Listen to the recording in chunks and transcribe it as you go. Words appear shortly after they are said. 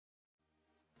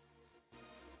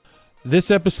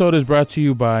This episode is brought to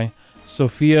you by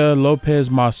Sofia Lopez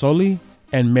Marsoli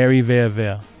and Mary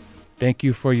Vea. Thank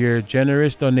you for your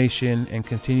generous donation and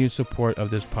continued support of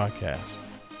this podcast.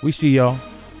 We see y'all.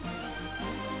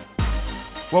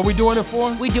 What we doing it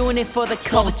for? We doing it for the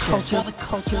culture.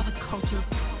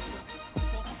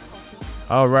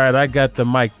 All right, I got the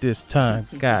mic this time.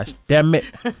 Gosh, damn it.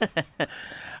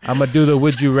 I'm going to do the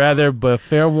would you rather, but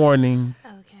fair warning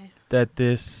that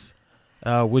this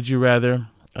would you rather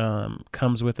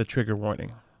comes with a trigger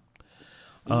warning.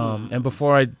 And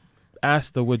before I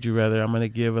ask the would you rather, I'm going to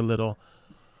give a little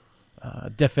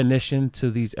definition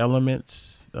to these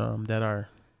elements that are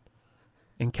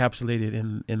encapsulated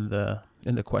in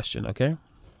the question. Okay.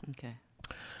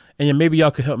 And maybe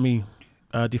y'all could help me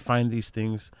define these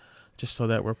things, just so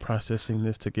that we're processing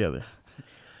this together.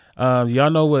 Y'all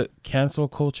know what cancel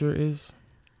culture is?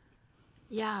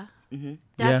 Yeah,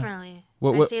 definitely.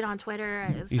 What, I see it on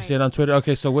Twitter. You see it on Twitter?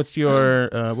 Okay, so what's your,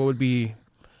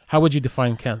 how would you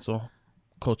define cancel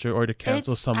culture, or to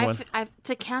cancel someone?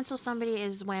 To cancel somebody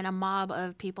is when a mob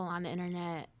of people on the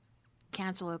internet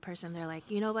cancel a person. They're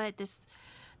like, you know what,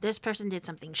 this person did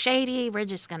something shady. We're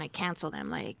just going to cancel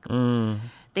them. Like,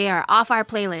 they are off our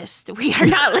playlist. We are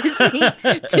not listening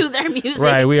to their music.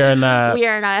 Right. We are not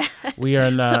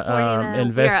supporting them.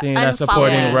 investing, not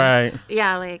supporting. Right.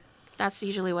 Yeah. Like, that's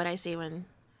usually what I see when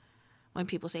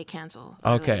people say cancel.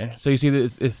 Okay. Like, so you see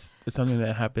that it's something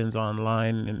that happens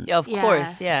online. And, of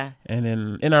course. Yeah. And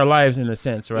in our lives, in a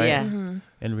sense, right? Yeah.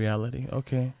 In reality.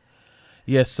 Okay.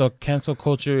 Yes, so cancel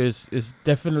culture is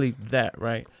definitely that,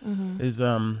 right? Is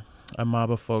a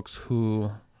mob of folks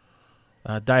who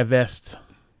divest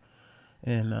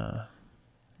and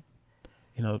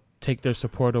take their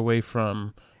support away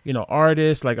from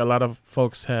artists. Like, a lot of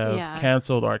folks have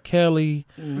canceled R. Kelly.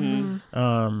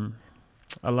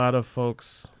 A lot of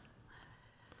folks.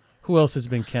 Who else has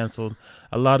been canceled?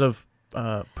 A lot of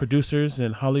producers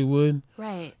in Hollywood.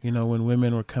 Right. When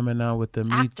women were coming out with the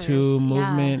Actors, Me Too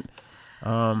movement.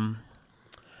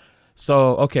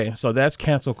 So that's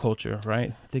cancel culture,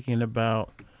 right? Thinking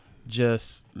about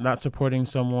just not supporting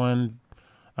someone,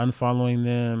 unfollowing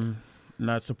them,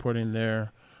 not supporting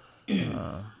their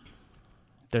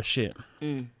shit.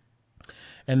 And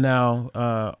now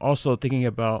also thinking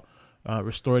about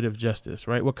restorative justice,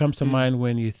 right? What comes to mind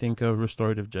when you think of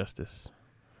restorative justice?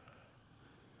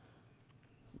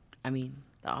 I mean,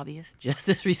 The obvious,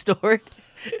 justice restored.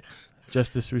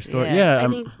 Justice restored. I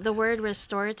think the word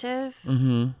restorative.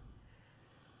 I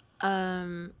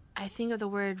think of the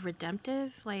word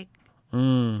redemptive, like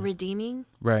redeeming.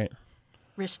 Right.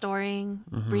 Restoring,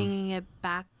 bringing it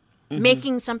back,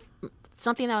 making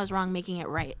something that was wrong, making it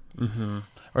right.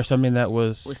 Or something that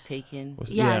was taken.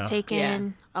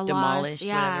 Taken, a demolished,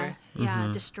 loss,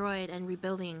 whatever. destroyed and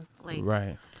rebuilding. Like,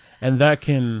 right. And that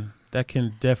can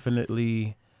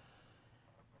definitely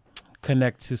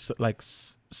connect to like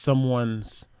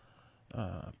someone's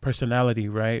personality,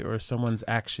 right, or someone's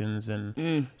actions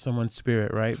and someone's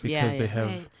spirit, right, because they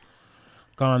have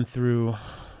gone through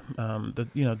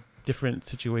the different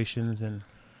situations and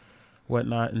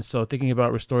whatnot. And so thinking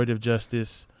about restorative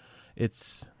justice,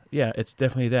 it's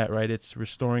definitely that, right? It's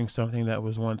restoring something that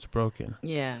was once broken.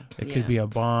 It could be a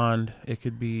bond. It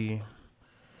could be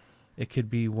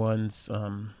one's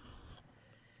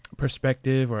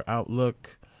perspective or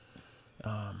outlook.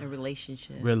 A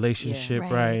relationship.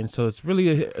 Right? And so it's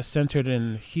really centered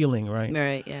in healing, right?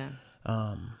 Right. Yeah.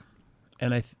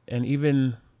 And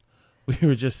even we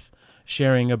were just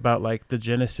sharing about like the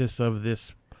genesis of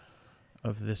this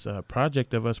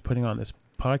project of us putting on this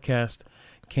podcast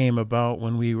came about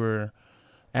when we were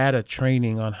at a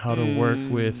training on how to work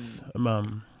with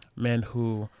men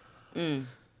who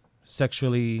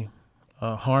sexually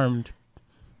harmed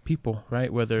people,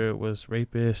 right? Whether it was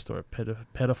rapists or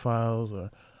pedophiles or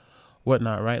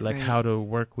whatnot, right? Like how to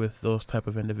work with those type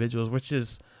of individuals, which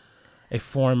is a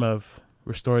form of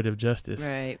restorative justice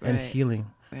and healing.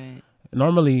 Right.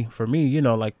 Normally for me,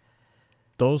 like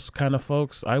those kind of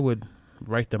folks, I would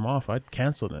write them off. I'd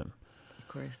cancel them. Of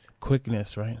course.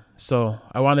 Quickness, right? So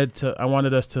I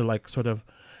wanted us to like sort of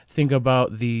think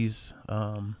about these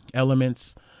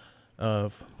elements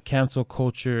of cancel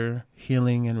culture,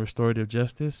 healing, and restorative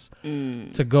justice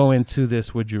to go into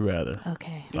this would you rather.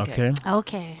 Okay.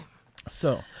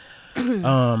 So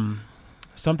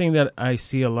something that I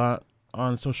see a lot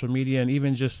on social media and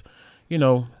even just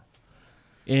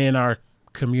in our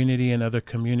community and other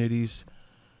communities,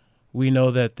 we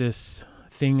know that this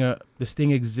thing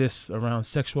exists around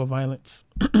sexual violence.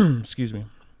 Excuse me.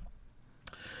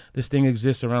 This thing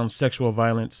exists around sexual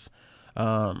violence.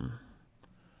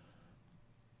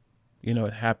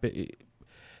 It happened.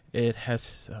 it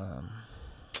has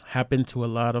happened to a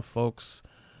lot of folks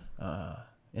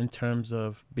in terms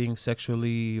of being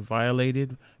sexually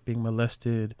violated, being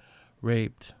molested,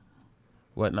 raped,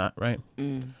 whatnot, right?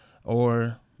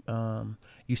 Or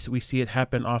we see it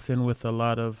happen often with a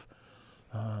lot of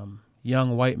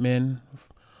young white men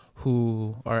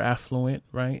who are affluent,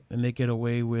 right? And they get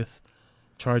away with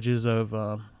charges of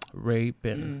rape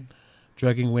and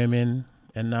drugging women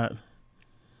and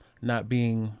not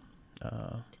being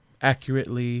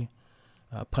accurately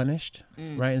punished,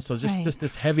 right? And so just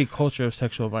this heavy culture of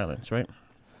sexual violence, right?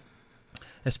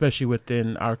 Especially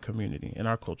within our community and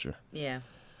our culture. Yeah.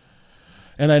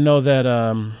 And I know that,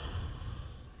 I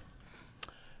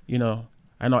know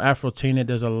Afro-Tainted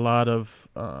does a lot of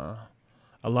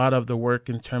the work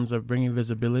in terms of bringing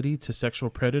visibility to sexual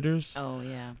predators. Oh,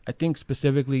 yeah. I think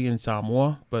specifically in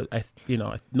Samoa, but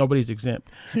nobody's exempt.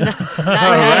 Not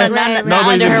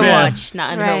under her watch.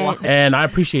 Not under her watch. And I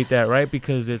appreciate that, right?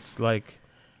 Because it's like,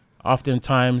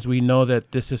 oftentimes we know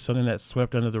that this is something that's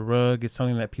swept under the rug. It's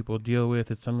something that people deal with.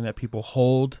 It's something that people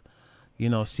hold,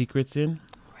 secrets in.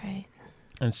 Right.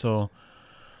 And so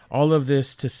all of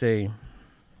this to say,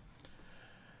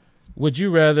 would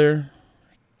you rather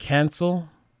cancel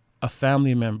a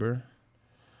family member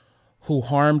who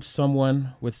harmed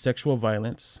someone with sexual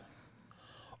violence,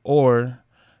 or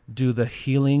do the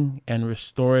healing and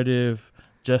restorative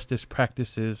justice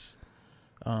practices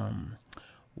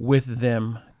with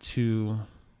them to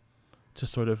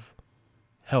sort of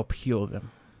help heal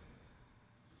them?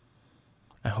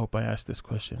 I hope I asked this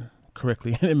question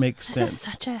correctly and it makes sense. This is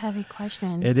such a heavy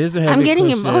question. It is a heavy I'm getting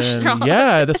question. emotional.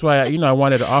 Yeah, that's why I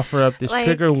wanted to offer up this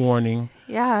trigger warning.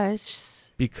 Yeah, it's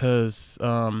just... because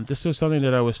this was something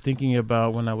that I was thinking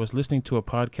about when I was listening to a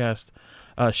podcast.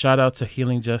 Shout out to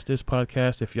Healing Justice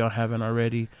podcast. If y'all haven't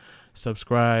already,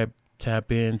 subscribe,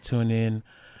 tap in, tune in.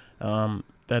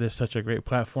 That is such a great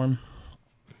platform.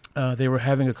 They were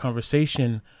having a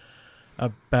conversation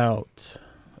about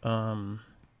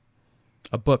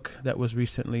a book that was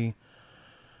recently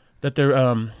that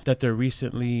they're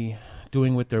recently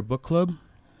doing with their book club.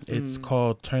 It's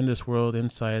called "Turn This World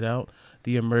Inside Out: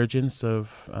 The Emergence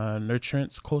of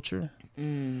Nurturance Culture."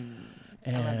 And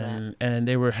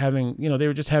they were having, they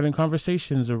were just having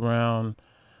conversations around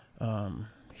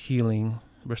healing,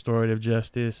 restorative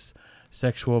justice,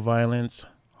 sexual violence,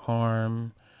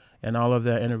 harm, and all of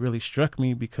that. And it really struck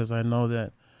me because I know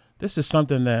that this is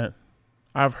something that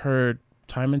I've heard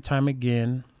time and time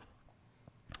again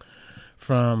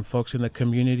from folks in the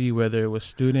community, whether it was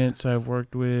students I've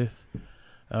worked with,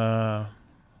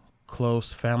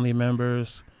 close family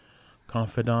members,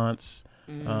 confidants,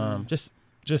 just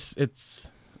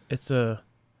it's a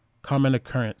common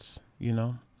occurrence,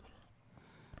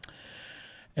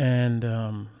 and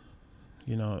I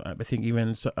think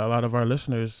even a lot of our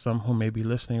listeners, some who may be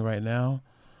listening right now,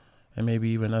 and maybe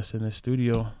even us in the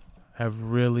studio, have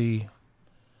really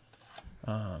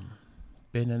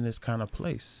been in this kind of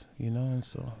place, and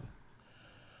so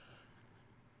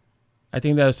I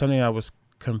think that was something I was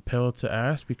compelled to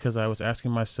ask, because I was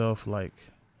asking myself, like,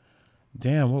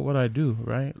 damn, what would I do,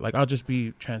 right? Like, I'll just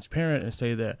be transparent and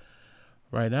say that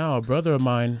right now a brother of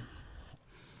mine,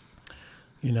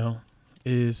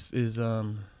 is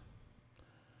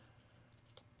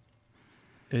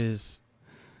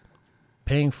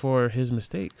paying for his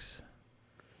mistakes,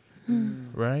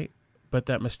 right? But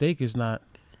that mistake is not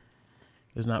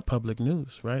public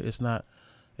news, right? It's not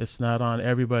on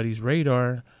everybody's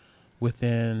radar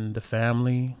within the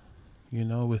family,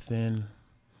 within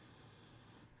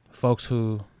folks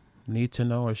who need to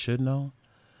know or should know.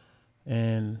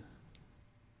 And,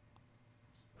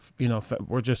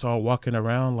 we're just all walking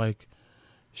around like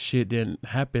shit didn't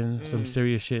happen. Some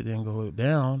serious shit didn't go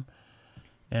down.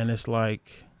 And it's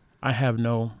like, I have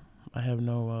no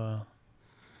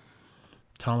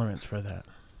tolerance for that.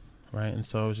 Right. And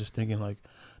so I was just thinking, like,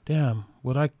 damn,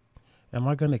 am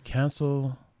I going to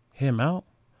cancel him out?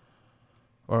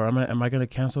 Or am I going to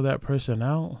cancel that person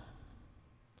out?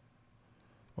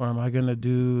 Or am I going to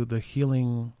do the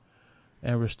healing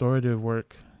and restorative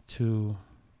work to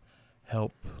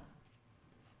help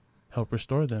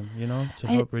restore them, to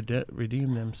help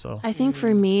redeem them? So I think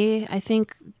for me, I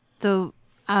think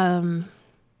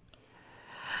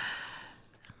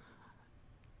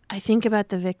about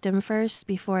the victim first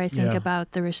before I think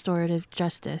about the restorative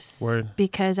justice. Word.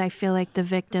 Because I feel like the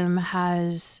victim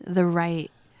has the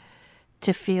right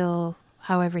to feel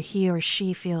however he or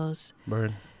she feels.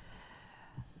 Word.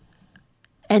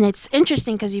 And it's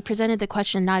interesting because you presented the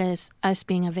question not as us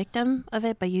being a victim of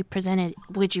it, but you presented,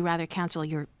 would you rather counsel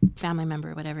your family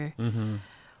member or whatever,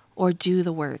 or do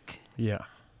the work? Yeah.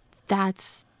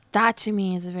 That's that to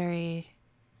me is a very,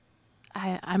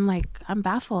 I'm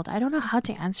baffled. I don't know how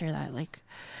to answer that. Like,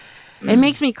 it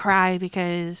makes me cry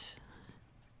because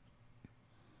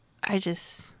I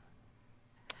just,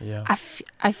 I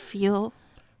feel.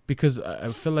 Because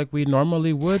I feel like we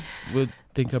normally would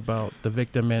think about the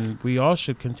victim, and we all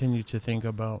should continue to think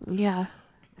about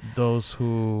those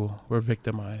who were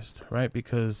victimized, right?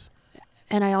 Because,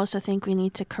 and I also think we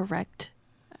need to correct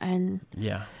and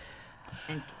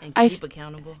and keep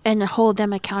accountable and hold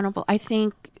them accountable. I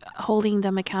think holding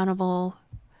them accountable,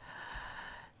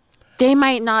 they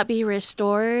might not be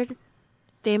restored,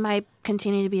 they might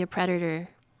continue to be a predator,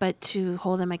 but to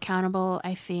hold them accountable,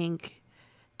 I think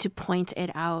to point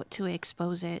it out, to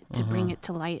expose it, to bring it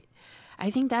to light, I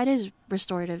think that is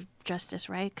restorative justice,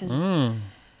 right?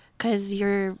 Because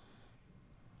you're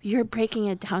breaking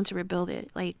it down to rebuild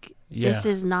it. Like, this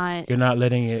is not, you're not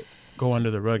letting it go under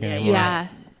the rug anymore. Yeah.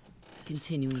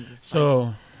 Continuing this.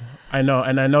 So I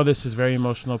know this is very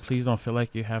emotional. Please don't feel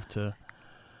like you have to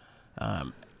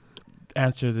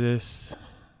answer this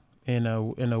in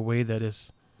a way that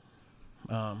is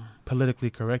politically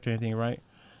correct or anything, right?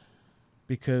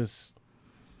 Because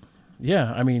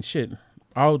I mean, shit.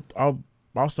 I'll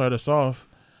start us off.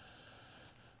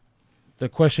 The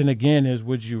question again is,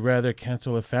 would you rather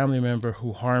cancel a family member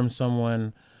who harmed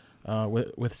someone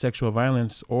with sexual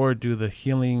violence, or do the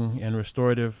healing and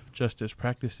restorative justice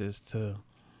practices to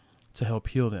help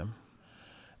heal them?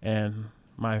 And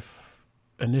my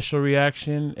initial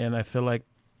reaction, and I feel like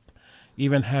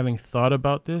even having thought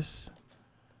about this,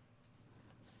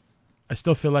 I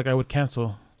still feel like I would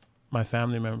cancel my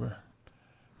family member,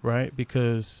 right?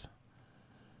 Because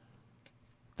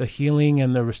the healing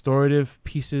and the restorative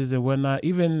pieces and whatnot,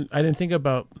 even I didn't think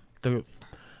about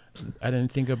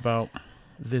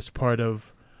this part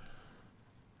of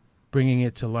bringing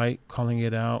it to light, calling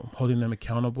it out, holding them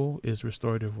accountable is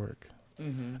restorative work.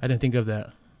 I didn't think of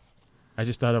that. I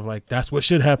just thought of like, that's what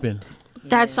should happen.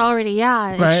 That's already, it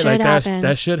right? should Like happen.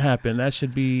 that should happen. That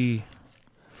should be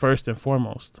first and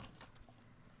foremost.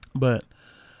 But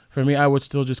for me, I would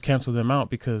still just cancel them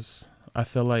out because I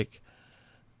feel like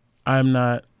I'm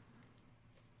not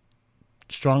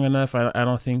strong enough. I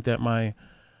don't think that my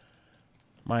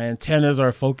antennas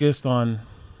are focused on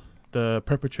the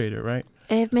perpetrator, right?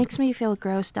 It makes me feel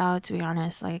grossed out, to be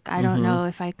honest. Like, I don't know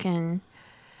if I can.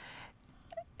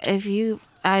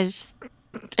 It's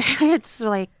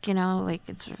like, like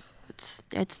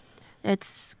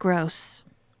it's gross.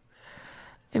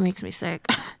 It makes me sick.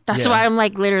 That's why I'm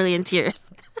like literally in tears.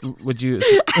 Would you?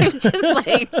 I'm just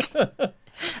like,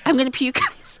 I'm gonna puke,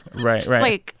 guys. Right, just right.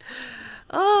 Like,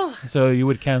 oh. So you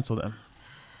would cancel them?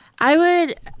 I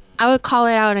would call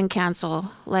it out and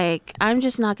cancel. Like, I'm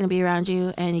just not gonna be around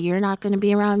you, and you're not gonna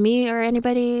be around me or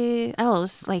anybody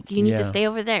else. Like, you need to stay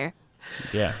over there.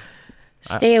 Yeah.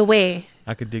 Stay away.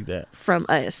 I could dig that. From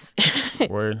us.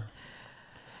 Word.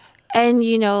 And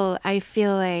I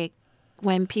feel like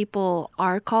when people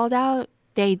are called out,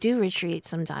 they do retreat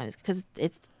sometimes because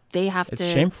they have to. It's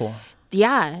shameful.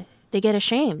 Yeah, they get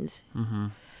ashamed.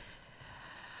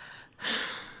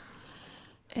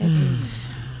 It's.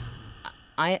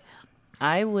 I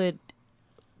would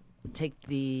take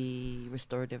the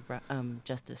restorative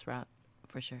justice route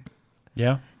for sure.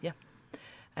 Yeah. Yeah,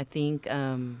 I think.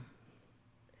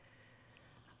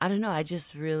 I don't know. I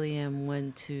just really am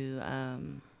one to.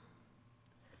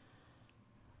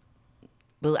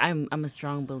 But I'm a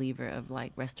strong believer of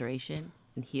like restoration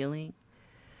and healing,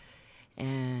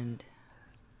 and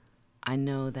I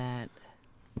know that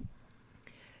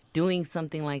doing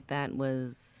something like that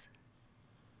was,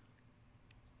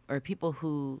 or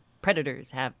predators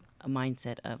have a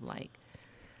mindset of like,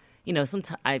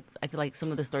 sometimes I feel like some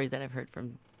of the stories that I've heard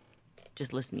from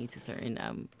just listening to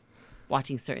certain,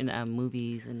 watching certain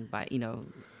movies and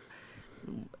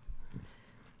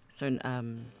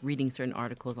reading certain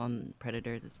articles on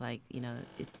predators, it's like,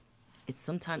 it's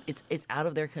sometimes it's out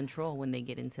of their control when they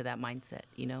get into that mindset,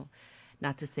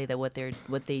 not to say that what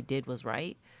they did was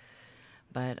right,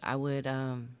 but I would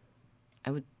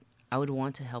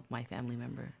want to help my family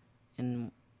member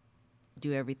and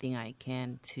do everything I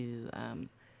can to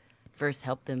first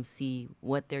help them see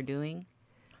what they're doing,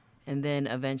 and then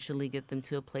eventually get them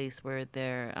to a place where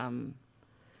they're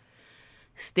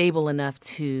stable enough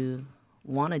to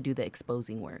want to do the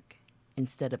exposing work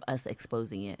instead of us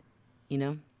exposing it,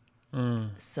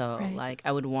 So right. Like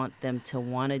I would want them to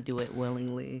want to do it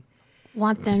willingly.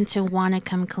 Want them to want to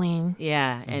come clean.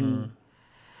 Yeah,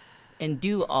 and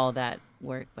do all that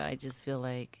work, but I just feel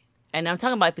like, and I'm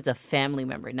talking about if it's a family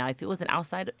member. Now, if it was an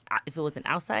outside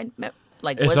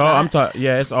like it's was all not. I'm talking.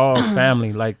 Yeah, it's all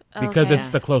family. Like because Okay. it's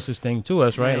the closest thing to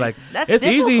us, right? Like That's it's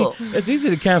difficult. easy. It's easy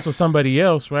to cancel somebody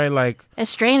else, right? Like A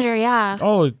stranger, yeah.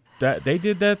 oh, that they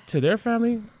did that to their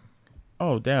family.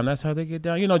 Oh, damn, that's how they get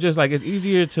down. You know, just like it's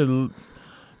easier to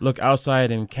look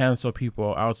outside and cancel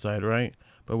people outside, right?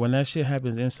 But when that shit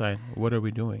happens inside, what are we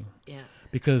doing? Yeah.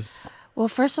 Because Well,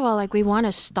 first of all, like we want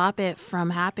to stop it from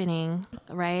happening,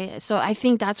 right? So I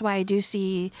think that's why I do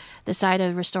see the side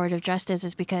of restorative justice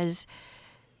is because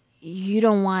you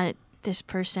don't want this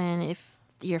person, if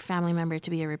your family member, to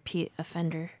be a repeat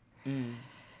offender.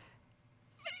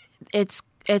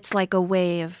 It's like a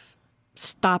way of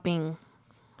stopping,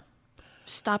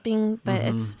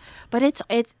 but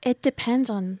it depends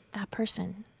on that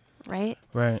person, right?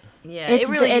 right. Yeah, It's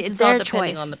it's all their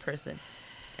depending choice. on the person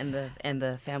and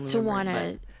the family To member, want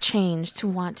to change, to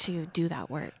want to do that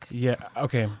work. Yeah.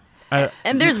 Okay.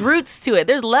 and there's roots to it.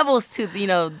 There's levels to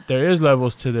There is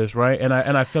levels to this, right? And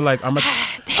I feel like I'm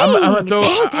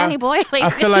Dang, Danny boy. Like, I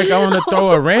feel like I want to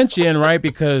throw a wrench in, right?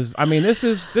 Because I mean, this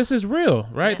is real,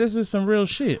 right? This is some real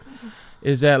shit.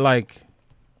 Is that like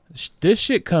this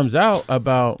shit comes out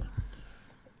about,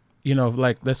 you know,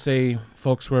 like let's say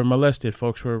folks were molested,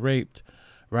 folks were raped,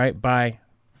 right, by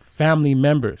family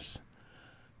members,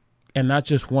 and not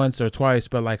just once or twice,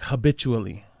 but like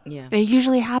habitually. yeah. it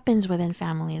usually happens within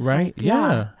families, Right? like,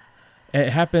 Yeah. It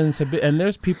happens a bit, and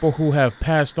there's people who have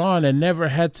passed on and never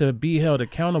had to be held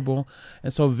accountable,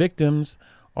 and so victims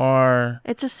are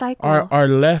It's a cycle. are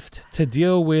left to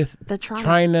deal with The trauma.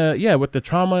 trying to with the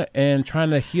trauma and trying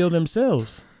to heal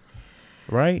themselves,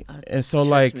 right? And so Trust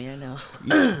like me, I know.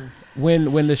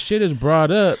 when the shit is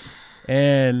brought up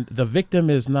and the victim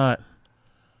is not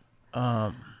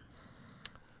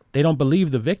they don't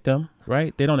believe the victim,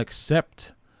 right? They don't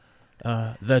accept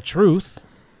the truth,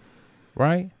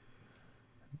 right?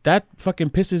 That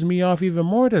fucking pisses me off even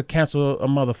more to cancel a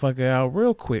motherfucker out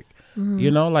real quick.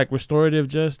 You know, like restorative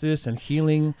justice and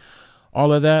healing,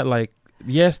 all of that. Like,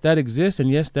 yes, that exists, and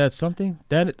yes, that's something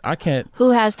that I can't. Who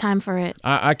has time for it?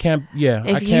 I can't. Yeah,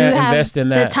 If I you can't have invest in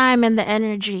the that. time and the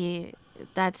energy,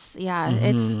 that's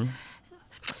it's.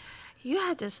 You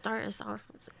had to start us off.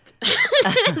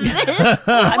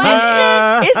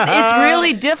 It's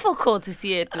really difficult to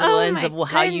see it through the Oh lens my of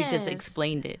how you just goodness.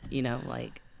 explained it. You know,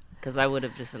 like because I would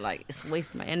have just like it's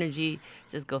wasting my energy.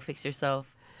 Just go fix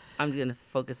yourself. I'm gonna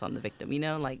focus on the victim. You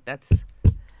know, like that's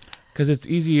Because it's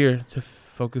easier to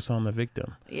focus on the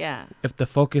victim. yeah. If the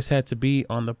focus had to be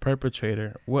on the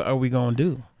perpetrator, what are we gonna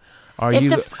do? Are If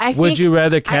you? I Would think- you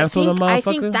rather cancel the motherfucker? I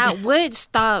think that would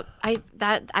stop.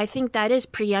 I think that is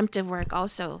preemptive work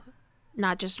also,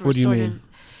 not just What do you restorative. mean?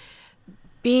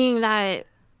 Being that,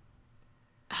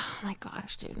 oh my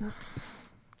gosh, dude, I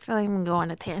feel like I'm gonna go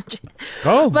on a tangent.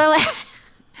 Go. But like,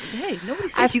 Hey, nobody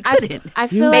said you couldn't. I You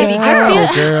feel like got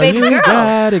it, girl. Baby You girl.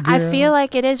 got it, I girl. feel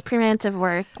like it is preemptive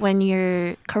work when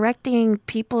you're correcting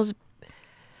people's.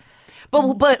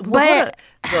 But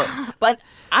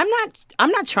I'm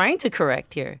not trying to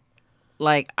correct here.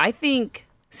 Like I think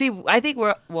I'm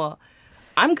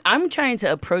trying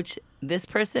to approach this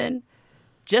person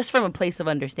just from a place of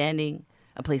understanding,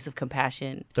 a place of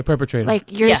compassion. The perpetrator.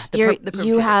 Like you're, Yeah, the you're per- the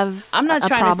you perpetrator. have. I'm not a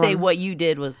trying to say problem. what you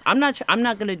did was. I'm not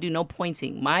gonna do no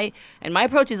pointing. My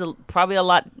approach is probably a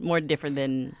lot more different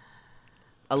than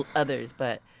others,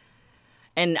 but.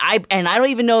 And I don't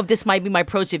even know if this might be my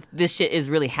approach if this shit is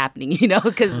really happening, you know,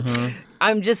 because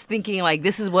I'm just thinking like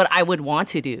this is what I would want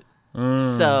to do.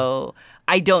 So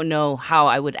I don't know how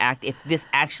I would act if this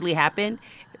actually happened.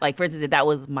 Like for instance, if that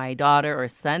was my daughter or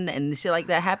son and shit like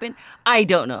that happened, I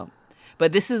don't know.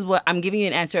 But this is what I'm giving you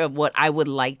an answer of what I would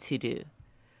like to do.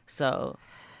 So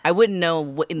I wouldn't know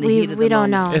what in the heat of the We don't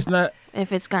moment. know it's not.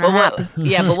 if it's gonna But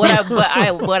happen.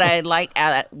 what I like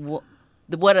at what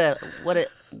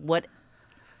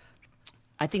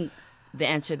I think the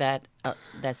answer that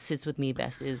sits with me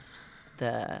best is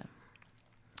the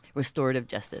restorative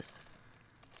justice.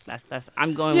 That's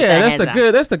I'm going with Yeah, that that's the hands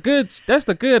good. That's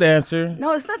the good answer.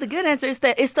 No, it's not the good answer. It's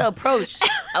the approach.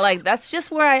 Like that's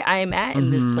just where I am at in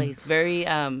this place. Very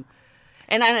and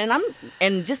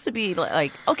just to be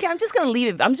like okay, I'm just gonna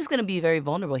leave it. I'm just gonna be very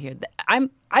vulnerable here.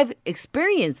 I've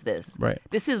experienced this. Right.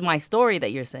 This is my story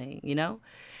that you're saying, you know,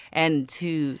 and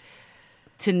to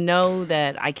know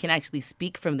that I can actually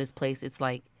speak from this place, it's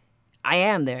like I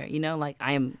am there, you know, like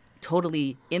I am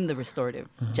totally in the restorative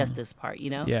justice part, you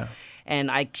know? Yeah. And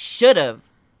I should have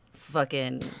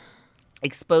fucking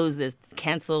exposed this,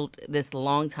 canceled this a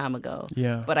long time ago.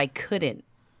 Yeah. But I couldn't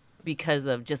because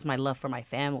of just my love for my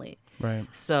family. Right.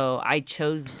 So I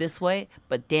chose this way,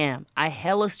 but damn, I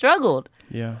hella struggled.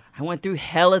 Yeah. I went through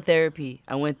hella therapy.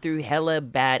 I went through hella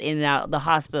bad in and out of the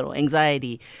hospital,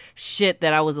 anxiety, shit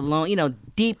that I was alone, you know,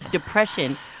 deep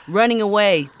depression, running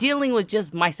away, dealing with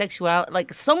just my sexuality.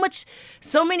 Like so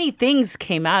many things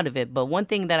came out of it. But one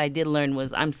thing that I did learn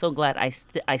was I'm so glad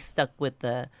I stuck with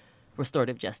the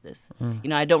restorative justice. You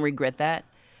know, I don't regret that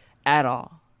at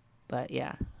all. But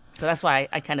yeah. So that's why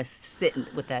I kind of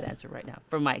sit with that answer right now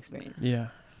from my experience. Yeah.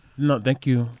 No, thank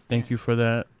you. Thank you for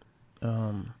that.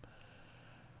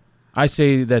 I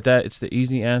say that it's the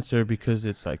easy answer because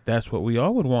it's like that's what we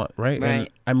all would want, right? Right. And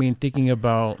I mean, thinking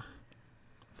about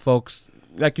folks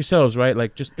like yourselves, right?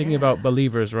 Like just thinking about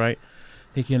believers, right?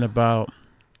 Thinking about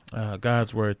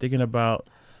God's word, thinking about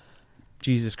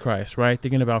Jesus Christ, right?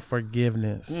 Thinking about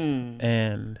forgiveness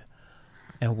and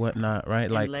whatnot, right?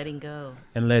 And like letting go.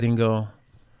 And letting go.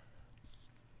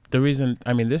 The reason,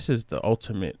 I mean, this is the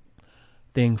ultimate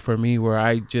thing for me where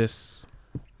I just,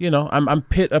 you know, I'm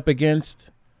pit up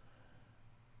against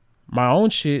my own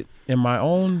shit in my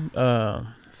own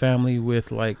family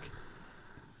with like,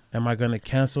 am I going to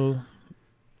cancel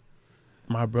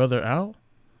my brother out?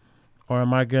 Or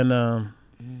am I going to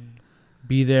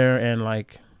be there and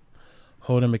like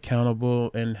hold him accountable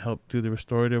and help do the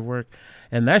restorative work?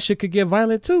 And that shit could get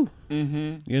violent too,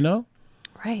 you know?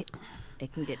 Right.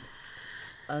 It can get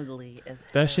ugly as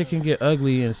hell. That shit can get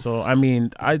ugly. And so, I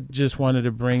mean, I just wanted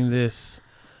to bring this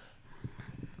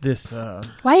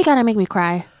why you gotta make me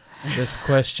cry? This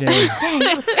question. Dang,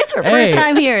 it's her first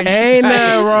time here. And ain't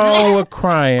nothing wrong with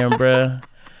crying, bruh.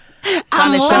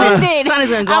 Saane's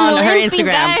gonna go on her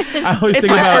Instagram. I always It's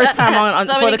think my about first time on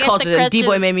For the Culture.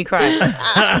 D-Boy made me cry.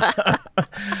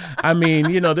 I mean,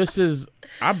 you know, this is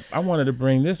I wanted to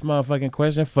bring this motherfucking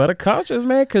question for the cultures,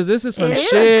 man, because this is some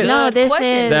shit. No, this question.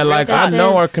 is that like I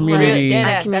know our community.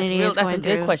 That's is a going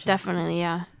good through. question. Definitely,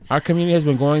 yeah. Our community has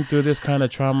been going through this kind of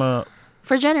trauma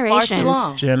For generations. Far too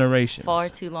long. generations. Far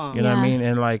too long. You know what I mean?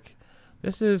 And like,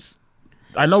 this is.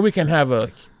 I know we can have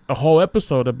a whole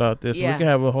episode about this. Yeah. We can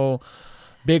have a whole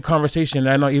big conversation.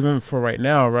 I know even for right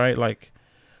now, right? Like,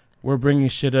 we're bringing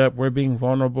shit up. We're being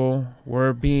vulnerable.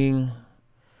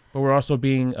 But we're also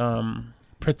being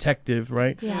protective,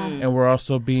 right? Yeah. And we're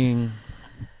also being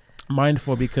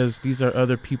mindful because these are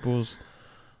other people's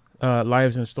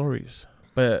lives and stories.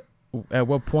 But at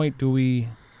what point do we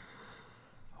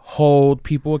hold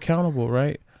people accountable,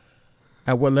 right?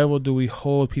 At what level do we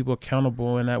hold people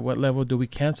accountable, and at what level do we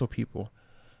cancel people?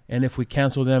 And if we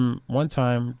cancel them one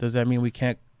time, does that mean we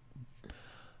can't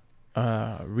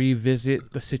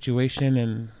revisit the situation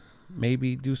and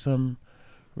maybe do some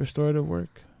restorative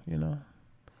work? You know,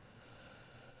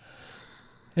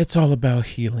 it's all about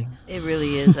healing. It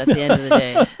really is at the end of the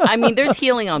day. I mean, there's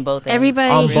healing on both ends.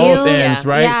 Everybody On heals. both ends,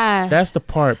 right? Yeah. That's the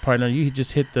part, partner. You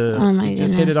just hit hit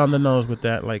it on the nose with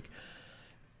that. Like,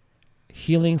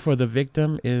 healing for the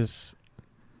victim is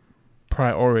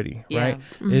priority, right?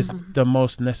 Mm-hmm. Is the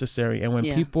most necessary. And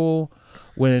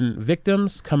when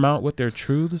victims come out with their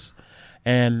truths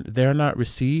and they're not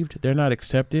received, they're not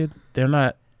accepted,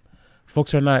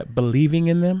 folks are not believing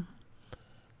in them,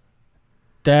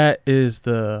 that is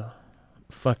the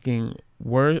fucking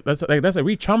word. That's a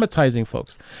re-traumatizing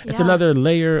folks. It's another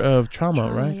layer of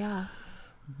trauma, right? Yeah.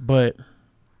 But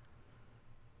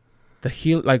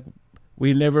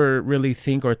we never really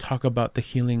think or talk about the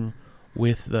healing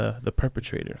with the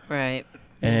perpetrator. Right.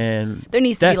 And there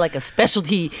needs to be like a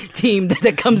specialty team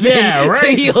that comes Yeah, in right. to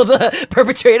heal the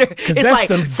perpetrator. It's that's like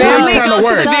some family big kind of go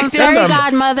to work. the Some victim. fairy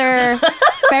godmother,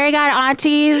 fairy god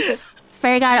aunties,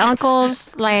 fairy god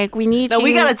uncles. Like, we need No, you.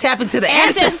 we gotta tap into the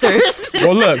ancestors.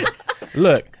 Well, look.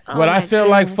 What I my feel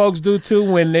like goodness. folks do too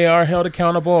when they are held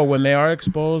accountable or when they are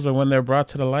exposed or when they're brought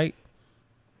to the light,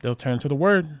 they'll turn to the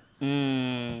word.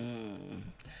 And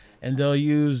they'll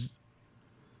use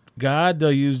God,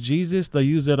 they'll use Jesus, they'll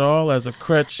use it all as a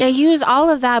crutch. They use all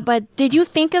of that, but did you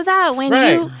think of that when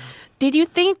Right. did you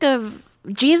think of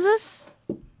Jesus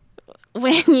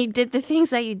when you did the things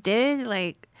that you did?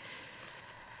 Like,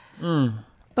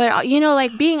 but you know,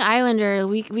 like being Islander,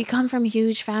 we come from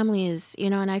huge families, you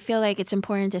know, and I feel like it's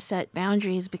important to set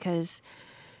boundaries because,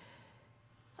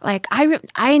 like,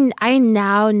 I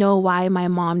now know why my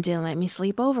mom didn't let me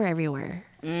sleep over everywhere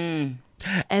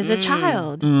as a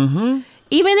child. Mm-hmm.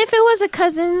 Even if it was a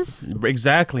cousin's,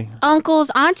 Exactly. uncles,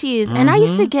 aunties. And I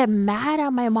used to get mad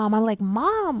at my mom. I'm like,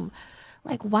 Mom,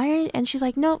 like, why? And she's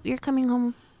like, nope, you're coming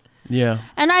home. Yeah.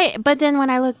 But then when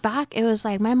I look back, it was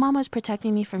like my mom was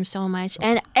protecting me from so much.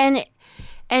 And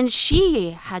she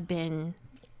had been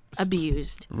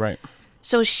abused. Right.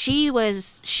 So she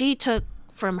took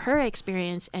from her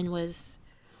experience and was,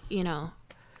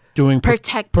 doing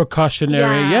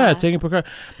precautionary, taking precaution,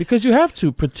 because you have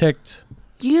to protect.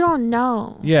 You don't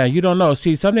know. Yeah, you don't know.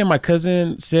 See, something my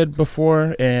cousin said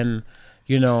before, and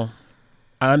I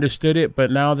understood it, but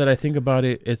now that I think about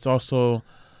it, it's also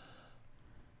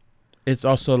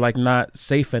like not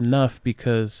safe enough,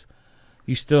 because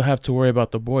you still have to worry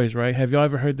about the boys, right? Have y'all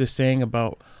ever heard this saying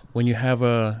about when you have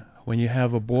a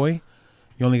boy,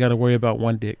 you only got to worry about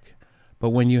one dick, but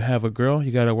when you have a girl,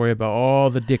 you got to worry about all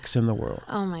the dicks in the world.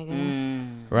 Oh my goodness.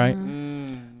 Right?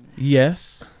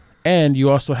 Yes. And you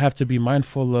also have to be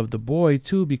mindful of the boy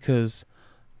too, because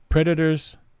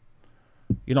predators,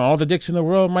 all the dicks in the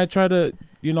world might try to,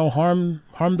 harm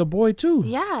the boy too.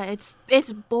 Yeah, it's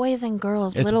boys and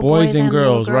girls. It's little boys and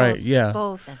girls, little girls, right? Yeah,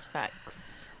 both. That's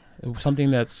facts. It was something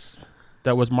that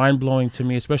was mind blowing to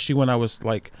me, especially when I was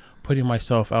like putting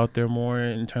myself out there more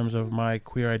in terms of my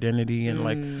queer identity and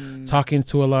like talking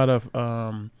to a lot of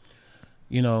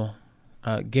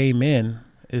gay men.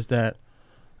 Is that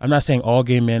I'm not saying all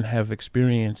gay men have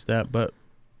experienced that, but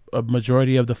a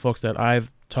majority of the folks that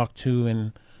I've talked to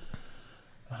and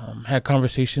had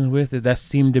conversations with, that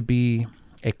seemed to be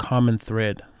a common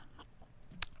thread,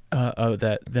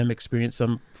 that them experience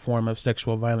some form of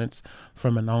sexual violence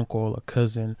from an uncle, a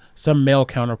cousin, some male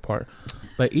counterpart,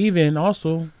 but even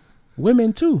also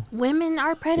women too. Women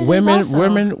are predators.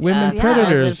 Women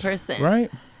predators, right?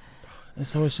 And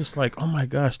so it's just like, oh my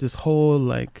gosh, this whole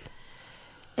like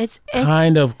it's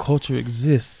kind of culture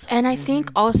exists. And I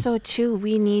think also too,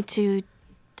 we need to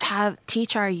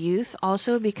teach our youth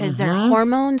also, because their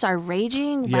hormones are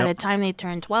raging by the time they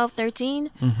turn 12,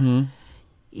 13.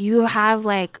 You have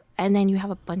and then you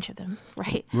have a bunch of them,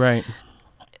 right?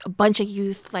 A bunch of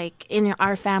youth in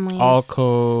our families.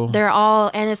 They're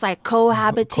all, and it's like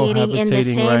cohabitating in the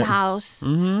same house.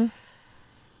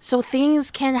 So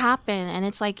things can happen, and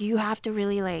it's like you have to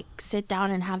really sit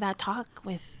down and have that talk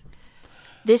with.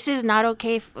 This is not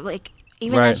okay.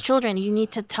 Even as children, you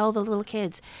need to tell the little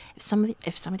kids,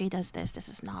 if somebody does this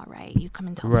is not right. You come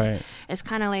and tell me. It's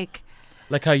kind of like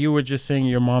how you were just saying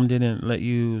your mom didn't let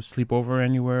you sleep over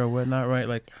anywhere or whatnot,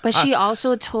 right? But she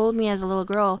also told me as a little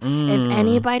girl, if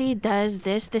anybody does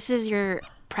this is your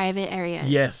private area.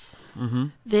 Yes.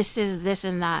 This is this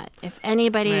and that. If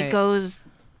anybody goes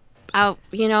out,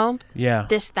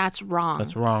 that's wrong.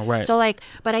 That's wrong, right? So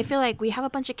but I feel like we have a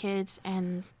bunch of kids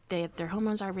and their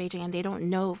hormones are raging and they don't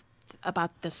know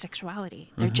about the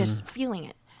sexuality. They're just feeling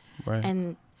it. Right.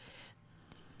 And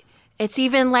it's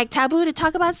even taboo to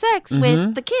talk about sex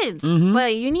with the kids.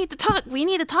 But we need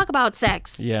to talk about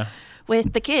sex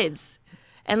with the kids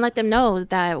and let them know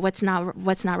that what's not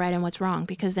right and what's wrong,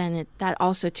 because then that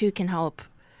also too can help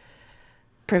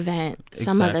prevent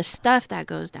some of the stuff that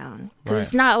goes down. Because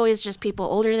it's not always just people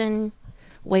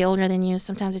way older than you.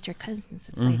 Sometimes it's your cousins.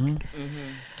 It's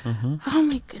oh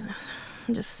my goodness.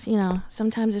 Just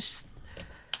sometimes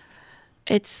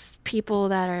it's people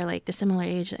that are the similar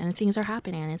age and things are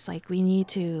happening, and it's we need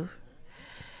to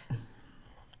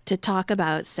talk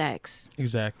about sex.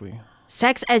 Exactly.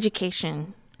 Sex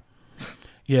education.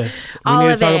 Yes. All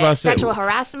of it. Sexual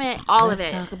harassment. All of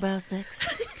it. Let's talk about sex.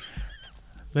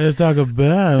 Let's talk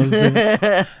about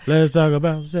sex. Let's talk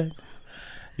about sex.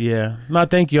 Yeah. No,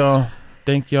 thank y'all.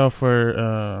 Thank y'all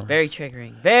for very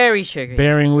triggering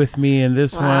bearing with me in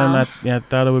this one. I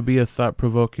thought it would be a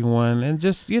thought-provoking one, and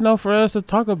just for us to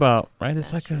talk about, right?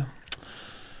 It's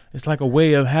it's like a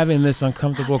way of having this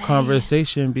uncomfortable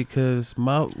conversation, because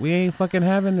we ain't fucking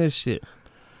having this shit,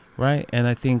 right? And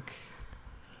I think,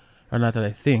 or not that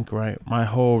I think, right? My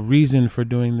whole reason for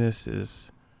doing this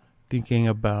is thinking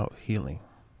about healing,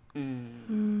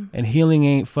 and healing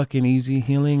ain't fucking easy.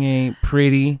 Healing ain't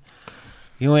pretty.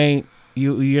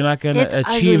 You're not gonna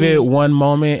achieve it one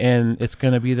moment, and it's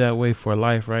gonna be that way for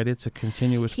life, right? It's a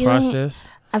continuous process.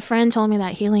 A friend told me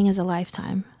that healing is a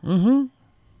lifetime.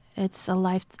 It's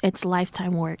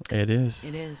lifetime work. It is.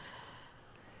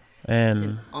 And it's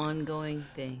an ongoing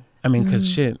thing. I mean,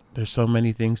 because there's so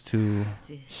many things to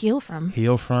heal from,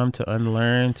 to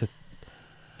unlearn, to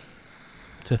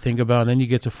think about, and then you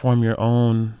get to form your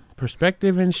own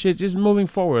perspective and shit, just moving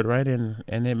forward, right? And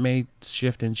it may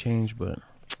shift and change, but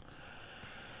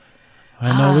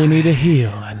I know we need to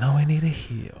heal.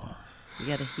 We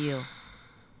gotta heal.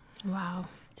 Wow.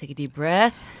 Take a deep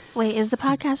breath. Wait, is the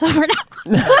podcast over now?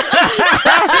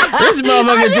 This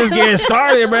motherfucker just getting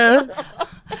started, man.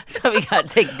 So we gotta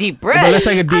take deep breath. But let's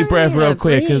take a deep breath real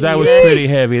quick, because that was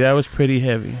pretty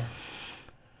heavy.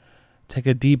 Take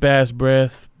a deep ass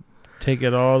breath. Take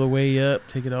it all the way up.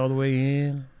 Take it all the way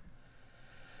in.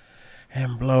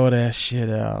 And blow that shit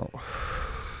out.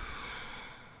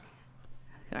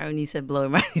 When you said blow,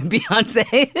 right?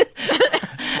 Beyonce.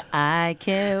 I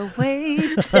can't wait.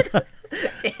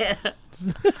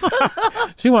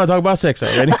 She want to talk about sex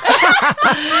already.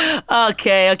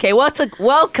 Okay.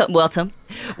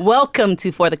 Welcome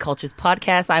to For the Cultures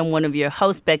podcast. I'm one of your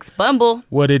hosts, Bex Bumble.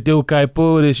 What it do,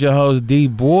 Kaipu? This your host,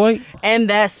 D-Boy. And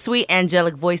that sweet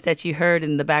angelic voice that you heard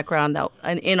in the background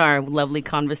in our lovely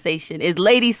conversation is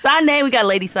Lady Saane. We got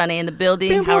Lady Saane in the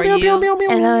building. How are you?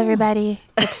 Hello, everybody.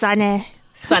 It's Saane.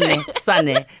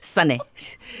 Saane.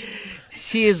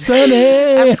 She is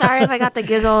Sunny. I'm sorry if I got the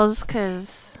giggles,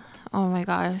 because, oh my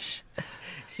gosh.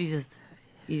 He's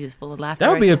just full of laughter.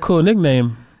 That would be a cool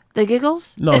nickname. The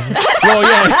giggles? No. Well,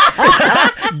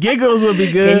 yeah. Giggles would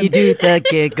be good. Can you do the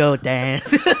giggle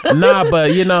dance? Nah,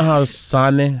 but you know how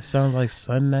Saane sounds like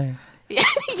Sunday?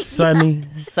 Sunny.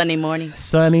 Sunny morning.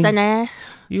 Sunny. Saane.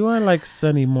 You are like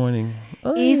sunny morning.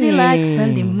 Easy like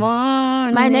Sunday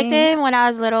morning. My nickname when I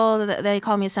was little, they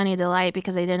called me Sunny Delight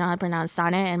because they didn't know how to pronounce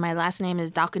Saane, and my last name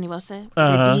is Dakunivose,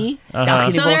 the D.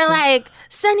 So they're like,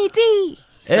 Sunny D.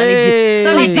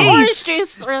 Sunny D. Orange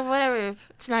juice or whatever.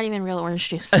 It's not even real orange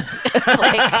juice.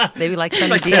 Maybe like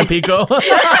Sunny Like D. Tampico. All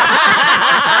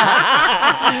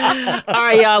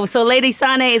right, y'all. So Lady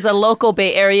Saane is a local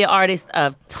Bay Area artist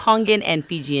of Tongan and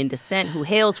Fijian descent who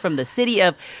hails from the city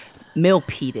of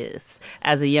Milpitas.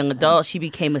 As a young adult, she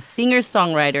became a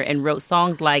singer-songwriter and wrote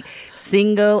songs like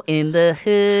Single in the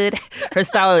Hood. Her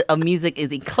style of music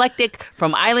is eclectic,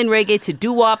 from island reggae to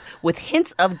doo-wop with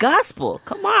hints of gospel.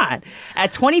 Come on.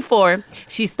 At 24,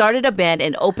 she started a band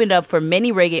and opened up for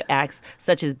many reggae acts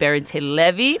such as Barrington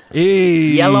Levy,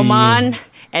 Yellowman,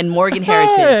 and Morgan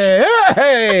Heritage.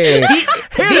 Hey.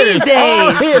 These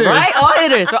days, right?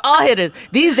 All hitters.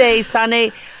 These days,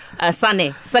 Saane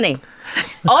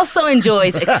also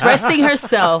enjoys expressing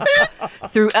herself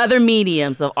through other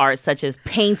mediums of art, such as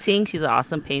painting. She's an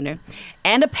awesome painter.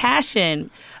 And a passion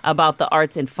about the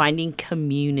arts and finding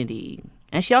community.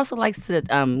 And she also likes to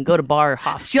go to bar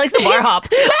hop. She likes to bar hop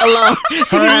alone.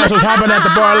 Her ass was hopping at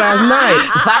the bar last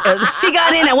night. She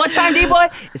got in at what time, D-Boy?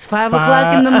 It's 5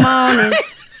 o'clock in the morning.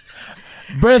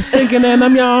 Breath stinking and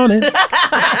I'm yawning.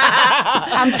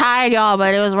 I'm tired, y'all,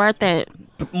 but it was worth it.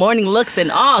 Morning looks and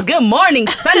all. Good morning,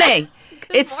 Sunday.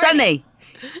 It's Sunday.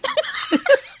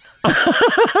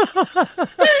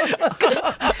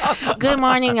 Good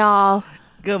morning, y'all.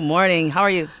 Good morning. How are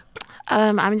you?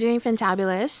 I'm doing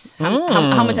fantabulous.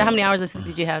 How many hours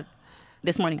did you have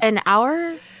this morning? An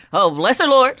hour? Oh, bless her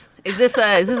Lord. Is this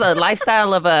a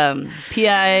lifestyle of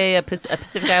PI, a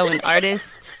Pacific Island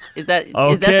artist? Is that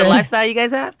the lifestyle you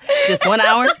guys have? Just 1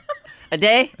 hour a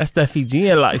day? That's that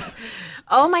Fijian life.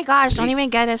 Oh my gosh, don't even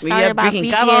get us started about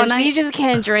Fijians. Fijians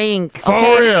can't drink. For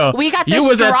okay? real. We got the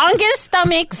strongest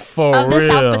stomachs of the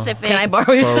South Pacific. Can I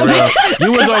borrow your stomach?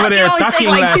 You was over there tucking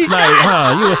last night,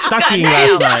 huh? You was tucking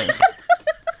last night.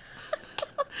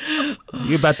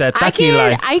 You about that tucky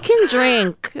life. I can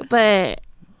drink, but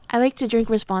I like to drink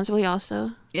responsibly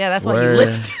also. Yeah, that's why you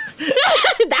lift.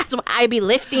 That's why I be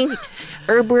lifting,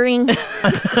 herbering.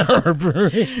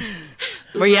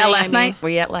 Were you out last night?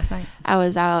 I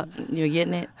was out. You were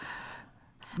getting it?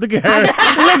 Look at her. Look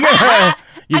at her.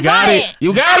 You got it.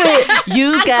 You got it.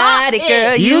 You got it,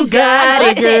 girl. You got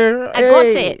it, girl. I got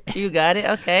it. You got it.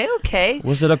 Okay.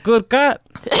 Was it a good cut?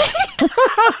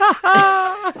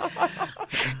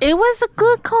 It was a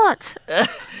good cut.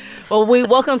 Well, we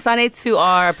welcome Saane to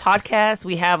our podcast.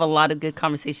 We have a lot of good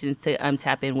conversations to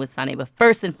tap in with Saane. But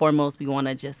first and foremost, we want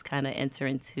to just kind of enter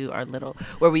into our little,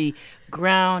 where we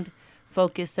ground,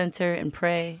 focus, center, and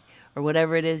pray, or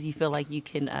whatever it is you feel like you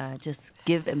can just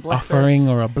give and bless offering us.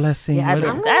 or a blessing. Yeah, I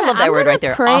love that word right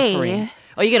there. Pray. Offering.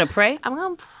 Oh, you're going to pray? I'm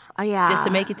going to yeah. Just to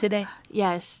make it today?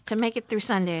 Yes, to make it through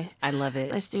Sunday. I love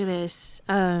it. Let's do this.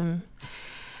 Dear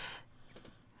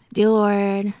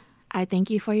Lord, I thank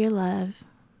you for your love.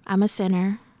 I'm a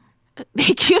sinner.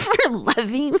 Thank you for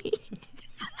loving me.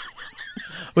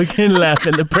 We can laugh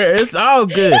in the prayers. It's all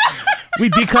good. We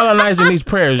decolonizing these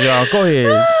prayers, y'all. Go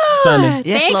ahead, Sonny.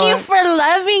 Yes, Thank Lord. you for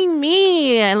loving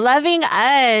me and loving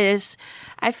us.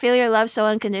 I feel your love so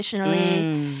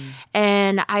unconditionally.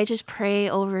 And I just pray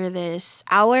over this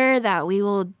hour that we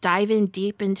will dive in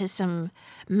deep into some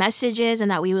messages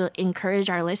and that we will encourage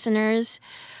our listeners.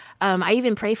 I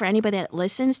even pray for anybody that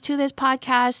listens to this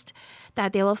podcast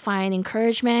that they will find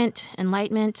encouragement,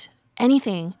 enlightenment,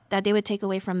 anything that they would take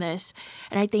away from this.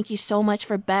 And I thank you so much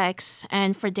for Bex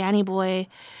and for Danny Boy,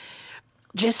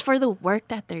 just for the work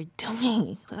that they're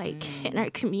doing, like in our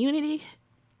community.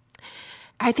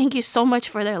 I thank you so much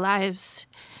for their lives.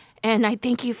 And I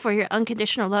thank you for your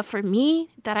unconditional love for me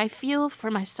that I feel for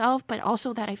myself, but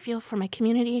also that I feel for my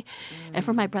community and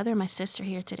for my brother and my sister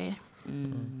here today.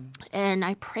 And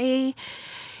I pray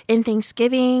in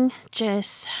Thanksgiving, I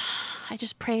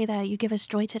just pray that you give us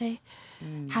joy today.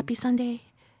 Happy Sunday.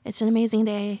 It's an amazing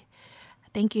day.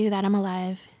 Thank you that I'm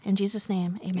alive. In Jesus'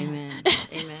 name, amen. Amen.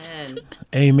 Amen.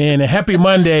 Amen. And happy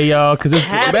Monday, y'all, because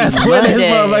that's when this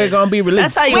motherfucker going to be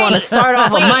released. That's how you want to start off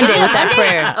a Monday with that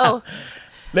prayer. Oh,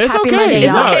 it's happy okay. Monday,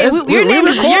 It's y'all. okay. Your name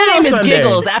is Sunday.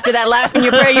 Giggles. After that laugh in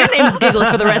your prayer, your name is Giggles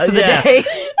for the rest of the day.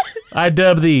 I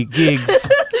dub thee Gigs.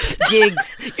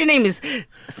 Gigs. Your name is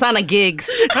Saane Gigs.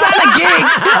 Saane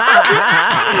Gigs.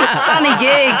 Saane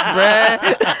Gigs, bruh.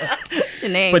 What's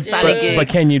your name? Saane Gigs. But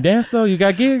can you dance though? You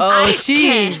got gigs? Oh,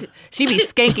 she be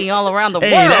skanking all around the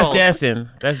world. Hey, that's dancing.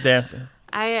 That's dancing.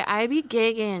 I be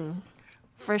gigging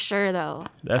for sure though.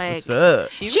 That's like, what's up.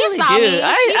 She really saw do. me.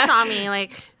 She saw me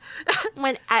like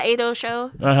when at Ado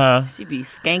show. She be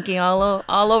skanking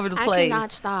all over the place. I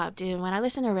cannot stop, dude. When I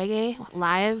listen to reggae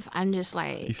live, I'm just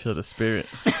like You feel the spirit.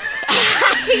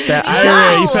 Jobless.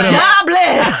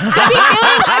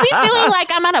 I be feeling like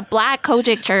I'm at a black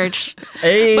Kojic church,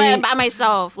 Hey. but by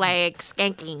myself, like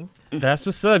skanking. That's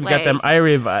what's up. You got Like, them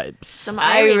Irie vibes. Some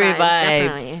Irie Irie vibes.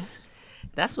 definitely.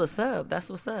 That's what's up. That's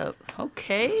what's up.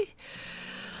 Okay.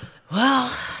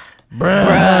 Well,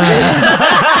 Bruh.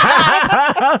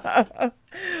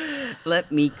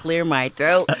 let me clear my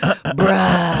throat.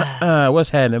 Bruh. What's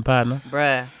happening, partner?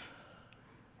 Bruh.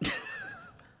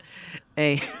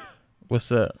 Hey, What's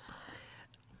up?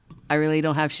 I really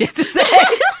don't have shit to say.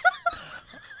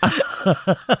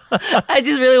 I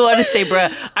just really want to say,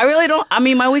 bruh. I really don't. I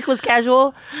mean, my week was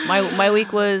casual. My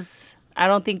week was. I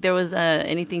don't think there was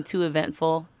anything too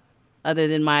eventful, other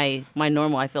than my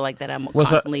normal. I feel like that I'm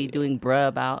constantly doing bruh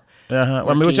about. I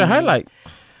mean, what's your highlight?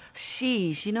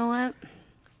 Sheesh, you know what?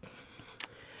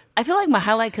 I feel like my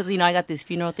highlight, because I got this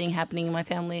funeral thing happening in my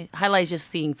family. Highlight is just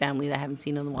seeing family that I haven't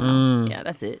seen in a while. Yeah,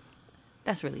 that's it.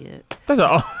 That's really it. That's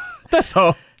all. That's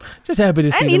all. Just happy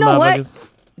to see And the you know motherfuckers. what?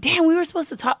 Damn, we were supposed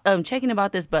to talk check-in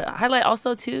about this, but highlight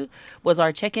also too was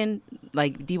our check-in.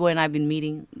 Like D-Boy and I have been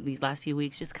meeting these last few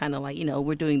weeks, just kind of like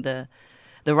we're doing the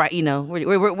right.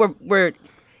 We're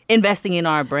investing in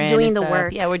our brand, Doing and the stuff.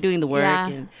 work. Yeah, we're doing the work Yeah.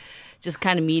 and just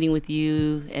kind of meeting with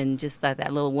you, and just that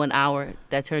little 1 hour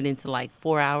that turned into like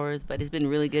 4 hours. But it's been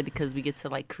really good because we get to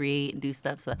like create and do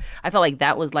stuff. So I felt like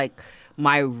that was like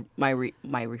my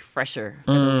refresher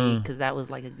for the week, because that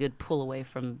was like a good pull away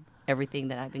from everything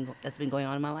that that's been going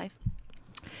on in my life.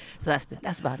 So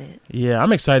that's about it. Yeah,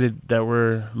 I'm excited that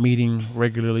we're meeting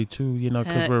regularly too.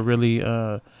 Because we're really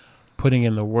putting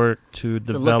in the work to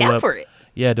develop. So look out for it.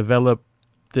 Yeah, develop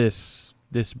this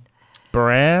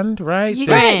brand, right? You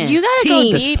gotta go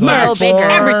team, deep to go platform, bigger.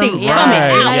 everything Yeah, coming you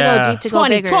out. gotta Yeah. go deep to go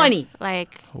bigger. 2020.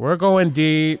 Like We're going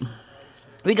deep.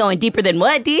 We going deeper than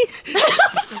what, D?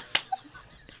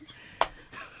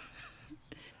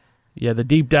 Yeah, the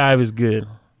deep dive is good.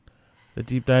 The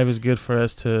deep dive is good for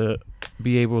us to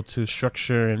be able to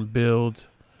structure and build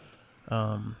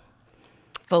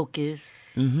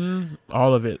Focus.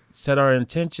 all of it. Set our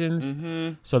intentions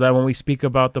so that when we speak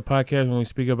about the podcast, when we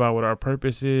speak about what our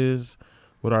purpose is,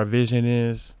 what our vision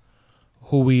is,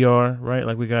 who we are, right?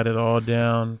 Like we got it all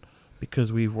down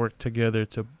because we've worked together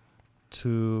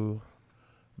to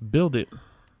build it.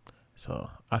 So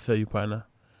I feel you, partner.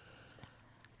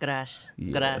 Grash.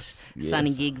 Yes, Grash. yes.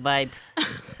 Sunny Geek vibes.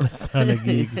 Sound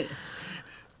gig.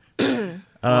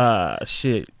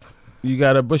 Shit. You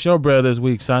got to what's your brother this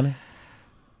week, Saane?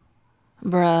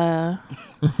 bruh.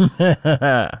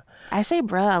 I say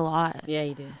bruh a lot. Yeah,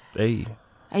 you do. Hey.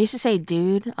 I used to say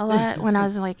dude a lot when I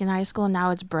was like in high school.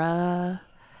 Now it's bruh.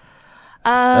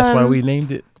 That's why we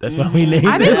named it. That's why we named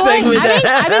I've been, this segment.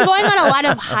 I've been going on a lot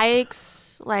of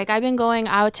hikes. Like I've been going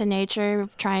out to nature,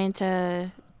 trying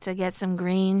to get some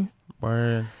green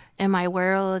Word. in my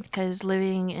world. Because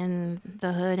living in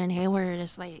the hood in Hayward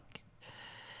is like,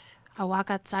 I walk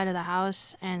outside of the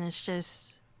house and it's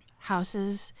just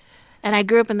houses. And I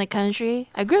grew up in the country.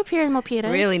 I grew up here in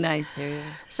Milpitas. Really nice area.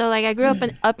 So like I grew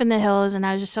up in the hills, and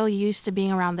I was just so used to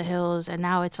being around the hills, and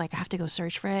now it's like I have to go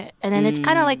search for it. And then it's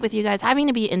kind of like with you guys having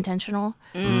to be intentional,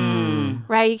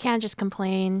 right? You can't just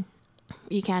complain.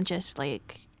 You can't just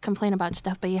like complain about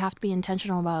stuff, but you have to be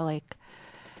intentional about like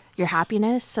your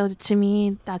happiness. So to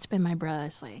me, that's been my bruh.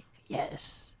 It's like,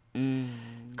 yes,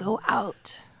 go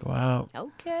out. Go out.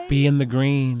 Okay. Be in the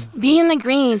green. Be in the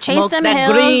green. Chase Smoke them that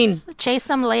hills. green. Chase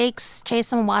some lakes. Chase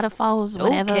some waterfalls.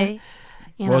 Whatever. Okay.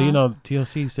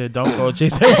 TLC said don't go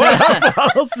chasing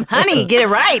waterfalls. Honey, get it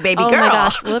right, baby Oh girl. my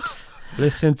gosh! Whoops.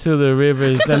 Listen to the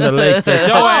rivers and the lakes that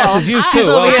your ass is used to.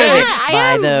 over Okay. here. I By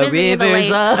am the visiting the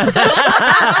rivers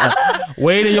lakes. of...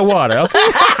 Wade in your water. Okay.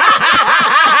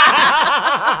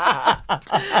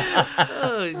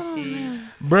 Oh, Oh, shit.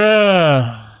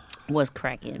 Bruh. What's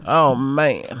cracking? Oh,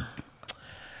 man.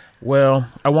 Well,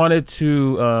 I wanted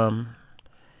to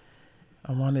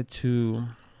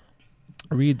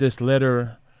read this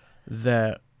letter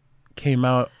that came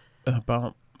out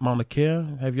about Mauna Kea.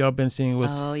 Have y'all been seeing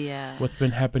what's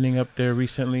been happening up there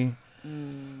recently?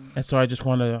 And so I just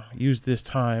want to use this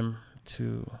time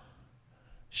to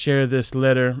share this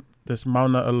letter, this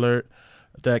Mauna alert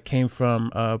that came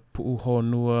from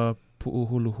Pu'uhonua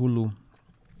Pu'uhuluhulu.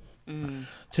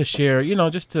 To share,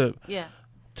 just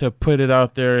to put it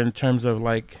out there in terms of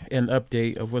like an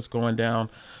update of what's going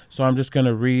down. So I'm just going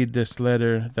to read this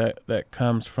letter that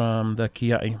comes from the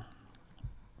Kia'i.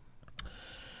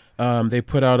 They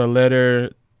put out a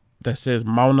letter that says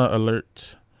Mauna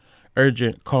alert,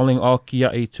 urgent, calling all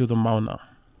Kia'i to the Mauna.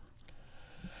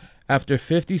 After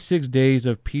 56 days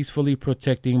of peacefully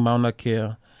protecting Mauna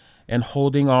Kea and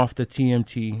holding off the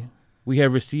TMT, we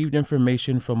have received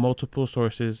information from multiple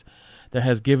sources that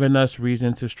has given us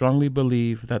reason to strongly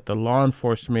believe that the law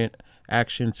enforcement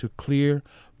action to clear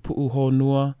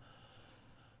Pu'uhonua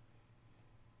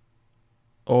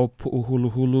o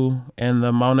Pu'uhuluhulu and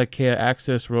the Mauna Kea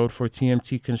access road for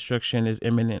TMT construction is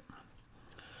imminent.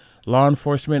 Law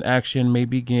enforcement action may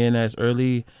begin as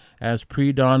early as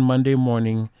pre-dawn Monday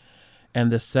morning,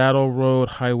 and the Saddle Road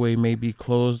Highway may be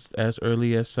closed as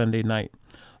early as Sunday night,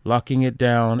 locking it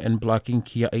down and blocking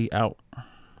Kia'i out.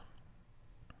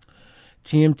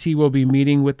 TMT will be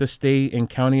meeting with the state and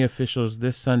county officials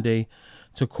this Sunday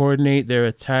to coordinate their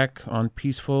attack on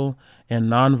peaceful and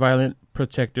nonviolent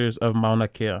protectors of Mauna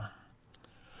Kea.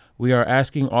 We are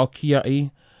asking all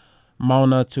Kia'i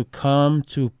Mauna to come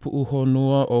to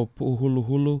Pu'uhonua o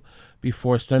Pu'uhuluhulu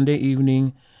before Sunday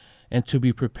evening and to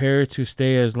be prepared to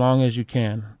stay as long as you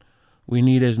can. We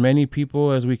need as many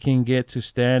people as we can get to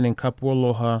stand in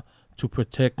Kapualoha to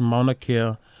protect Mauna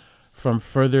Kea from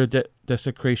further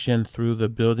desecration through the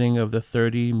building of the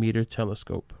 30-meter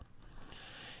telescope.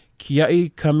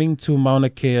 Kia'i coming to Mauna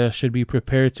Kea should be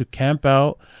prepared to camp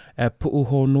out at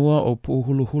Pu'uhonua o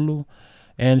Pu'uhuluhulu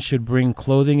and should bring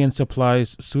clothing and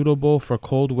supplies suitable for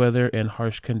cold weather and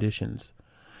harsh conditions.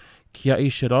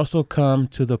 Kia'i should also come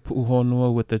to the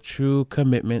Pu'uhonua with a true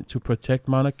commitment to protect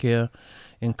Mauna Kea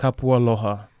in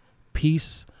Kapualoha,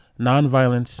 peace,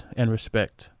 nonviolence, and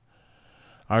respect.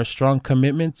 Our strong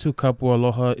commitment to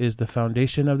Kapualoha is the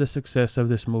foundation of the success of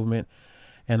this movement,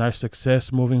 and our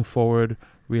success moving forward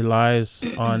relies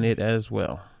on it as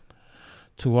well.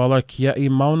 To all our Kia'i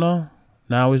Mauna,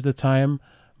 now is the time.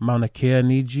 Mauna Kea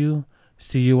needs you.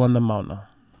 See you on the Mauna.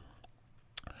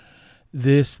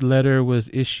 This letter was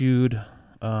issued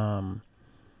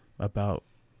about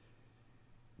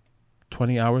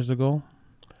 20 hours ago.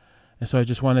 And so I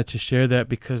just wanted to share that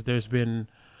because there's been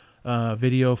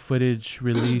video footage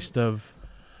released of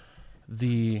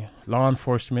the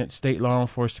state law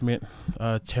enforcement,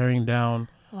 tearing down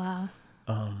a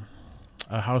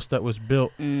house that was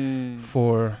built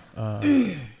for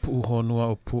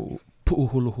Pu'uhonua o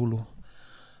Pu'uhuluhulu.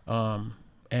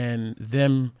 And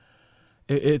them,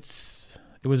 it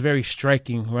was very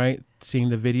striking, right? Seeing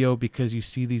the video, because you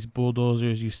see these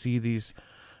bulldozers, you see these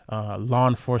law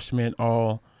enforcement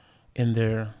all in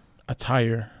their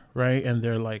attire, right? And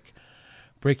they're like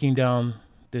breaking down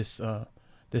this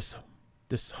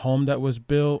home that was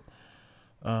built,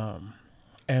 and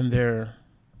they're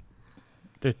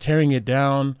tearing it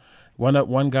down.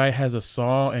 One guy has a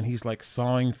saw and he's like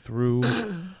sawing through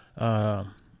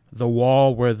the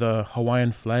wall where the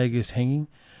Hawaiian flag is hanging,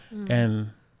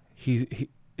 and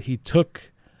he took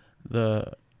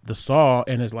the saw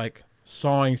and is like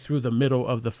sawing through the middle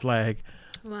of the flag.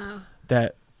 Wow.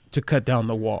 To cut down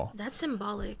the wall. That's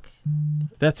symbolic.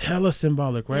 That's hella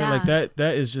symbolic, right? Yeah. Like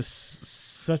that is just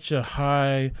such a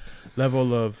high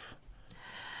level of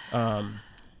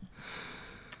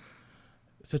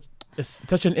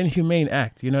such an inhumane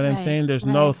act, you know what I'm saying? There's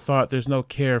no thought, there's no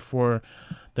care for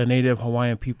the native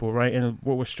Hawaiian people, right? And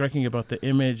what was striking about the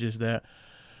image is that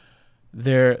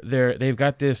they've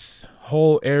got this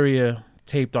whole area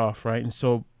taped off, right? And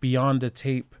so beyond the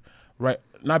tape, right,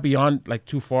 not beyond like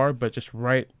too far, but just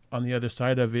right on the other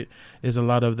side of it is a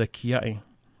lot of the Kia'i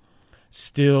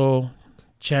still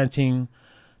chanting,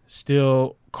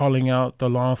 still calling out the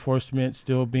law enforcement,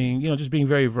 still being, just being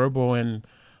very verbal and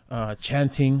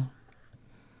chanting,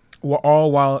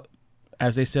 all while,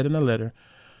 as they said in the letter,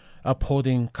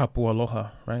 upholding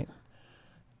Kapualoha, right?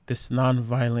 This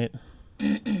nonviolent,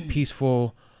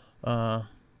 peaceful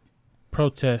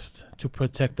protest to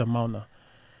protect the Mauna.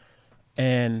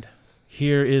 And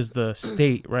here is the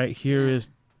state, right? Here is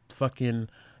fucking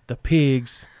the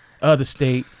pigs of the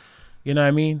state, you know what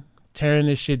I mean? tearing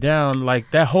this shit down.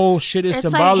 Like that whole shit is it's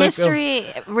symbolic like history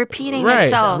repeating right,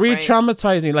 itself.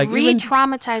 Re-traumatizing. Like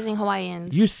re-traumatizing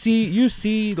Hawaiians. You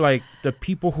see like the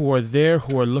people who are there,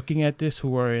 who are looking at this,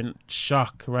 who are in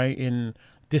shock, right? In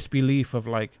disbelief of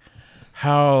like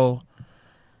how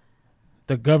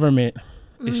the government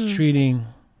is treating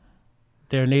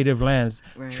their native lands,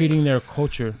 treating their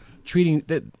culture, treating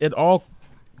that. It all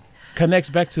connects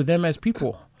back to them as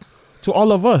people, to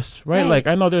all of us, right? Like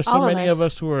I know there's so many of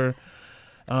us who are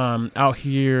out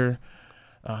here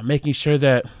making sure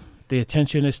that the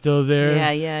attention is still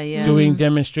there. Yeah. Doing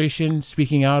demonstrations,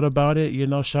 speaking out about it. You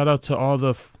know, shout out to all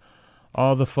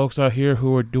the folks out here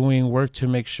who are doing work to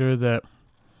make sure that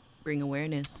bring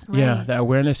awareness. Yeah, that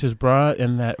awareness is brought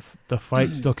and that the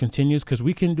fight still continues, because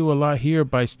we can do a lot here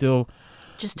by still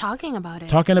just talking about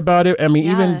it. I mean,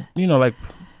 even like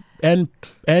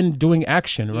and doing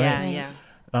action, right?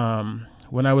 Yeah.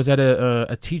 When I was at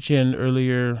a teach-in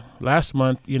earlier last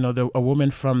month, a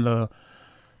woman from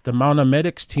the Mauna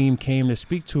Medics team came to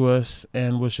speak to us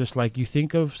and was just like, you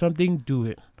think of something, do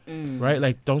it. Right?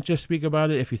 Like, don't just speak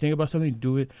about it. If you think about something,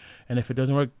 do it. And if it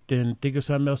doesn't work, then think of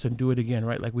something else and do it again,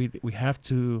 right? Like we have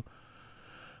to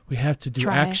do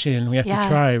action. We have to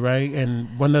try, right?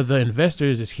 And one of the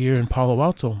investors is here in Palo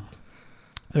Alto.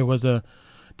 There was a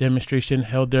demonstration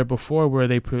held there before where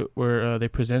they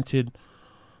presented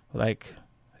like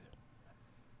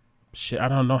shit. I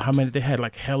don't know how many they had,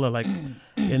 like hella, like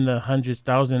in the hundreds,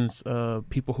 thousands of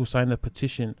people who signed the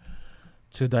petition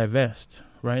to divest,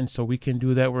 right? And so we can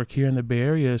do that work here in the Bay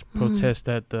Area, is protest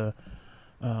at the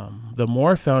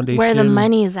Moore Foundation, where the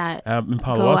money is at, in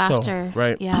Palo Alto, after,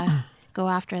 right? Yeah, go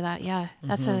after that. Yeah,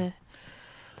 that's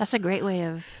a great way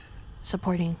of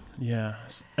supporting. Yeah,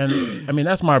 and I mean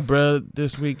that's my bruh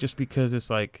this week, just because it's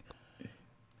like,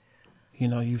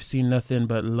 you've seen nothing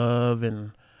but love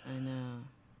and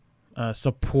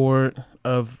support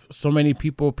of so many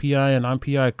people, PI and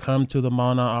non-PI, come to the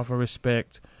Mauna, offer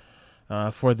respect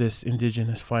for this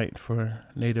indigenous fight for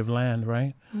native land,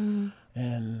 right?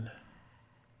 And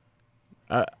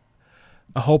a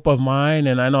hope of mine,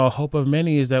 and I know a hope of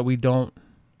many, is that we don't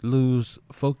lose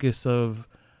focus of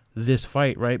this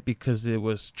fight, right? Because it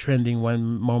was trending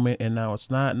one moment and now it's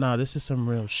not. No, this is some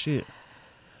real shit.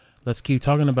 Let's keep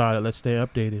talking about it. Let's stay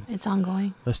updated. It's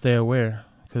ongoing. Let's stay aware,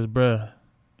 because bruh,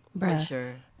 for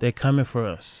sure, they're coming for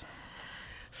us.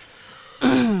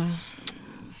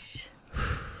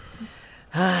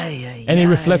 Any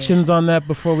reflections on that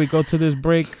before we go to this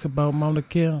break about Mauna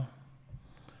Kea?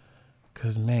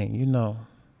 Because, man,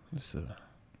 it's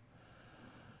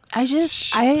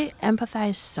I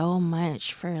empathize so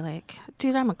much for, like,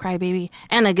 dude, I'm a crybaby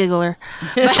and a giggler.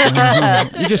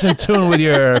 You're just in tune with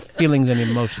your feelings and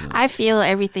emotions. I feel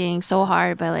everything so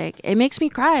hard, but, like, it makes me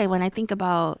cry when I think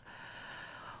about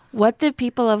what the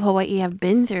people of Hawaii have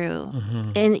been through.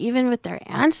 And even with their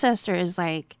ancestors,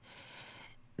 like,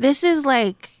 this is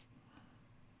like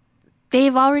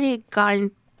they've already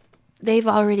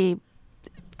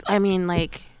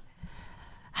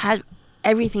had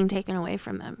everything taken away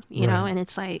from them, you know? And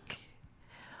it's like,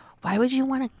 why would you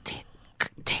want to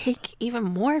take even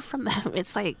more from them?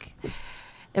 It's like,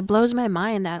 it blows my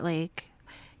mind that, like,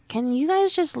 can you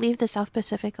guys just leave the South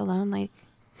Pacific alone? Like,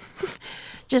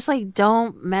 just, like,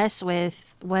 don't mess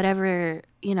with whatever,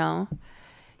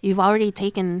 you've already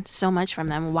taken so much from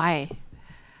them. Why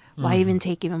even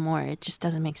take even more? It just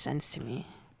doesn't make sense to me.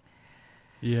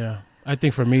 Yeah. I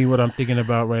think for me, what I'm thinking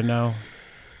about right now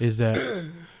is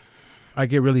that I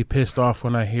get really pissed off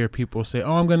when I hear people say,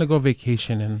 oh, I'm going to go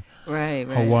vacation in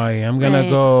Hawaii. I'm going to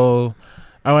go,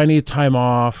 I need time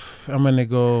off. I'm going to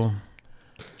go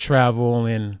travel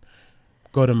and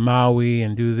go to Maui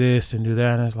and do this and do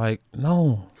that. And it's like,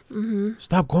 no,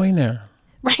 stop going there.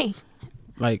 Right.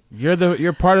 Like,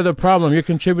 you're part of the problem. You're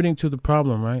contributing to the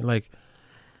problem, right? Like,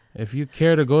 if you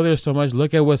care to go there so much,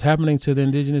 look at what's happening to the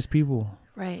indigenous people.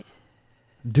 Right.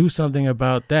 Do something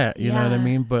about that. You know what I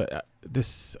mean? But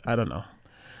I don't know.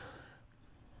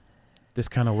 This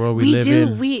kind of world we live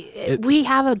in. We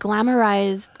have a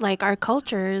glamorized, like, our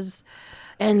cultures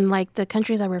and, like, the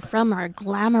countries that we're from are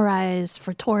glamorized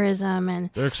for tourism, and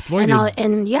they're exploited.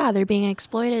 And they're being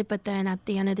exploited. But then at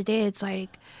the end of the day, it's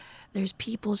like there's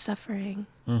people suffering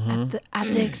at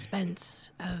the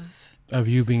expense of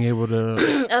you being able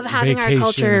to of having our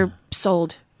culture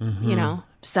sold.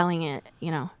 Selling it.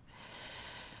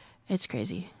 It's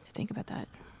crazy to think about that.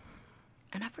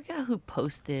 And I forgot who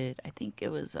posted. I think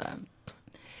it was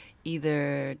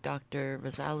either Dr.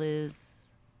 Rosales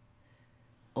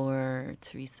or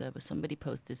Teresa, but somebody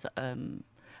posted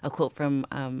a quote from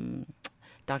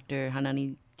Dr.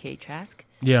 Hanani K. Trask.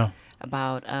 Yeah.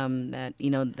 About that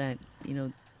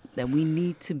that we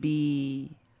need to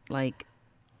be like.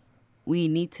 We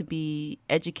need to be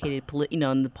educated,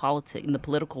 in the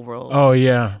political world. Oh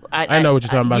yeah, I know what you're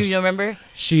talking about. You remember?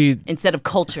 She instead of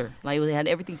culture, like it had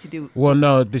everything to do. Well,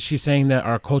 no, she's saying that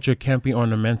our culture can't be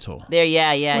ornamental. Right.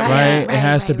 It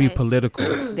has to be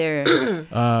political.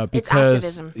 There,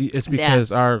 because it's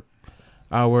because our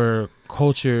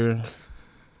culture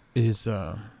is,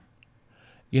 or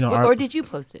did you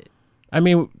post it? I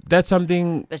mean, that's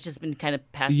something that's just been kind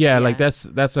of passed. Yeah, like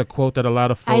that's a quote that a lot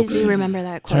of folks I do remember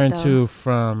that quote, turn to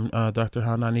from Dr.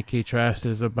 Haunani K. Trask,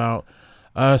 is about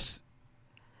us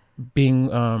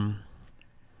being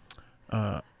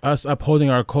us upholding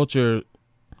our culture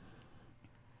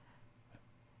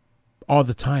all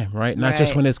the time, right? Not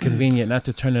just when it's convenient, not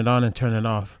to turn it on and turn it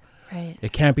off. Right.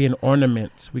 It can't be an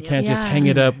ornament. We can't just hang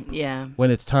it up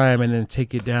when it's time and then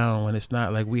take it down when it's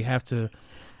not. Like, we have to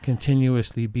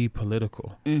continuously be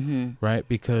political, right?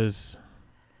 Because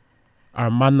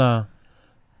our mana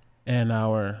and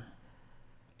our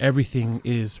everything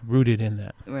is rooted in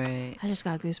that. Right. I just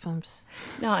got goosebumps.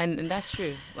 No, and that's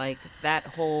true. Like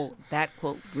that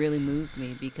quote really moved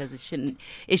me, because it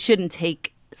shouldn't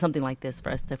take something like this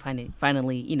for us to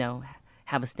finally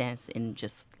have a stance in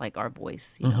just like our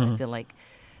voice. I feel like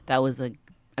that was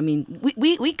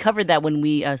we covered that when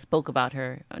we spoke about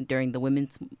her during the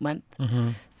Women's Month.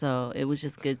 So it was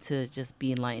just good to just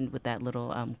be enlightened with that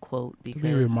little quote, because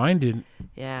be reminded.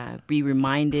 Yeah, be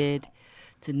reminded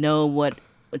to know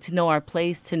our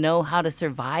place, to know how to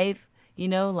survive.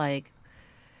 Like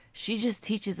she just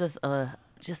teaches us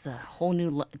just a whole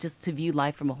new, just to view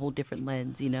life from a whole different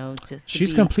lens.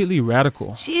 She's completely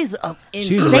radical. She is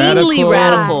insanely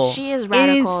radical. Yeah, she is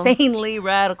radical. Insanely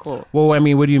radical. Well, I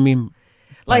mean, what do you mean?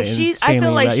 Like I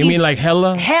feel like you mean like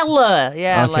hella? Hella,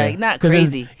 yeah, okay. like not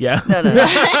crazy. No, no,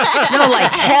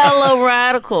 like hella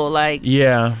radical, like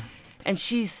yeah. And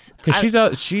because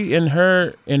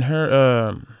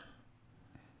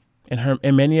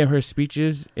in many of her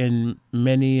speeches, in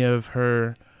many of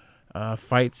her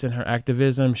fights and her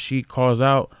activism, she calls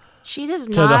out. She does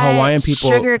to the Hawaiian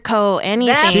people sugarcoat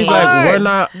anything. She's like, we're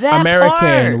not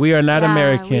American. We are not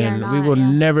American. We are not, we will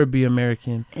never be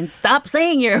American. And stop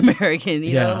saying you're American.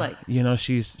 You know, like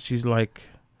she's like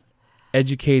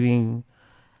educating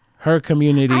her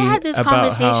community. I had this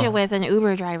conversation with an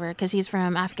Uber driver, because he's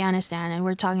from Afghanistan, and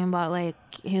we're talking about, like,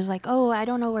 he was like, oh, I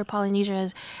don't know where Polynesia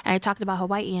is, and I talked about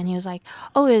Hawaii, and he was like,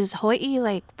 oh, is Hawaii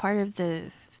like part of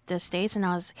the states? And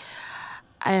I was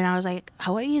like,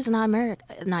 Hawaii is not America,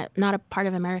 not a part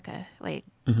of America. Like,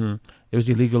 it was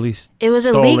illegally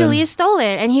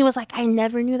stolen. And he was like, I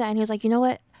never knew that. And he was like, you know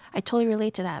what? I totally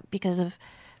relate to that, because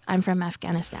I'm from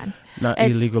Afghanistan.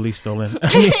 Illegally stolen.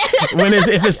 I mean,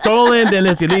 if it's stolen, then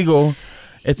it's illegal.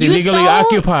 It's illegally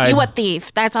occupied. You a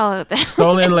thief. That's all.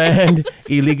 Stolen land,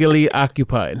 illegally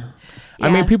occupied. Yeah. I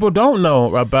mean, people don't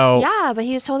know about. Yeah, but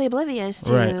he was totally oblivious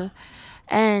to. Right.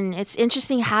 And it's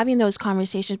interesting having those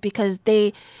conversations, because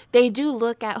they do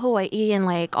look at Hawaii and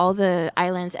like all the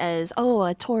islands as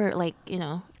a tour, like,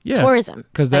 tourism,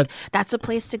 because that's a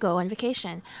place to go on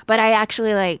vacation. But I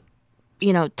actually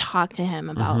talk to him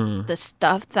about the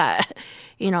stuff that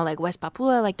like West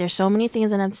Papua, like there's so many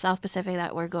things in the South Pacific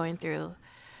that we're going through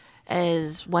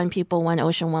as one people, one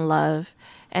ocean, one love.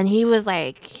 And he was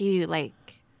like, he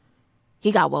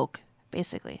got woke,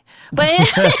 basically. But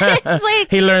it's like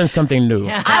he learned something new.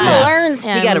 I learned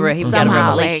him. He got a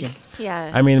revelation.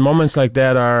 I mean, moments like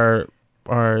that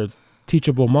are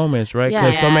teachable moments, right?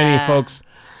 Because so many folks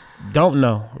don't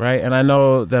know, right? And I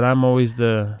know that I'm always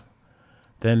the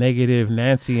negative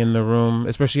Nancy in the room,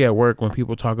 especially at work, when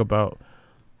people talk about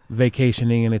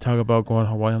vacationing and they talk about going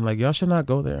to Hawaii. I'm like, y'all should not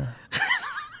go there.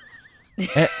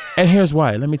 and here's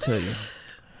why. Let me tell you.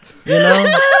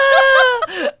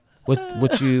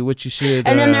 What you should.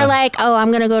 And then they're like, oh,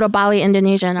 I'm gonna go to Bali,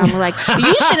 Indonesia, and I'm like,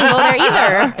 you shouldn't go there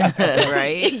either.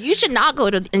 Right? You should not go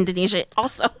to Indonesia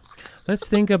also. Let's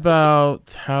think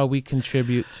about how we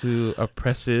contribute to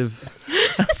oppressive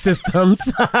systems.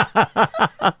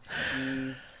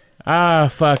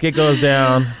 Fuck, it goes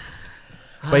down.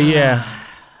 But yeah.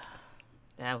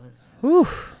 That was... Whew.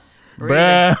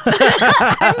 Bruh.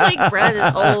 I'm like,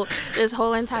 bruh, this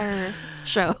whole entire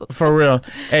show. For real.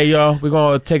 Hey, y'all, we're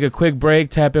going to take a quick break,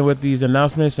 tap in with these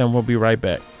announcements, and we'll be right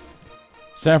back.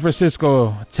 San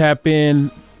Francisco, tap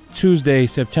in Tuesday,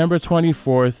 September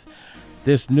 24th.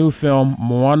 This new film,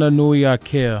 Moana Nui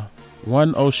Akea,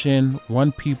 One Ocean,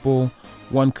 One People,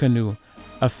 One Canoe.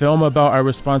 A film about our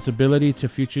responsibility to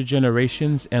future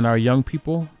generations and our young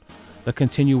people, the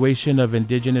continuation of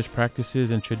indigenous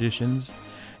practices and traditions,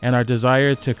 and our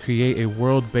desire to create a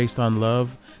world based on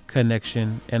love,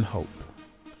 connection, and hope.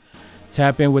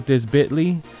 Tap in with this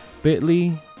bit.ly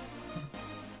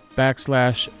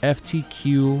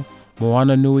 /FTQ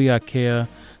Moana Nui Akea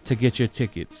to get your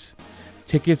tickets.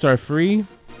 Tickets are free,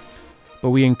 but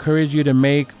we encourage you to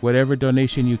make whatever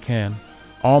donation you can.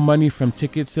 All money from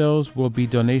ticket sales will be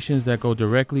donations that go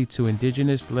directly to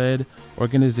Indigenous-led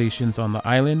organizations on the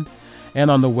island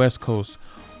and on the West Coast,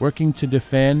 working to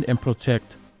defend and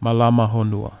protect Malama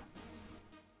Honua.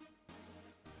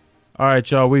 All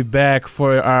right, y'all, we back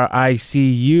for our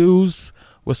ICUs.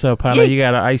 What's up, Hannah? You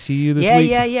got an ICU this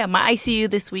week? Yeah. My ICU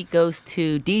this week goes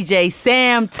to DJ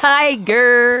Sam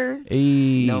Tiger.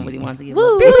 Hey. Nobody wants to give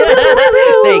up. There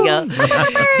you go.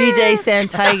 DJ Sam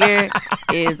Tiger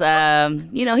is,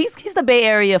 he's the Bay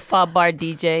Area fob bar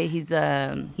DJ. He's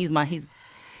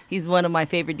one of my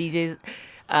favorite DJs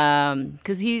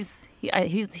because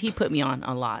he put me on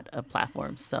a lot of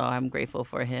platforms, so I'm grateful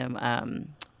for him.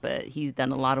 But he's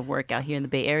done a lot of work out here in the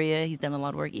Bay Area. He's done a lot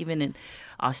of work even in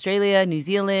Australia, New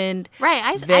Zealand, right?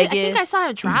 Vegas. I think I saw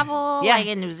him travel, like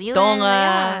in New Zealand.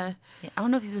 Tonga. Yeah. I don't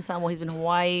know if he's been Samoa. He's been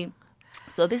Hawaii.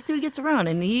 So this dude gets around,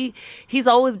 and he's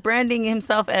always branding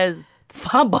himself as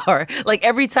fob bar. Like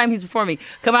every time he's performing,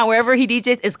 come out wherever he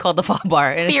DJs, it's called the fob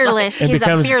bar. And fearless. He's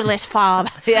a fearless fob.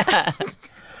 Yeah.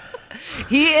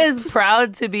 He is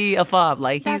proud to be a fob.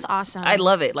 Like that's awesome. I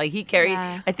love it. Like he carried.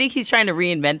 Yeah. I think he's trying to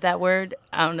reinvent that word.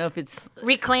 I don't know if it's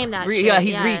reclaim that. Yeah,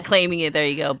 he's reclaiming it. There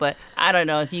you go. But I don't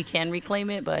know if you can reclaim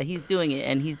it. But he's doing it,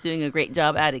 and he's doing a great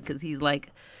job at it because he's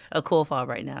like a cool fob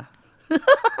right now.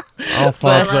 All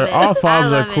fobs are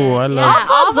cool. I love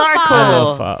all fobs are cool. I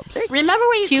love fobs. Remember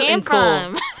where you came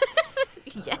from.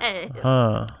 Cool.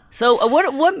 Yes. So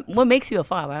what makes you a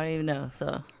fob? I don't even know.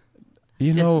 So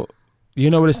you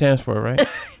know what it stands for, right?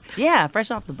 Yeah,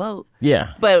 fresh off the boat.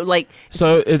 Yeah. But like,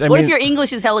 so what if your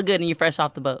English is hella good and you're fresh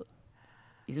off the boat?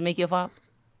 Does it make you a fob?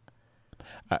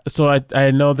 So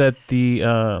I know that the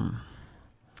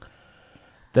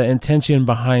intention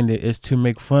behind it is to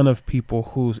make fun of people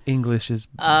whose English is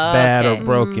bad or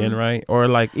broken, right? Or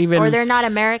like or they're not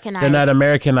Americanized. They're not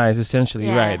Americanized, essentially,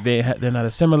 right? They're not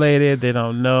assimilated. They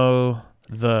don't know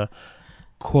the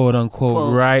quote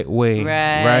unquote right way,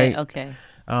 right? Okay.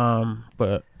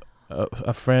 But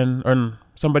a friend or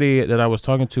somebody that I was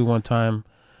talking to one time,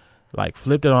 like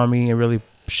flipped it on me and really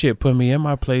put me in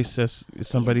my place as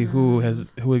somebody who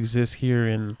exists here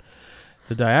in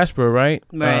the diaspora, right?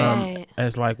 Right.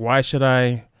 As like, why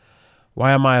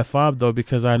am I a fob though?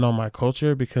 Because I know my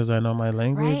culture, because I know my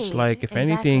language. Right, like, if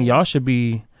anything, y'all should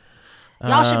be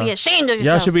ashamed of yourselves.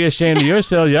 Y'all should be ashamed of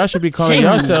yourselves. Y'all should be calling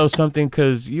yourselves something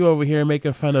because you over here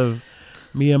making fun of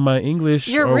me and my English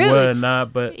your or roots.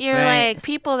 whatnot. But you're like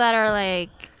people that are like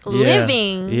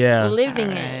living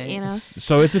it, you know.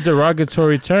 So it's a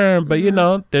derogatory term, but you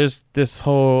know, there's this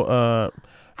whole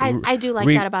I do like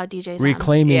that about DJ Sam.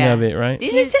 Reclaiming of it, right?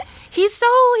 He's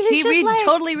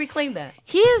totally reclaimed that.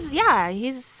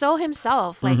 He's so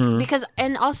himself, like because,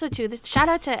 and also too, this shout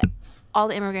out to all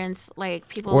the immigrants, like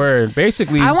people.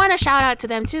 Basically, I want to shout out to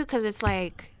them too, because it's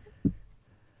like,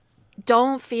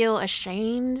 don't feel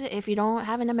ashamed if you don't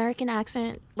have an American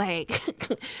accent. Like,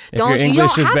 your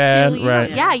English is bad,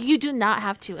 right? You do not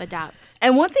have to adapt.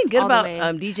 And one thing good about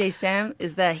DJ Sam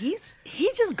is that he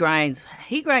just grinds.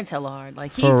 He grinds hella hard.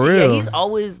 Like he's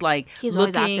always like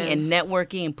looking and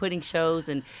networking and putting shows,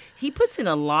 and he puts in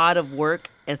a lot of work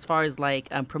as far as like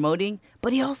promoting.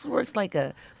 But he also works like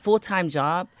a full-time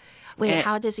job. Wait,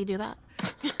 how does he do that?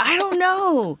 I don't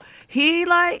know.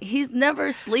 He's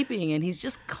never sleeping, and he's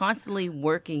just constantly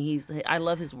working. I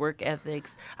love his work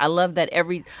ethics. I love that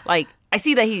I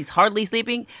see that he's hardly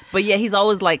sleeping, but yet he's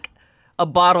always like a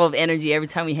bottle of energy every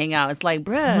time we hang out. It's like,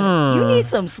 bruh, you need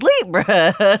some sleep,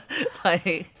 bruh.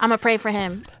 Like, I'm gonna pray for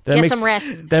him. Get some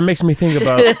rest. That makes me think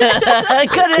about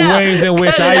ways in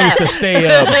which I used to stay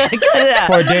up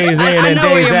for days in and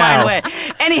days out.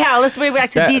 Anyhow, let's bring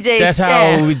back to DJ That's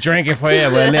Sam. how we drink it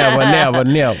forever, never.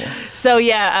 So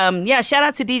shout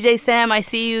out to DJ Sam. I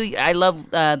see you. I love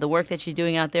the work that you're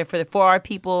doing out there for our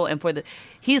people and for the.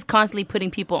 He's constantly putting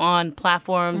people on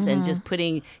platforms and just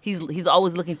putting. He's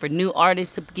always looking for new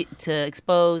artists to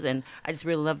expose, and I just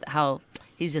really love how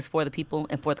he's just for the people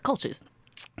and for the cultures.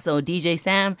 So DJ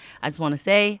Sam, I just want to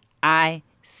say I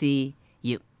see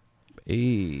you.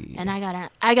 Hey. And I got an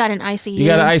ICU. You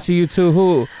got an ICU too.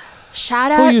 Who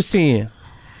you seeing?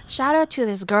 Shout out to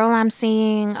this girl I'm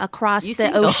seeing across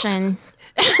the ocean.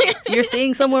 You're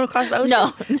seeing someone across the ocean?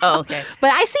 No. Oh, okay.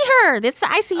 But I see her. This is the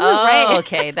ICU, right? Oh,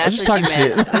 okay. That's what she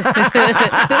meant.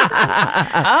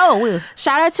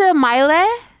 Shout out to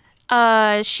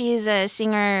Miley. She's a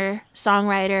singer,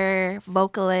 songwriter,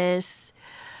 vocalist,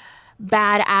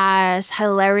 badass,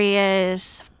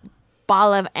 hilarious,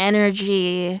 ball of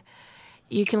energy.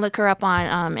 You can look her up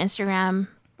on Instagram.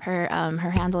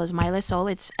 Her handle is Maile Soul.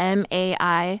 It's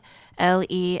MAILESOUL.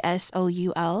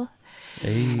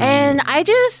 Hey. And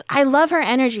I love her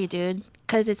energy, dude,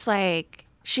 because it's like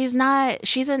she's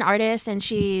an artist, and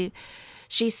she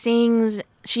sings,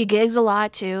 she gigs a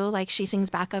lot too. Like she sings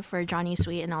backup for Johnny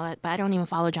Sweet and all that. But I don't even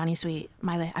follow Johnny Sweet.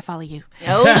 Maile, I follow you.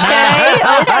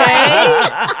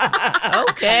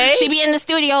 Okay. She be in the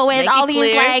studio with all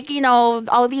these like,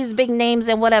 all these big names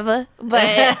and whatever.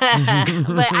 But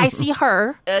but I see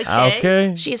her.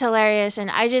 Okay. She's hilarious, and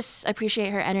I just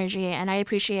appreciate her energy, and I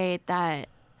appreciate that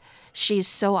she's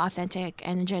so authentic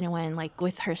and genuine, like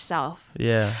with herself.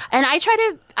 Yeah. And I try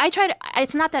to,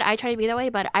 it's not that I try to be that way,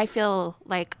 but I feel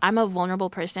like I'm a vulnerable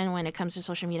person when it comes to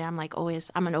social media. I'm like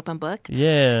I'm an open book.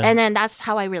 Yeah. And then that's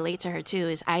how I relate to her too,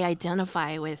 is I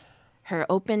identify with her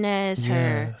openness,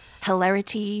 her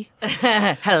hilarity.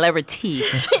 Hilarity.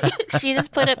 She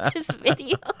just put up this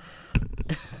video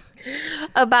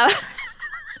about,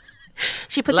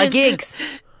 she put like this gigs.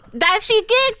 That she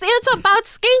gigs. It's about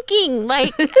skanking.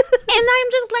 Like, and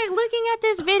I'm just like looking at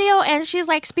this video, and she's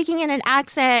like speaking in an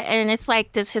accent, and it's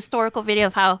like this historical video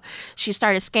of how she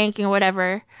started skanking or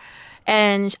whatever.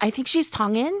 And I think she's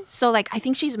Tongan, so like I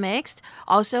think she's mixed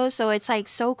also. So it's like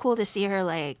so cool to see her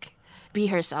like be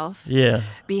herself. Yeah.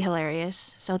 Be hilarious.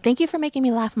 So thank you for making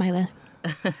me laugh, Maile.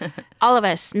 All of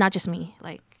us, not just me.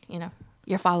 Like,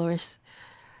 your followers.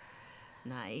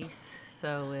 Nice.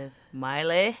 So with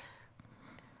Maile,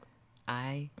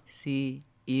 I see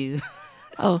you.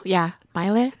 Oh, yeah.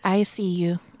 Maile, I see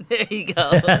you. There you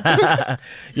go.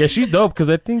 Yeah, she's dope because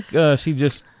I think she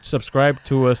just subscribed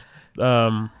to us.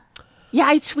 Yeah,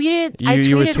 I tweeted.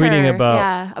 You were tweeting her,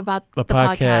 about the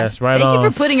podcast. podcast. Right Thank on. you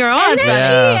for putting her on. And then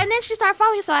Yeah. she started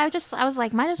following. So I was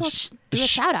like, might as well do a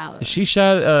shout out. She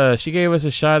gave us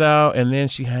a shout out, and then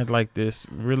she had like this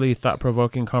really thought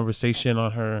provoking conversation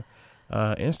on her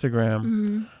Instagram.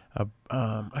 Mm-hmm.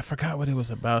 I forgot what it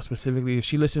was about specifically.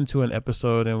 She listened to an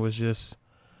episode and was just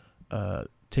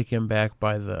taken back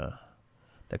by the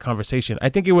conversation. I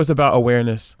think it was about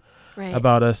awareness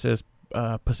about us as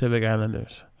Pacific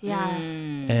Islanders. Yeah.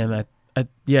 And I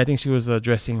think she was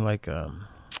addressing like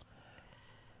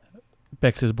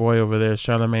Bex's boy over there,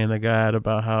 Charlemagne the God,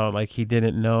 about how like he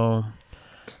didn't know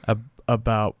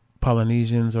about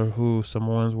Polynesians or who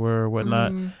Samoans were or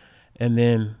whatnot. And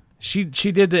then she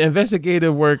did the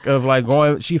investigative work of like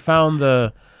going. She found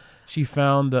the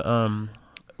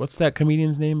what's that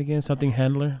comedian's name again? Something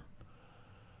Handler.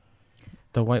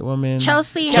 The white woman.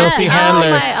 Chelsea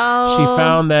Handler. Oh. She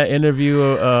found that interview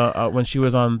when she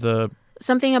was on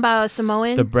something about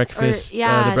Samoan. The Breakfast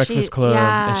Club,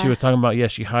 and she was talking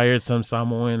about she hired some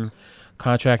Samoan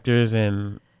contractors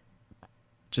and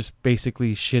just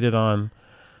basically shitted on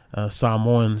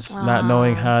Samoans, not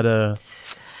knowing how to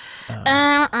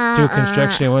do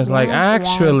construction. Was like,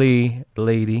 actually,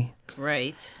 lady,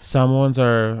 right? Samoans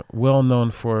are well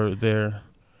known for their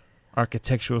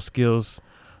architectural skills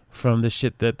from the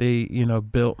shit that they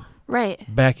built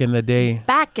back in the day.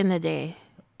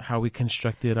 How we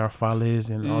constructed our fales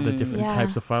and all the different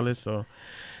types of fales. So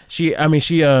she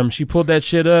pulled that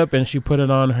shit up and she put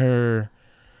it on her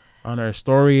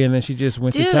story, and then she just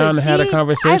went to town and had a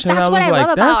conversation. That's I was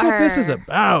like, that's what this is her.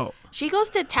 about. She goes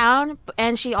to town,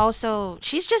 and she's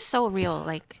just so real.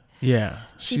 Like,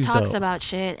 she talks dope. about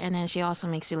shit, and then she also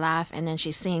makes you laugh, and then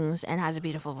she sings and has a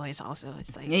beautiful voice also.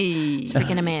 It's like, it's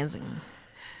freaking amazing.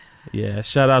 Yeah,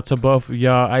 shout out to both of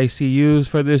y'all ICUs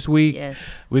for this week. Yes.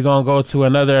 We're going to go to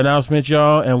another announcement,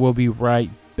 y'all, and we'll be right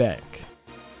back.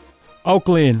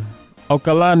 Oakland,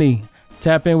 Okalani,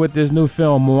 tap in with this new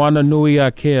film, Moana Nui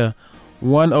Akea,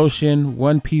 One Ocean,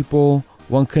 One People,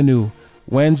 One Canoe,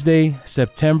 Wednesday,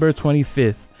 September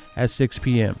 25th at 6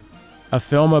 p.m. A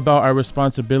film about our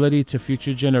responsibility to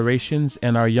future generations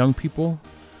and our young people,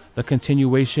 the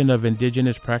continuation of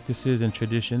indigenous practices and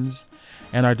traditions,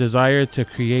 and our desire to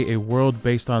create a world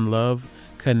based on love,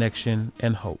 connection,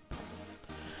 and hope.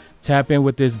 Tap in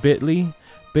with this bit.ly/FTQ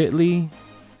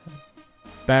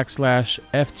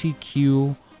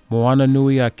Moana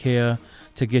Nui Akea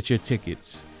to get your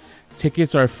tickets.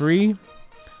 Tickets are free,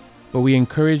 but we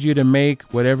encourage you to make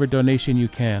whatever donation you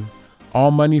can.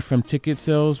 All money from ticket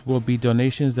sales will be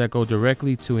donations that go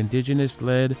directly to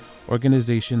indigenous-led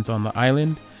organizations on the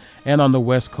island and on the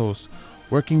West Coast,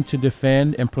 working to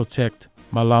defend and protect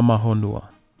Malama Honua.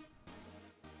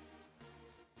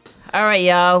 All right,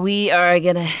 y'all. We are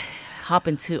going to hop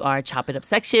into our Chop It Up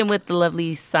section with the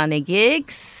lovely Saane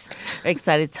Gigs. We're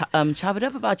excited to chop it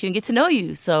up about you and get to know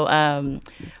you. So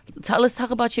let's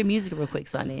talk about your music real quick,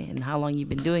 Saane, and how long you've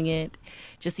been doing it.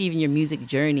 Just even your music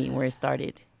journey and where it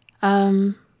started.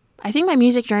 I think my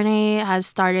music journey has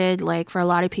started like for a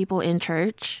lot of people in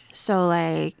church. So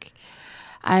like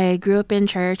I grew up in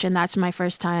church, and that's my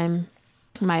first time,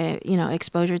 my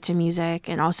exposure to music.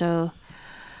 And also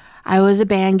I was a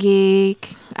band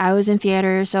geek. I was in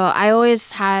theater. So I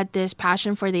always had this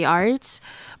passion for the arts,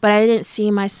 but I didn't see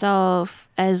myself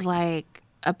as like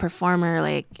a performer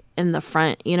like in the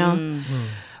front,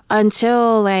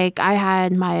 until like I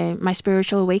had my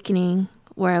spiritual awakening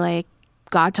where like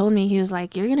God told me, he was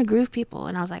like, you're going to groove people.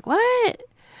 And I was like, what?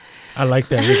 I like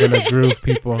that. You're going to groove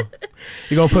people.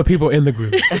 You're going to put people in the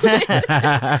groove.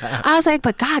 I was like,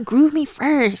 but God, groove me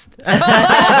first. So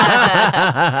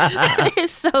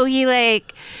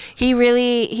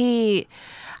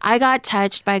I got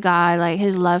touched by God, like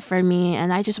his love for me.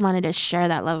 And I just wanted to share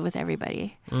that love with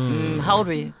everybody. How old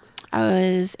were you? I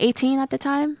was 18 at the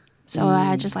time. So I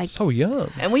had just like. So young.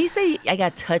 And when you say I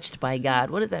got touched by God,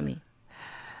 what does that mean?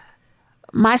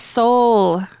 My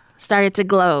soul started to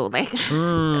glow. Like,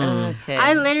 Okay.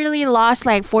 I literally lost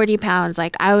like 40 pounds.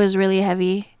 Like, I was really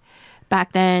heavy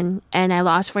back then, and I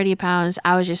lost 40 pounds.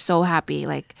 I was just so happy.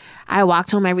 Like, I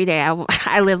walked home every day.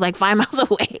 I lived like 5 miles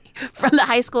away from the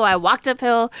high school. I walked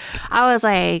uphill. I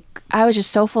was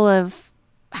just so full of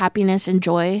happiness and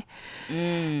joy.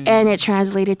 And it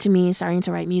translated to me starting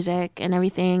to write music and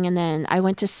everything. And then I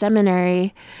went to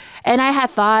seminary, and I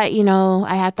had thought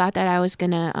that I was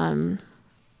gonna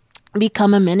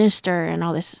become a minister and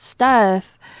all this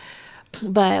stuff.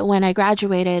 But when I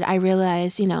graduated, I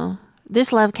realized,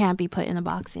 this love can't be put in a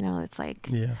box. It's like,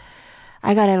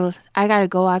 I gotta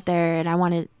go out there,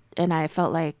 and I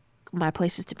felt like my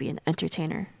place is to be an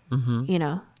entertainer.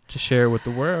 To share with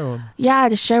the world. Yeah,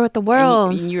 to share with the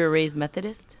world. And you were raised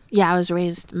Methodist? Yeah, I was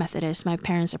raised Methodist. My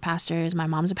parents are pastors. My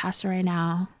mom's a pastor right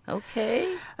now.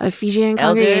 Okay. A Fijian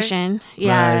congregation.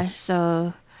 Yeah. Nice.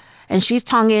 So, and she's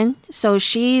Tongan. So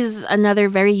she's another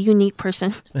very unique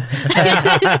person.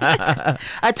 A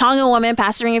Tongan woman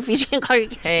pastoring a Fijian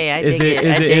congregation. Hey, Is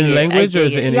it in language or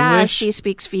is it in English? Yeah, she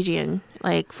speaks Fijian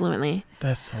like fluently.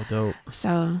 That's so dope.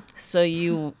 So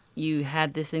you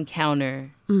had this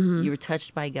encounter. You were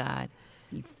touched by God.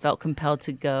 You felt compelled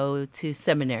to go to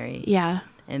seminary. Yeah.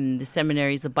 And the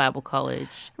seminary is a Bible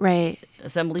college. Right.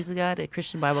 Assemblies of God, a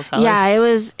Christian Bible college. Yeah, it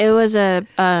was a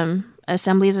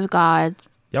Assemblies of God.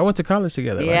 Y'all went to college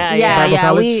together, yeah, right? Yeah,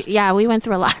 college? we went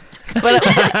through a lot. But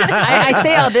I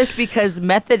say all this because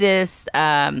Methodist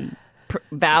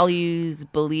values,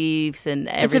 beliefs, and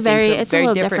everything it's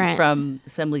very different from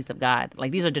Assemblies of God.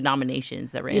 Like, these are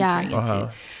denominations that we're entering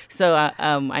into. So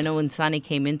I know when Saane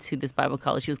came into this Bible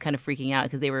college, she was kind of freaking out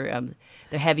because they're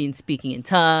heavy in speaking in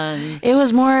tongues. It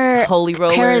was more holy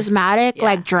roller, charismatic,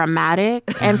 like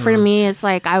dramatic. And for me, it's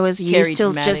like I was used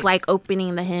to just like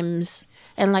opening the hymns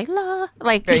and like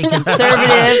very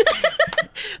conservative.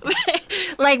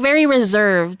 Like very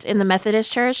reserved in the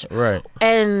Methodist church. Right.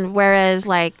 And whereas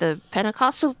like the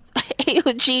Pentecostal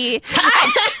AOG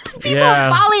people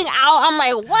are falling out. I'm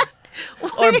like, what?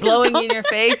 Or blowing in your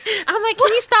face. I'm like, can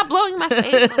you stop blowing my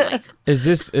face? I'm like, is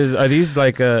this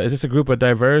a group of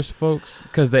diverse folks?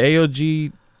 Because the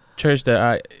AOG church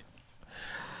that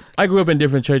I grew up in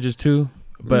different churches too,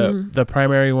 but the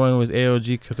primary one was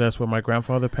AOG because that's what my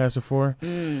grandfather pastored for,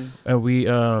 and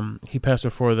he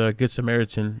pastored for the Good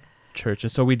Samaritan Church,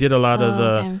 and so we did a lot of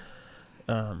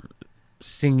the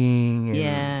singing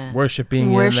and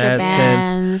worshiping in that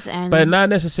sense, but not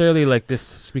necessarily like this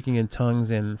speaking in tongues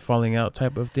and falling out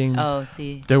type of thing. Oh,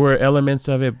 see, there were elements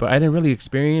of it, but I didn't really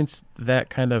experience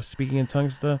that kind of speaking in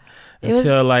tongues stuff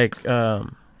until like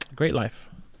Great Life.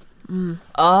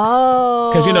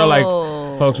 Oh, because like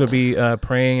folks would be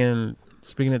praying and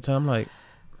speaking in tongues. I'm like,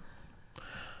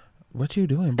 what you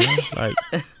doing, bro? Like,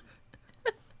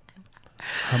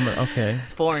 okay,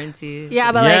 it's foreign to you.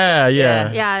 Yeah, but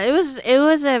yeah. It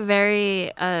was a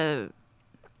very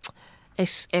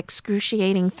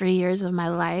excruciating 3 years of my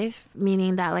life,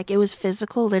 meaning that like it was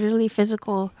physical, literally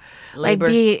physical labor.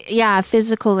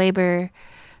 Physical labor,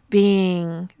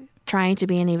 trying to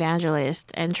be an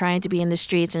evangelist and trying to be in the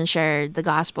streets and share the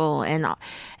gospel,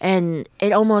 and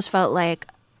it almost felt like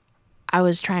I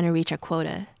was trying to reach a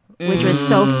quota, which was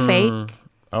so fake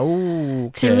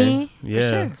to me. Yeah, for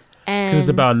sure. And it's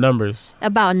about numbers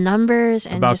and about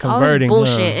just all this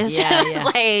bullshit. It's just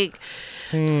like,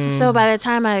 so by the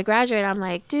time I graduated, I'm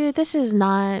like, dude, this is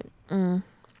not,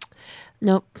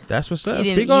 nope. That's what's up.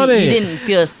 Speak on it. You didn't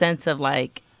feel a sense of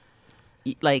like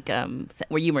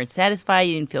where you weren't satisfied.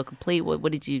 You didn't feel complete.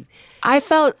 What did you? I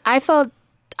felt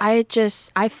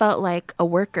like a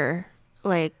worker.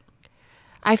 Like,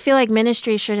 I feel like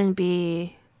ministry shouldn't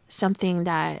be something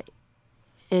that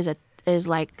is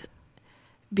like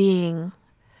being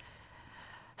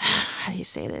how do you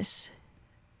say this?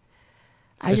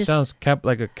 It sounds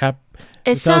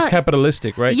It sounds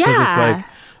capitalistic, right? Yeah. Because it's like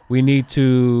we need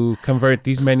to convert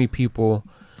these many people.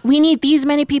 We need these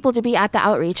many people to be at the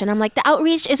outreach. And I'm like, the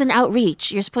outreach is an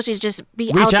outreach. You're supposed to just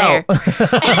be Reach out out.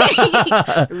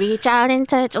 there. Reach out and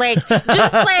touch. Like,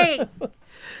 just like.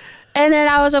 And then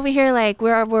I was over here like,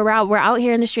 we're out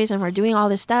here in the streets and we're doing all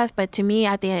this stuff. But to me,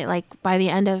 by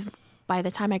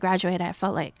the time I graduated, I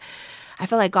felt like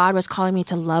God was calling me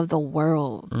to love the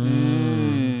world.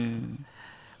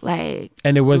 Like,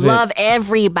 and it was love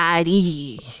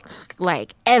everybody,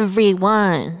 like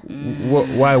everyone.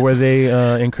 Why were they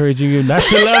encouraging you not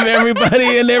to love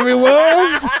everybody and everyone?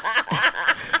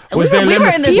 We were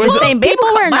in the same people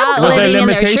were not living in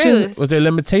their truth. Was there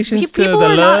limitations to the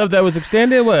love that was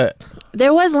extended? What?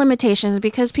 There was limitations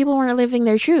because people weren't living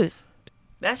their truth.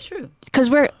 That's true. Because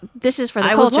this is for the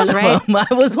cultures, right? I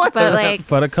was one but of them. like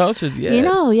for the cultures, yes. You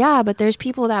know, yeah. But there's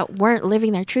people that weren't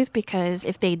living their truth because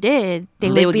if they did,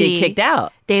 they would get kicked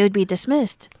out. They would be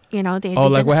dismissed. You know,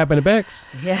 like what happened to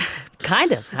Bex? Yeah,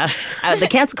 kind of. The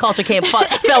cancel culture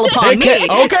fell upon me.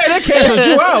 Okay, they canceled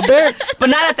you out, Bex. But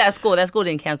not at that school. That school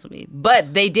didn't cancel me.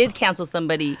 But they did cancel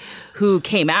somebody who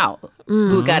came out,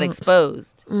 who got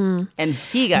exposed, and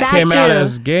he got came out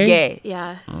as gay.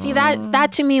 Yeah. See,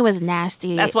 that to me was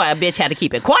nasty. That's why a bitch had to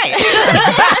keep it quiet.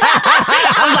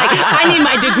 I was like, I need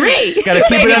my degree. Gotta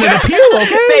keep it under the pew,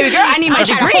 okay? Baby girl, I need my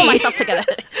degree. Hold myself together.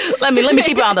 let me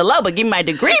keep it on the low, but give me my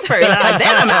degree first.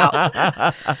 Then I'm out.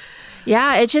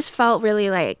 Yeah, it just felt really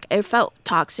it felt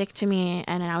toxic to me,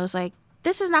 and I was like,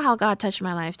 this is not how God touched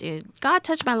my life, dude. God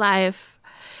touched my life.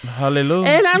 Hallelujah.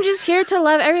 And I'm just here to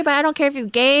love everybody. I don't care if you're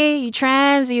gay, you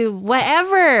trans, you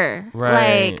whatever.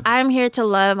 Right. Like, I'm here to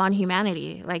love on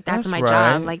humanity. Like, that's my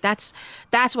job. Like, that's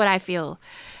what I feel.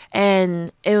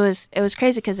 And it was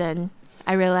crazy because then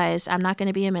I realized I'm not going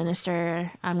to be a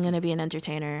minister. I'm going to be an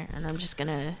entertainer, and I'm just going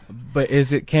to. But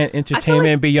can't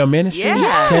entertainment be your ministry?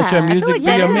 Yeah. Can't your music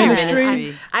be your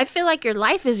ministry? I feel like your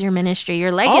life is your ministry,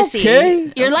 your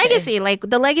legacy. Legacy. Like,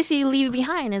 the legacy you leave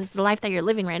behind is the life that you're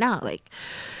living right now. Like,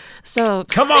 so.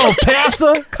 Come on,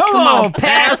 Pastor. Come on,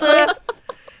 Pastor.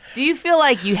 Do you feel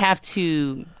like you have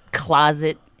to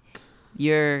closet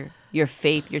your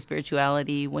faith, your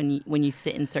spirituality when you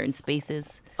sit in certain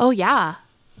spaces? Oh, yeah.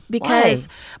 Because,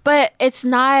 but it's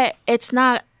not,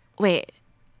 wait,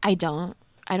 I don't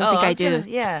think I do.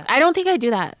 I don't think I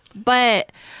do that,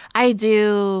 but I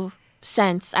do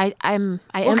sense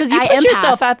because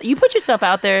you put yourself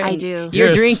out there. I do.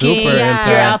 You're drinking. You're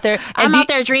out there. I'm out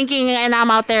there drinking, and I'm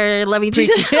out there loving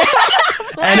Jesus.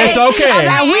 And it's okay.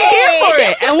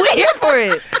 And we're here for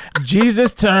it.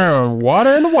 Jesus turned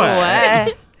water into wine.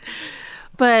 What?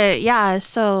 But yeah,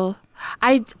 so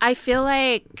I feel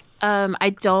like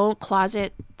I don't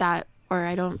closet that, or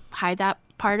I don't hide that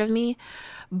part of me,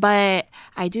 but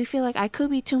I do feel like I could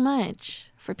be too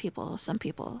much for people. Some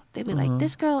people, they'd be like,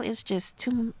 this girl is just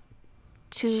too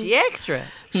she extra.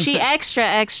 She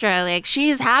extra. Like,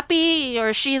 she's happy,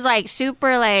 or she's like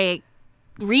super like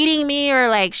reading me, or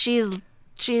like she's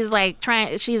like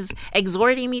she's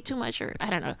exhorting me too much, or I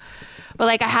don't know. But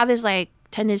like, I have this like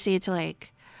tendency to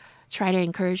like try to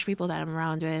encourage people that I'm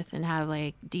around with and have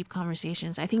like deep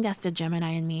conversations. I think that's the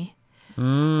Gemini in me.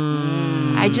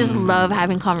 I just love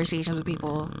having conversations with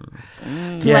people.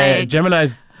 Yeah, like,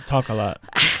 Geminis talk a lot.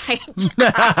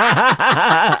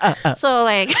 So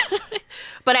like,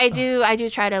 but I do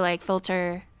try to like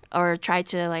filter, or try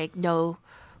to like know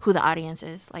who the audience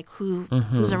is, like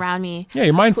who's around me. Yeah,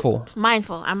 you're mindful.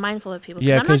 I'm mindful of people.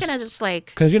 Yeah, I'm not gonna just like,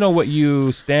 because you know what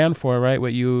you stand for, right?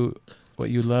 What you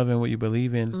love and what you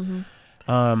believe in,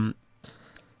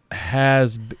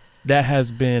 has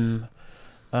been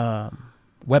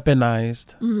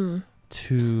weaponized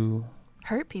to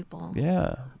hurt people.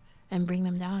 Yeah, and bring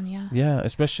them down. Yeah. Yeah,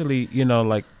 especially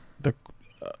like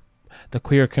the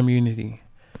queer community,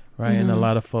 right? And a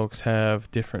lot of folks have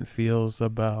different feels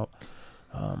about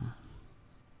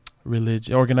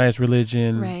religion, organized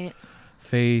religion, right?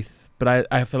 Faith, but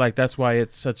I feel like that's why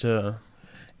it's such a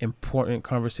important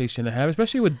conversation to have,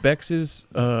 especially with Bex's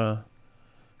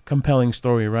compelling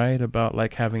story, right? About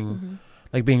like having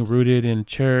like being rooted in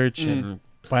church and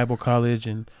Bible college,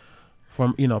 and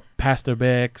from Pastor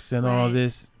Bex and all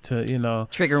this to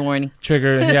trigger warning,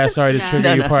 sorry to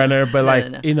trigger your partner, but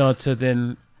like to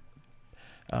then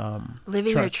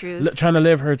living her truth, trying to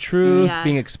live her truth,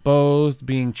 being exposed,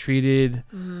 being treated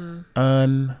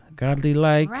ungodly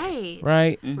like,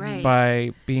 right,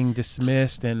 by being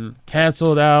dismissed and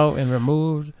canceled out and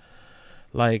removed,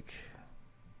 like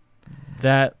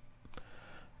that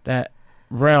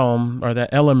realm or that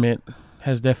element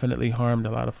has definitely harmed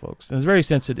a lot of folks. And it's very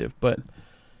sensitive, but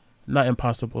not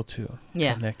impossible to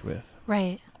connect with.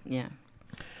 Right. Yeah.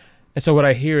 And so what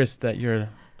I hear is that you're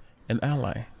an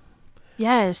ally.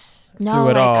 Yes. No, Through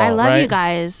it like all, I love right? you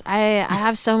guys. I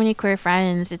have so many queer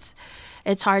friends.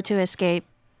 It's hard to escape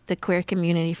the queer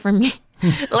community for me.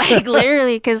 Like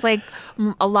literally, because like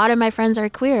a lot of my friends are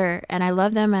queer and I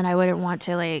love them and I wouldn't want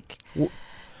to like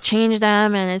change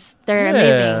them, and they're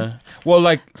amazing. Well,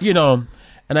 like, you know,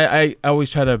 and I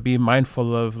always try to be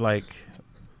mindful of like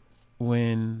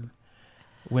when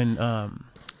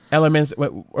elements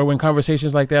or when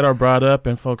conversations like that are brought up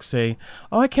and folks say,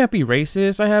 "Oh, I can't be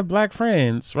racist. I have black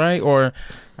friends," right? Or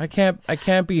I can't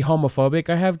be homophobic.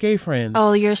 I have gay friends.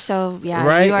 Oh, you're so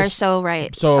right? You are so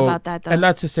right about that, though. And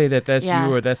not to say that that's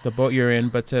you or that's the boat you're in,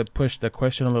 but to push the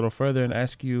question a little further and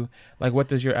ask you, like, what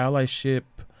does your allyship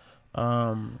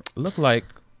look like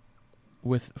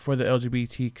for the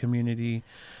LGBT community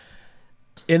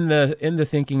in the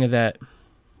thinking of that,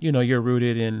 you know, you're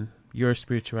rooted in your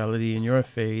spirituality and your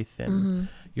faith and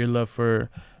your love for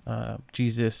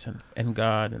Jesus and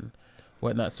God and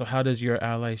whatnot. So how does your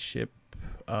allyship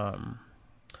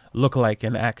look like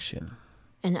in action?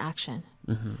 In action.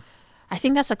 I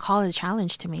think that's a call to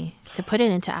challenge to me, to put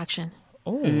it into action.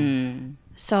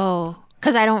 So,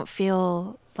 because I don't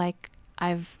feel like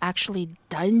I've actually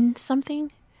done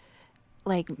something,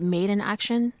 like made an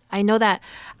action. I know that,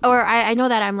 or I know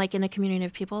that I'm like in a community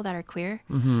of people that are queer,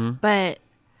 but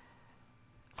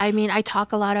I mean, I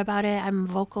talk a lot about it. I'm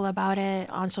vocal about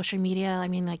it on social media. I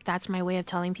mean, like, that's my way of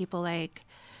telling people, like...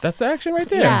 That's the action right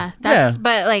there. Yeah,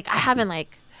 but, like, I haven't,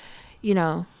 like, you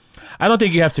know... I don't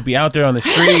think you have to be out there on the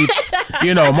streets,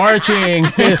 you know, marching,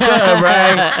 fists up,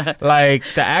 right? Like,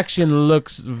 the action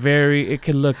it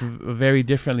can look very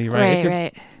differently, right?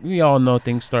 Right. We all know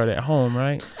things start at home,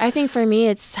 right? I think for me,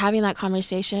 it's having that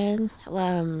conversation,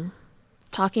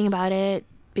 talking about it,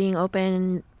 being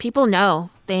open. People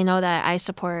know. They know that I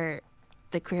support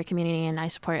the queer community and I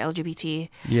support LGBT.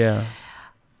 Yeah.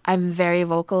 I'm very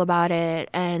vocal about it.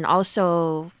 And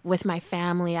also with my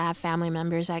family, I have family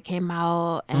members that came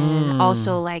out, and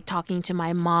also like talking to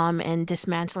my mom and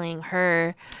dismantling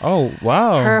her. Oh,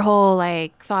 wow. Her whole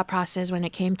like thought process when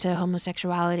it came to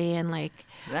homosexuality and like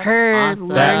that's her awesome.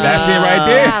 learning. That's it right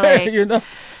there. Yeah, like, you know.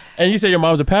 And you said your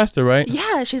mom's a pastor, right?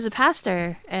 Yeah, she's a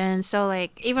pastor. And so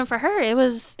like even for her, it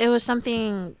was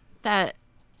something that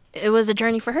it was a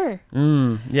journey for her.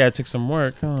 Yeah, it took some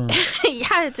work, huh?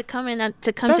 Yeah, to come to an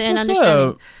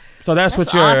understanding. So that's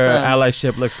what your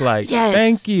allyship looks like. Yes.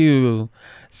 Thank you,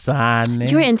 Saane.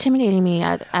 You were intimidating me.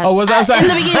 Was I? I'm sorry. In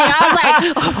the beginning,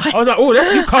 I was like, oh,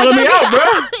 that's you calling me out,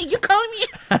 bro. You calling me?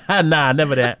 Nah,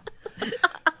 never that.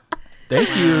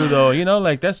 Thank you, though. You know,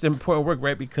 like, that's the important work,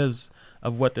 right? Because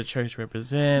of what the church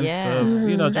represents. Yeah. Of,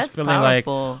 you know, just that's feeling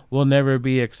powerful. like we'll never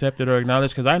be accepted or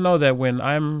acknowledged. Because I know that when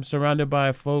I'm surrounded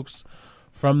by folks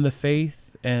from the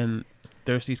faith and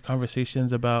there's these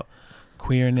conversations about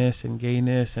queerness and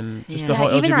gayness and just the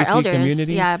whole even LGBT our elders,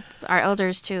 community. Yeah, our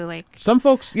elders too. Like some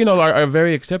folks, you know, are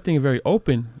very accepting and very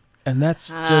open. And that's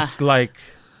just like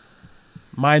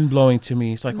mind blowing to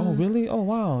me. It's like, oh, really? Oh,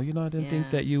 wow. You know, I didn't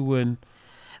think that you would.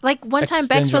 Like one time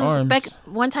Bex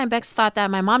thought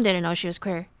that my mom didn't know she was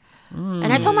queer.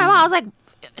 And I told my mom, I was like,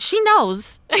 she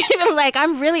knows. Like,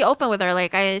 I'm really open with her.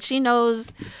 Like, she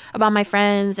knows about my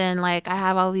friends, and like I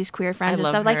have all these queer friends and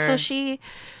stuff. Like, so she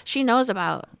knows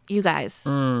about you guys.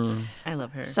 I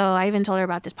love her. So I even told her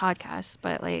about this podcast,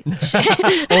 but like,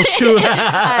 oh shoot,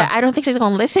 I don't think she's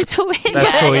gonna listen to it.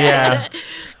 That's cool, yeah.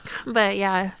 But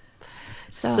yeah.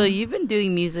 So you've been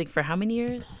doing music for how many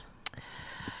years?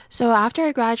 So after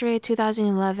I graduated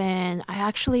 2011, I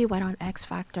actually went on X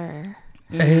Factor.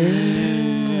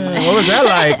 What was that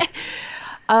like?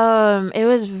 It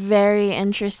was very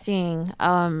interesting.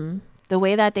 The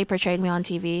way that they portrayed me on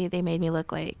TV, they made me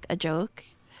look like a joke.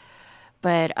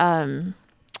 But how'd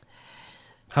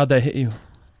that hit you?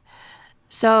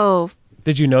 So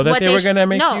did you know that they were gonna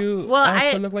make you look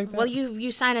like that? Well,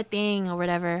 you sign a thing or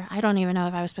whatever. I don't even know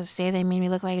if I was supposed to say they made me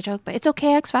look like a joke, but it's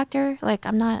okay, X Factor. Like,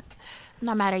 I'm not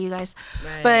mad at you guys.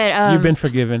 Right. But you've been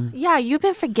forgiven. Yeah, you've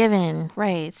been forgiven.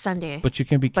 Right, it's Sunday. But you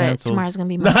can be canceled. But tomorrow's gonna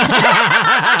be Monday.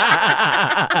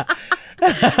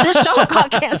 The show got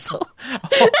canceled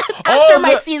after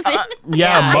my season.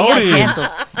 Yeah, Modi, canceled,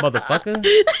 motherfucker.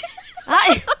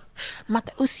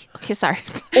 Mata usi. Okay, sorry.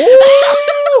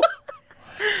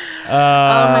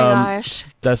 Oh my gosh.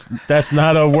 That's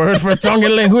not a word for tongue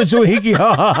and language.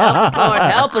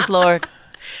 Help us, Lord.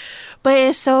 But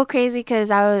it's so crazy because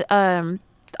I was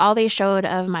all they showed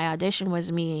of my audition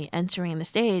was me entering the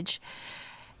stage,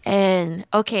 and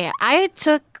okay, I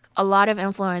took a lot of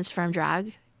influence from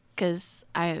drag because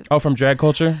I. Oh, from drag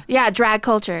culture. Yeah, drag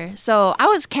culture. So I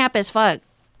was camp as fuck.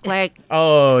 Like,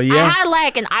 oh yeah, I had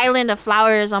like an island of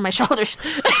flowers on my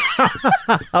shoulders.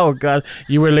 Oh god,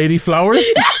 you were Lady Flowers.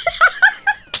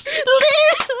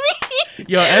 Literally.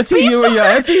 Your auntie, you were your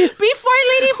auntie. Before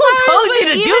Lady Who Flowers told was you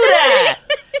to do even- that?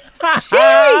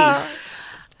 Jeez.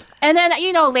 And then,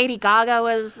 Lady Gaga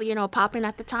was, popping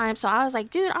at the time. So I was like,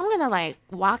 dude, I'm going to like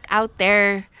walk out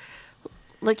there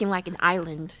looking like an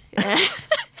island.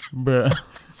 Bruh.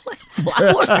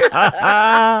 Flowers.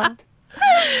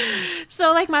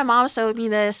 So like my mom sewed me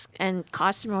this and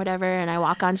costume or whatever. And I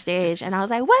walk on stage and I was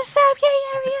like, what's up,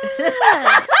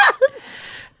 yeah.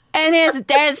 And it's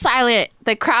dead silent.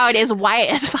 The crowd is white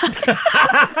as fuck.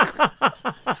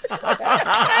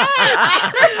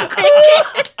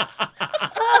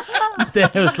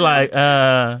 It was like,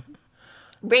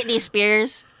 Britney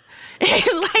Spears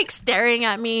is like staring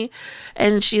at me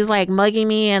and she's like mugging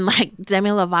me and like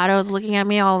Demi Lovato's looking at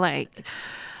me all like,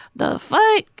 the fuck?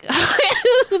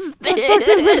 Who's this?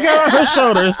 this bitch got on her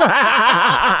shoulders.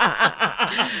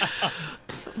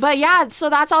 But yeah, so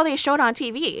that's all they showed on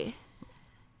TV.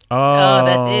 Oh,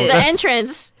 that's it. The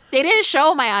entrance. They didn't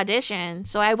show my audition.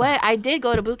 So I did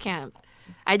go to boot camp.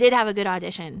 I did have a good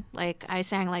audition. Like I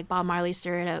sang like Bob Marley,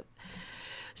 Stir It Up.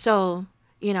 So,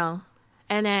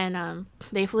 and then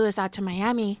they flew us out to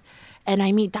Miami and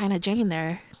I meet Dinah Jane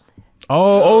there.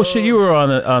 Oh shit! You were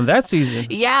on that season.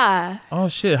 Yeah. Oh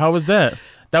shit! How was that?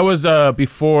 That was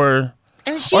before.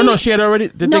 And she, Oh no, she had already.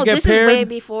 Did they get this paired? is way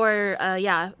before.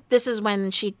 Yeah, this is when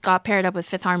she got paired up with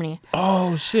Fifth Harmony.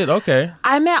 Oh shit! Okay.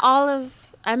 I met all of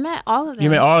them. You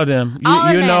met all of them. All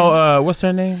of you them. know what's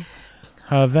her name?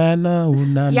 Havana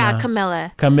Unana. Yeah,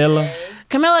 Camilla. Camilla.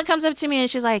 Camilla comes up to me and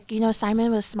she's like,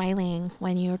 Simon was smiling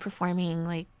when you were performing.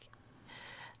 Like,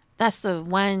 that's the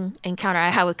one encounter I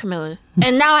had with Camilla.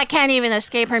 And now I can't even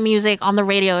escape her music on the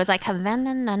radio. It's like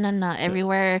Havana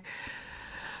everywhere.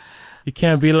 You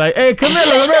can't be like, hey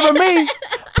Camilla, remember me?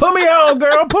 Put me on,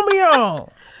 girl. Put me on.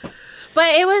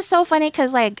 But it was so funny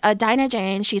because like Dinah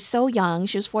Jane, she's so young.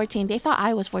 She was 14. They thought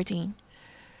I was 14.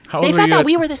 How old They were thought you that at-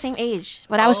 we were the same age,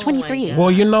 but I was Oh my 23. God.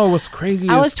 Well, what's crazy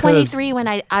I is was 23 when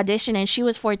I auditioned, and she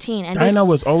was 14. And Dinah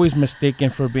was always mistaken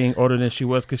for being older than she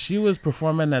was because she was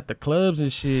performing at the clubs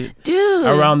and shit dude,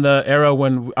 around the era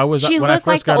when I she when I looked first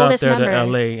like the got out oldest there member. to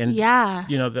LA and Yeah.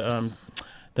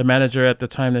 the manager at the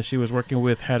time that she was working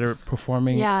with had her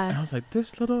performing. Yeah. And I was like,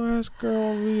 this little ass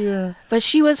girl over here. But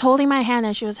she was holding my hand,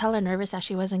 and she was hella nervous that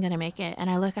she wasn't gonna make it. And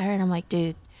I look at her, and I'm like,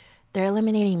 dude, they're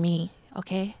eliminating me,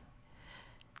 okay?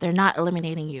 They're not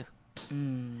eliminating you,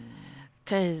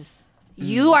 because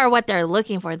you are what they're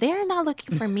looking for. They're not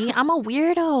looking for me. I'm a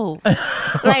weirdo.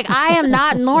 Like, I am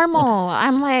not normal.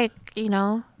 I'm like, We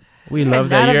love Out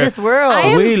that of you're this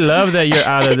world. We love that you're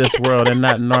out of this world and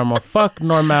not normal. Fuck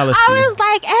normalcy. I was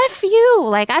like, F you.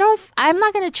 Like, I'm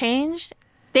not going to change.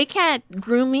 They can't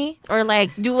groom me or like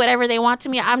do whatever they want to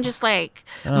me. I'm just like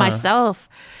myself,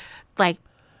 like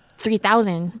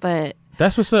 3,000. But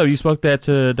That's what's up. You spoke that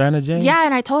to Dinah Jane? yeah,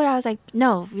 and I told her, I was like,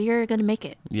 no, you're going to make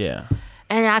it. Yeah.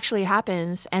 And it actually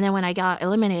happens. And then when I got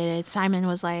eliminated, Simon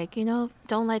was like,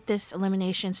 don't let this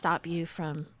elimination stop you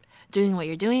from doing what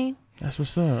you're doing. That's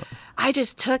what's up. I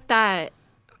just took that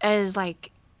as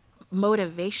like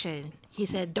motivation. He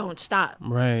said, don't stop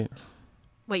Right.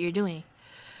 what you're doing.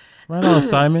 Right on,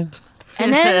 Simon.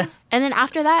 And then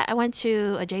after that, I went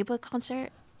to a J-Book concert,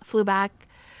 flew back,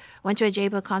 went to a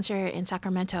J-Book concert in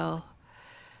Sacramento.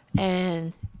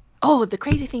 And, the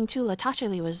crazy thing too, Latasha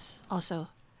Lee was also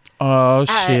Oh,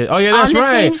 shit. Oh, yeah, that's on the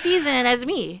right. same season as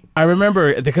me. I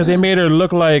remember because they made her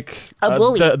look like A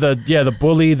bully. The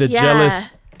bully, the Yeah.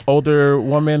 jealous older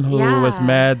woman who was Yeah.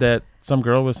 mad that some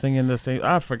girl was singing the same.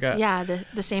 I forgot. Yeah,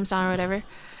 the same song or whatever.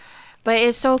 But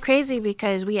it's so crazy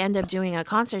because we end up doing a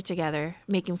concert together,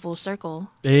 making Full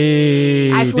Circle.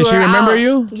 Hey, I flew did she her remember out.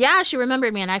 you? Yeah, she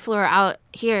remembered me, and I flew her out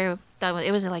here.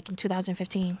 It was like in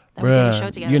 2015 that we did a show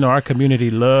Bruh, together. our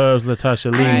community loves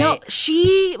Latasha Lee. I know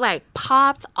she like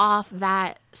popped off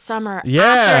that summer Yeah.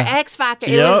 after X Factor.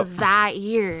 It Yup. was that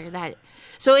year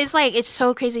so it's like it's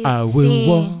so crazy I to will see.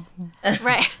 walk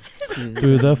Right.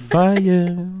 through the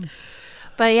fire.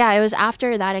 But yeah, it was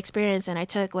after that experience, and I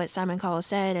took what Simon Cowell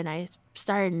said, and I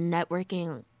started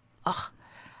networking.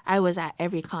 I was at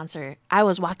every concert. I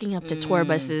was walking up to tour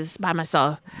buses by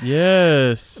myself,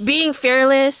 Yes. being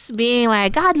fearless, being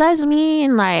like, God loves me,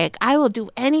 and like, I will do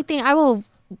anything.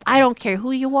 I don't care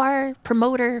who you are,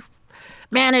 promoter,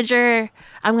 manager.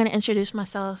 I'm going to introduce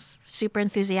myself, super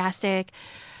enthusiastic.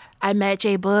 I met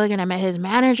Jay Boog and I met his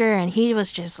manager, and he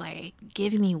was just like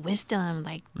giving me wisdom,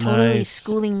 like totally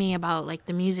schooling me about like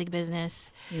the music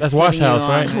business. That's Wash House,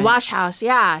 right? Wash House,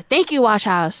 yeah. Thank you, Wash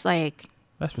House. Like,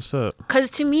 that's what's up. Because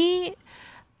to me,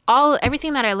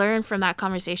 everything that I learned from that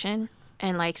conversation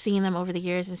and like seeing them over the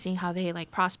years and seeing how they like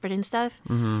prospered and stuff,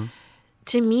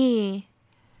 to me,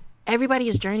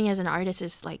 everybody's journey as an artist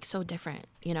is like so different,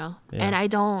 you know? Yeah.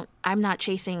 And I'm not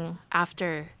chasing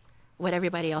after what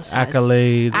everybody else has.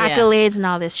 Accolades and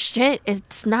all this shit.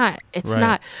 It's not.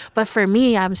 But for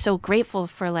me, I'm so grateful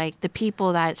for like the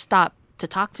people that stop to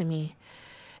talk to me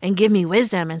and give me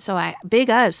wisdom. And so big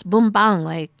ups, boom bang,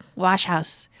 like Wash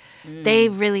House. They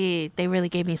really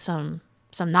gave me some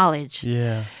knowledge.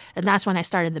 Yeah. And that's when I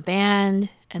started the band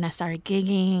and I started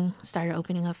gigging, started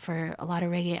opening up for a lot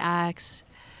of reggae acts.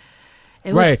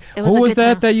 It was Who was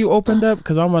that you opened up?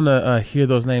 Because I want to hear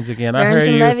those names again.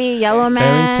 Barrington Levy, Yellow Man,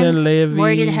 Barrington Levy,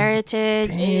 Morgan Heritage,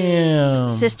 damn,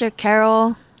 Sister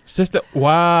Carol.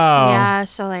 Wow. Yeah,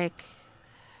 so like,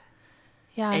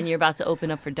 yeah. And you're about to open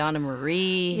up for Donna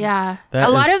Marie. Yeah. That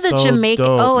a lot of the so Jamaican.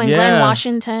 dope. Oh, and Glenn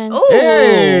Washington. Oh,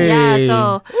 hey. Yeah.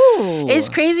 So it's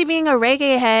crazy being a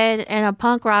reggae head and a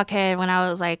punk rock head when I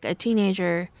was like a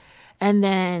teenager, and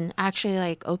then actually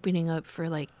like opening up for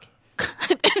like.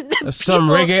 Some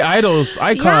reggae icons,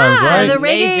 right? The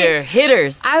reggae, major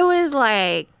hitters. I was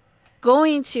like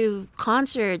going to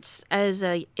concerts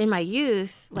in my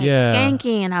youth, like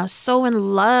skanking, and I was so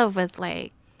in love with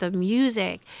like the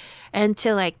music, and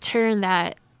to like turn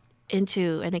that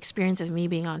into an experience of me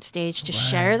being on stage to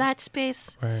share that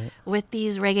space with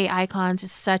these reggae icons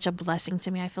is such a blessing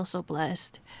to me. I feel so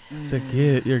blessed. It's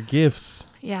your gifts.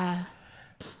 Yeah.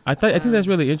 I think that's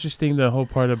really interesting. The whole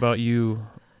part about you.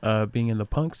 Being in the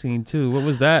punk scene too. What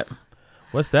was that?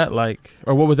 What's that like?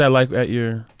 Or what was that like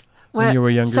when you were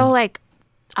younger? So like,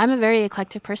 I'm a very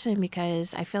eclectic person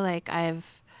because I feel like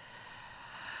I've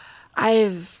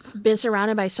been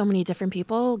surrounded by so many different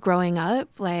people growing up.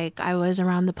 Like I was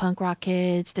around the punk rock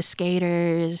kids, the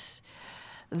skaters,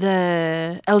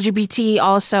 the LGBT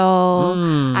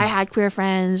also. I had queer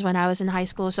friends when I was in high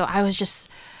school. So I was just...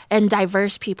 And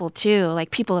diverse people too,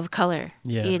 like people of color,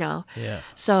 you know? Yeah.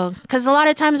 So, because a lot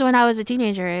of times when I was a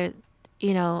teenager,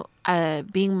 you know,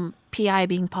 being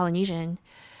Polynesian,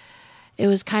 it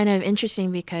was kind of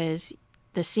interesting because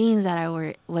the scenes that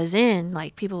I was in,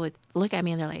 like people would look at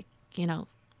me and they're like, you know,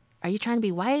 are you trying to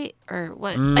be white or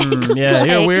what? Yeah, like,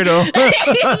 you're a weirdo. You're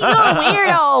a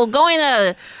weirdo going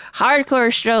to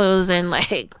hardcore shows and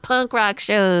like punk rock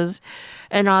shows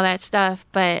and all that stuff.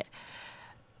 But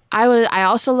I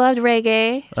also loved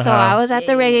reggae, so I was at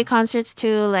the reggae concerts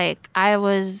too. Like I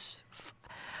was,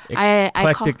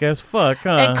 eclectic as fuck,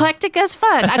 huh? Eclectic as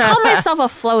fuck. I call myself a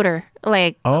floater.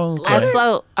 Like I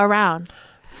float around.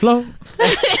 Float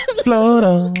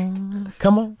on.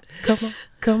 Come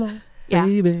on,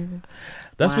 baby.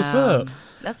 That's what's up.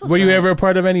 Were you ever a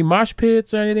part of any mosh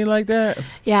pits or anything like that?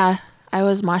 Yeah, I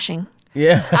was moshing.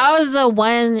 Yeah, I was the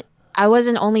one. I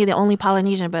wasn't only the only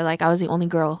Polynesian, but like I was the only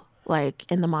girl.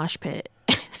 Like in the mosh pit.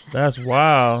 That's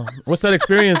wow. What's that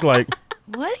experience like?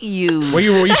 What you? Were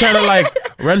you trying to like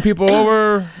run people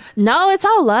over? No, it's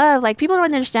all love. Like people don't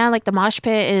understand. Like the mosh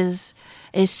pit is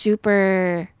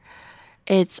super.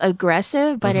 It's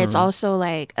aggressive, but it's also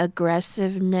like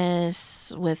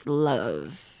aggressiveness with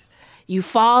love. You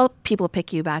fall, people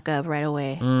pick you back up right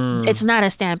away. It's not a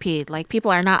stampede. Like people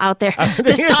are not out there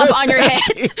to stomp on your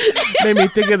head. Made me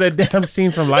think of the damn scene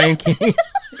from Lion King.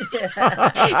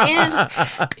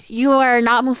 You are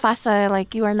not Mufasa.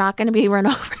 Like you are not going to be run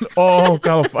over. Oh,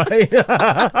 God.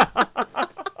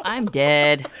 I'm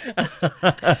dead.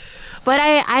 But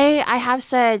I have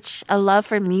such a love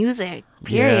for music,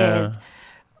 period. Yeah.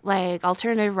 Like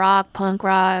alternative rock, punk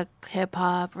rock, hip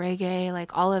hop, reggae,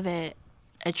 like all of it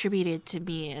attributed to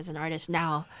me as an artist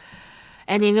now.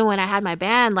 And even when I had my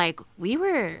band, like we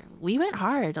went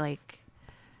hard. Like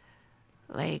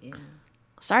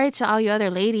sorry to all you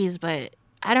other ladies, but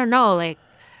I don't know, like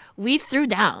we threw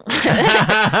down.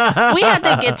 We had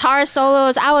the guitar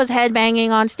solos. I was headbanging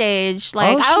on stage.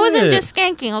 Like I wasn't just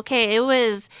skanking. Okay, it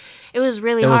was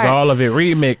really hard. It was all of it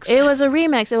remixed. It was a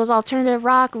remix. It was alternative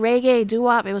rock, reggae,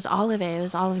 doo-wop. It was all of it. It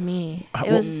was all of me.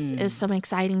 It was some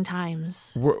exciting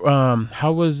times.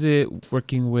 How was it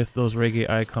working with those reggae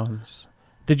icons?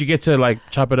 Did you get to like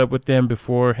chop it up with them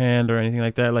beforehand or anything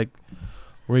like that? Like,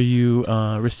 were you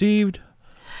received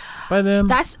by them?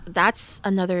 That's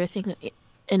another thing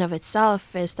in of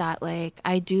itself is that like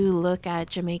I do look at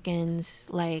Jamaicans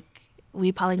like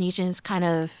we Polynesians kind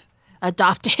of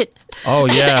adopted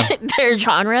their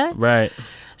genre. Right.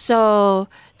 So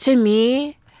to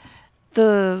me,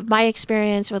 my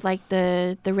experience with like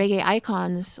the reggae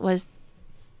icons was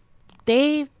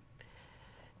they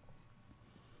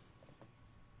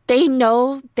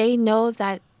know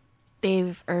that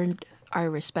they've earned our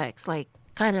respects, like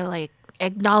kind of like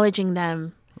acknowledging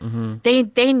them. Mm-hmm.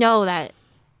 They know that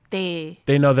they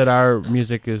know that our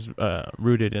music is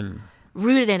rooted in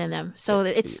them. So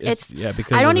it's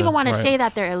because I don't even want to say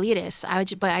that they're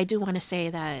elitist. But I do want to say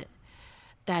that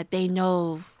they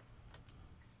know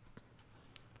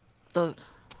I'm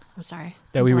sorry.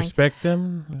 That we respect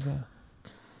them.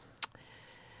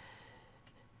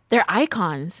 They're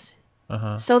icons.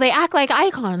 Uh-huh. So they act like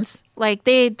icons. Like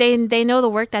they know the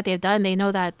work that they've done. They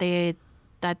know that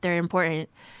they're important,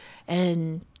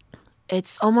 and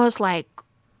it's almost like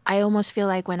I almost feel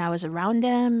like when I was around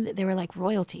them, they were like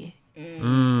royalty.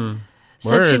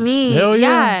 So Word. To me,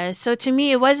 yeah. So to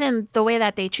me, it wasn't the way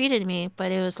that they treated me,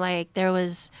 but it was like there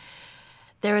was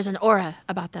an aura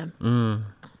about them.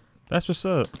 That's what's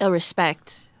up. A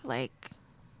respect, like,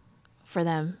 for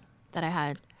them that I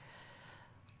had.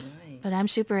 Nice. But I'm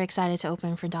super excited to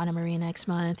open for Donna Marie next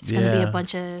month. It's gonna be a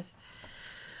bunch of.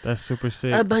 That's super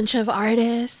sick. A bunch of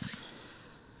artists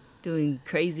doing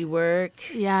crazy work.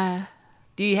 Yeah.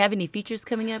 Do you have any features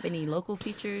coming up? Any local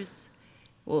features?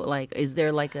 Well, like, is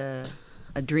there like a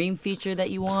dream feature that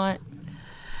you want?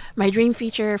 My dream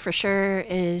feature for sure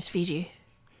is Fiji.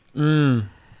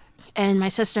 And my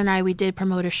sister and I, we did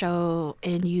promote a show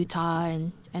in Utah,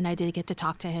 and I did get to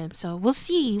talk to him. So we'll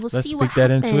see. Let's see what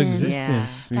happens. Speak that into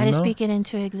existence. Yeah. Gotta speak it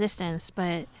into existence,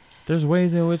 but there's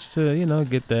ways in which to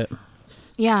get that.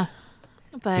 Yeah,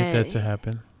 but get that to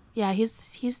happen. Yeah,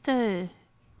 he's the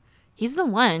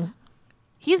one.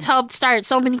 He's helped start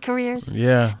so many careers.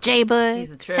 Yeah, J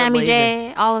Bud, Sammy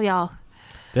J, all of y'all.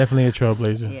 Definitely a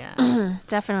trailblazer. Yeah,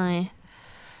 definitely.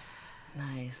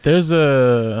 Nice. There's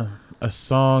a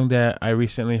song that I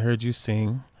recently heard you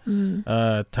sing,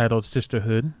 titled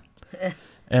 "Sisterhood,"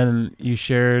 and you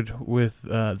shared with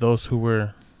those who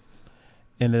were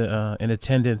in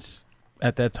attendance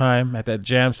at that time, at that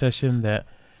jam session, that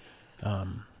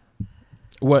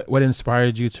what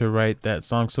inspired you to write that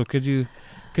song. So could you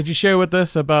share with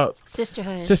us about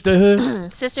Sisterhood?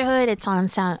 Sisterhood, it's on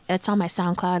my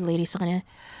SoundCloud, Lady Saane.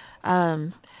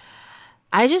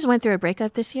 I just went through a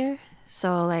breakup this year,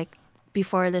 so like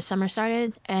before the summer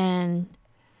started, and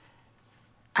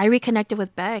I reconnected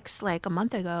with Bex like a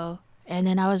month ago, and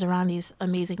then I was around these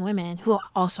amazing women who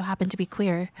also happen to be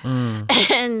queer,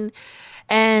 and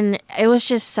it was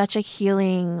just such a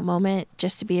healing moment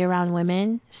just to be around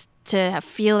women, to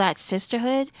feel that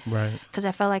sisterhood, right? Because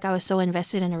I felt like I was so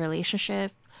invested in a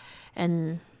relationship,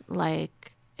 and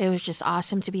like it was just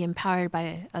awesome to be empowered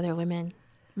by other women,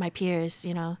 my peers,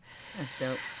 That's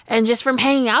dope. And just from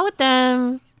hanging out with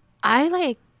them,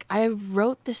 I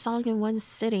wrote this song in one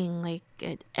sitting,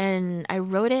 and I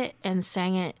wrote it and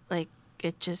sang it, like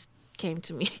it just came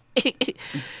to me.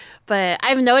 But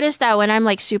I've noticed that when I'm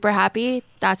like super happy,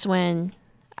 that's when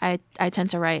I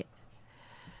tend to write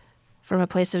from a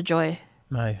place of joy.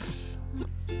 Nice.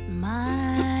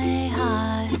 My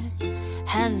heart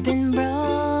has been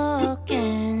broken,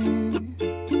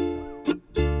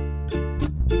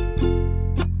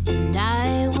 and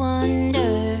I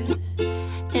wonder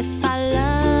if I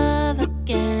love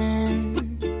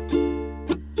again.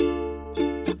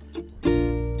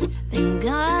 Then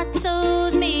God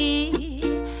told me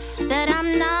that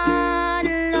I'm not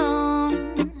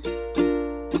alone,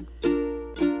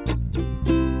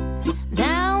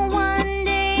 that one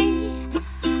day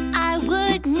I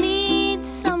would meet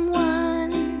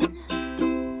someone.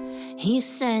 He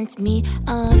sent me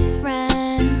a friend.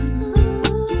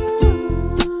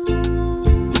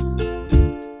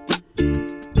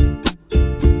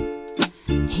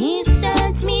 He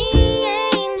sent me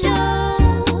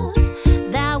angels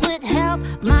that would help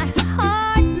my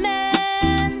heart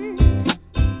mend.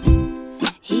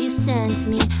 He sent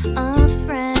me a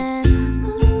friend.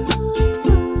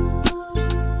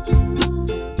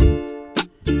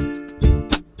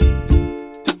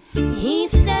 He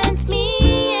sent me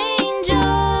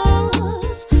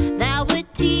angels that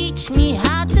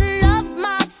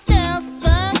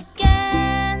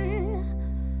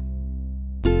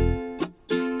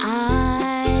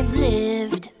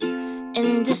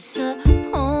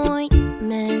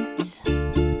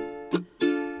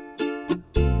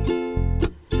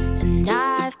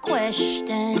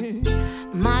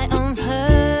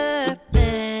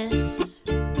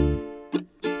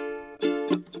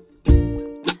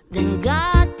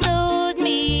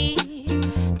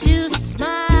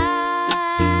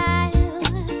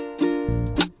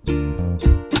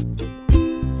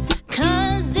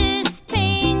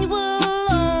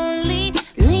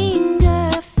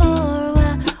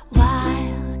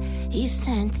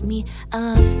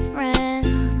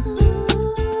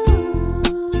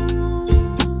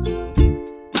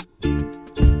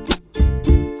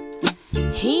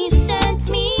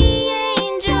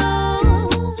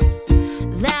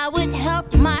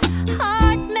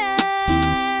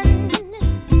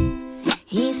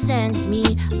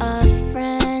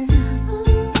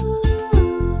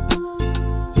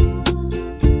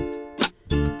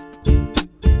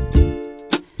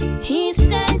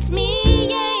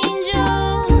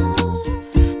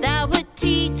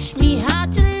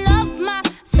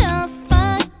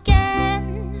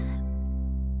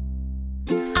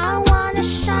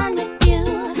wanna shine with you.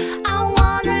 I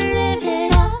wanna live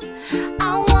it up.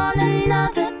 I want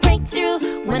another breakthrough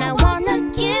when I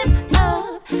wanna give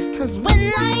up. 'Cause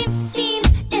when life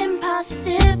seems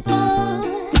impossible,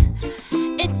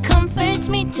 it comforts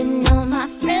me to know my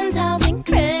friends are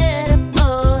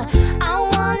incredible. I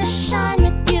wanna shine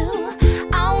with you.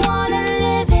 I wanna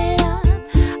live it up.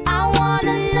 I want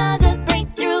another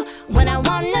breakthrough when I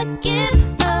wanna give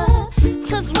up.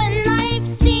 'Cause when life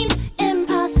seems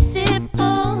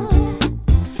impossible,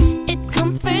 it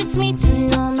comforts me to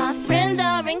know my friends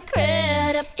are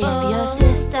incredible. If your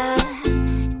sister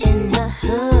in the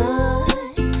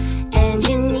hood and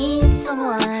you need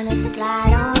someone to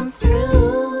slide on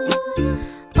through,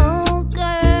 oh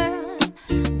girl,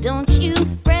 don't you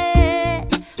fret,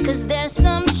 'cause there's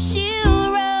some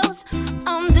heroes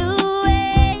on the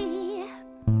way.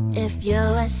 If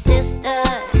you're a sister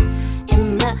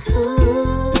in the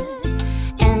hood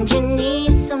and you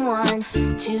need someone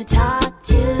to talk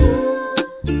to,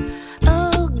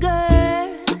 oh girl,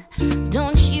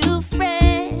 don't you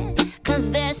fret, 'cause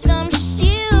there's some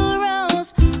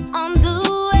heroes on the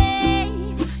way.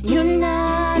 You're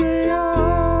not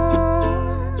alone.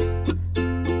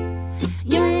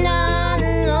 You're not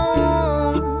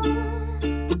alone.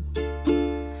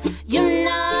 You're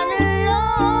not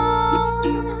alone.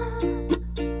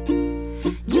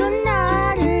 You're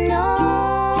not alone.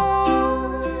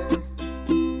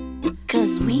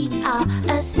 'Cause we are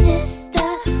a sisterhood.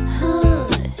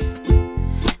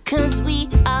 'Cause we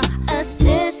are a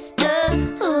sisterhood.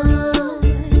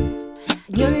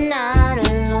 You're not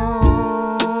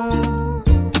alone.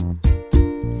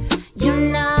 You're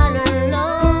not alone.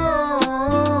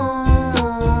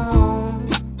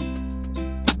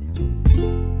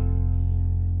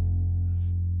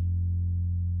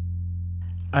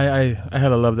 I had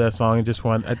to love that song. And just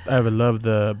one, I would love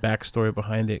the backstory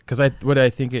behind it, because what I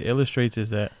think it illustrates is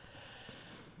that,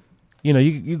 you know,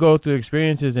 you go through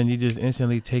experiences and you just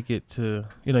instantly take it to,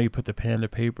 you know, you put the pen to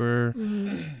paper,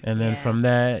 and then from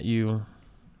that you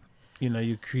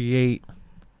create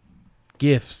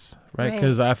gifts, right?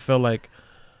 Because I feel like,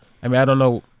 I mean, I don't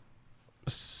know,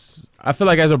 I feel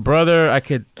like as a brother I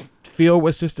could feel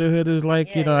what sisterhood is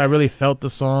like. You know, I really felt the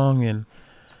song, and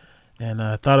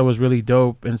I thought it was really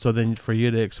dope. And so then for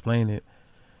you to explain it,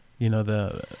 you know,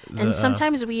 and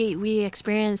sometimes we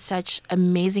experience such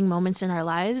amazing moments in our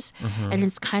lives, and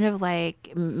it's kind of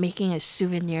like making a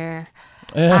souvenir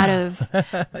out of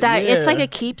that. It's like a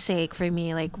keepsake for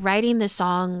me. Like writing the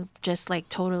song, just like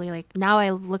totally, like now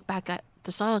I look back at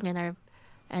the song and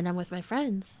I'm with my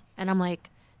friends and I'm like,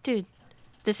 dude,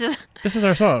 this is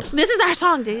our song. This is our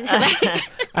song, dude. Like,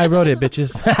 I wrote it,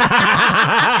 bitches.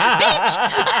 bitch.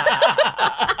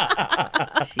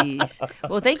 Sheesh.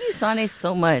 Well, thank you, Saane,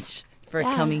 so much for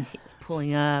coming,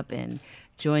 pulling up and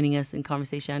joining us in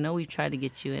conversation. I know we've tried to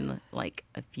get you in like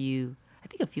a few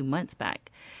months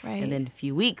back, right? And then a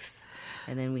few weeks,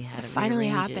 and then we had to finally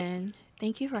rearrange happen. it.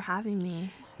 Thank you for having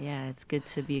me. Yeah, it's good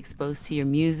to be exposed to your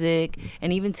music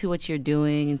and even to what you're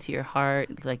doing and to your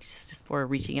heart, like just for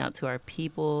reaching out to our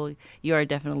people. You are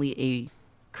definitely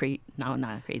not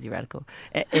a crazy radical.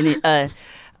 And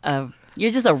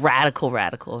you're just a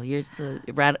radical. You're just a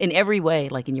in every way,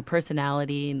 like in your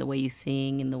personality, in the way you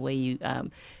sing, in the way you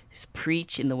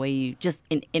preach, in the way you just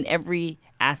in every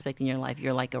aspect in your life,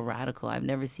 you're like a radical. I've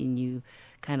never seen you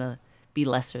kind of be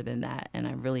lesser than that, and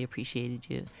I really appreciated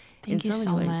you. Thank you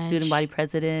so much. Student body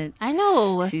president. I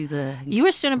know. You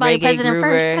were student body president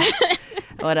groover. first.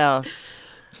 What else?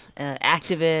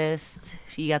 Activist.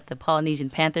 She got the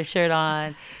Polynesian Panther shirt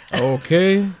on.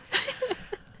 Okay.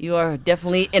 You are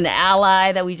definitely an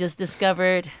ally that we just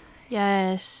discovered.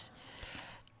 Yes.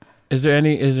 Is there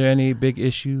any big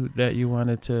issue that you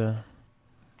wanted to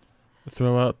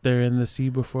throw out there in the sea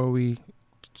before we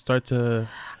start to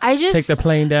take the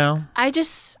plane down?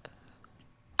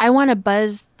 I want to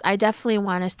buzz. I definitely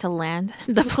want us to land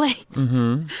the plane.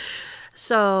 Mm-hmm.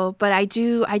 So, but I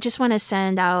just want to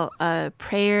send out a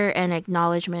prayer and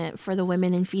acknowledgement for the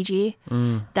women in Fiji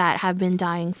that have been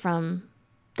dying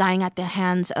at the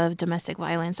hands of domestic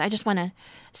violence. I just want to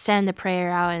send a prayer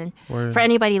out, and for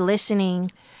anybody listening,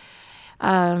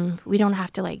 we don't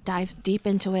have to like dive deep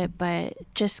into it, but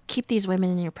just keep these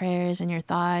women in your prayers and your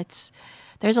thoughts.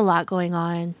 There's a lot going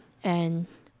on, and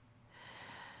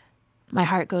my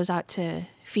heart goes out to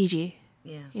Fiji.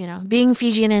 Yeah. You know, being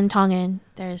Fijian and Tongan,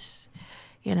 there's,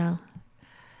 you know.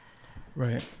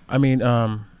 Right. I mean,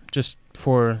 just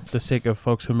for the sake of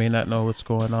folks who may not know what's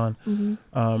going on,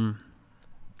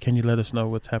 can you let us know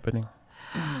what's happening?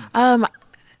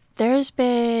 There's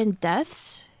been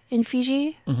deaths in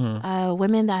Fiji,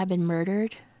 women that have been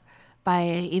murdered by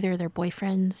either their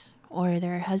boyfriends or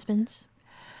their husbands,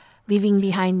 leaving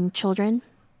behind children.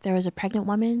 There was a pregnant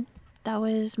woman that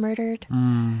was murdered.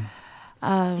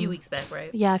 A few weeks back,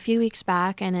 right? Yeah, a few weeks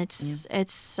back, and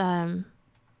it's a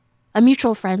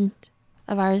mutual friend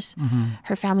of ours.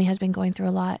 Her family has been going through a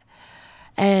lot,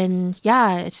 and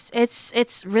yeah,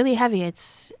 it's really heavy.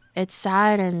 It's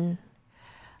sad, and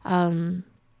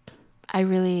I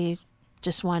really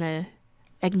just want to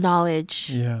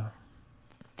acknowledge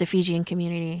the Fijian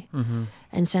community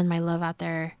and send my love out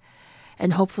there,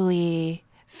 and hopefully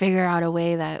figure out a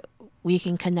way that we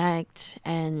can connect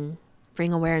and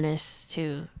bring awareness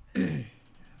to that.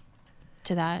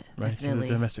 Right, Definitely.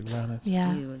 to domestic violence.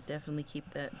 Yeah. We will definitely keep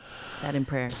that in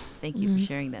prayer. Thank you for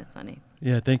sharing that, Saane.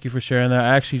 Yeah, thank you for sharing that.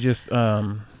 I actually just,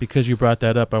 because you brought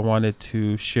that up, I wanted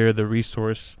to share the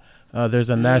resource. There's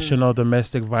a National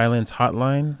Domestic Violence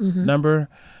Hotline number.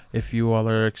 If you all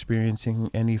are experiencing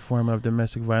any form of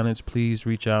domestic violence, please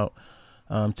reach out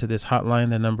to this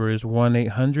hotline. The number is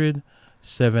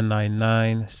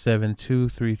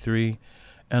 1-800-799-7233.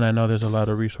 And I know there's a lot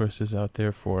of resources out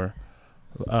there for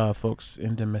folks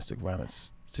in domestic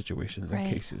violence situations and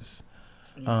cases.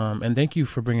 And thank you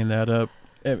for bringing that up.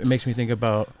 It makes me think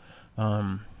about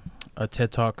a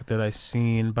TED Talk that I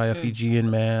seen by a Fijian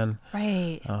man.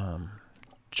 Right.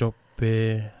 Jope.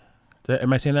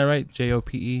 Am I saying that right?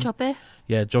 Jope? Jope?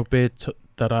 Yeah, Jope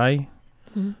Tarai,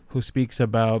 who speaks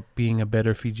about being a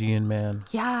better Fijian man.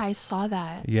 Yeah, I saw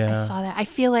that. Yeah. I saw that. I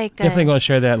feel like... definitely going to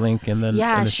share that link in the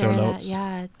show notes.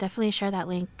 Yeah, definitely share that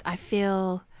link. I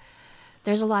feel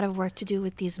there's a lot of work to do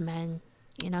with these men.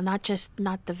 You know, not just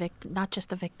the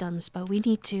victims, but we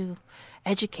need to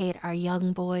educate our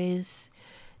young boys.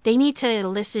 They need to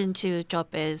listen to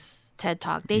Jope's TED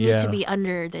Talk. They need to be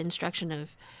under the instruction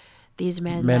of these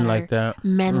men like that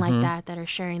that are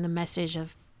sharing the message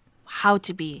of how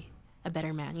to be a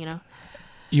better man, you know?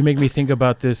 You make me think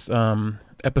about this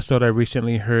episode I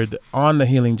recently heard on the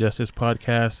Healing Justice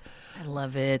podcast. I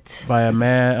love it. By a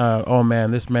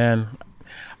man. This man.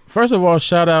 First of all,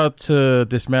 shout out to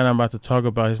this man I'm about to talk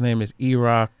about. His name is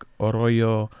Iraq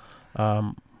Arroyo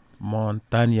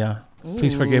Montaña.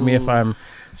 Please forgive me if I'm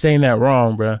saying that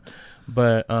wrong, bruh.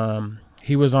 But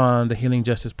he was on the Healing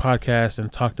Justice podcast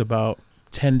and talked about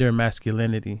tender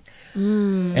masculinity.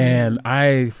 And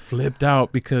I flipped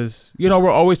out because, you know,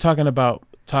 we're always talking about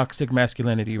toxic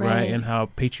masculinity, right? And how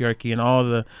patriarchy and all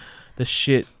the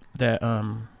shit that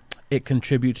it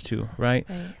contributes to, right?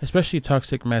 Especially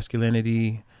toxic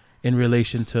masculinity in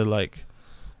relation to like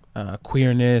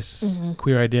queerness,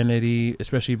 queer identity,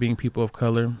 especially being people of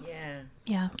color.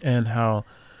 Yeah. And how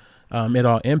it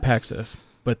all impacts us.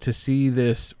 But to see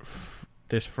this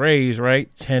phrase, right,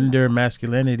 tender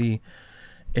masculinity,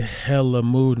 it hella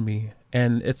moved me.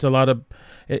 And it's a lot of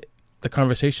the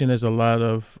conversation is a lot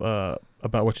of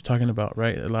about what you're talking about,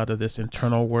 right? A lot of this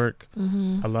internal work,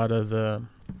 a lot of the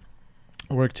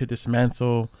work to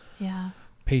dismantle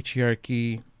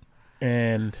patriarchy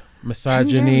and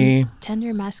misogyny.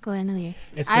 Tender masculinity.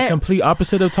 It's the complete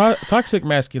opposite of toxic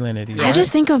masculinity. Right? I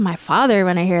just think of my father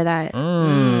when I hear that.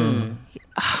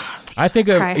 I think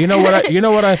of you know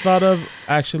what I thought of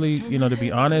actually, you know, to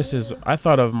be honest, is I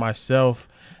thought of myself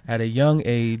at a young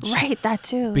age, right? That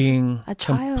too, being a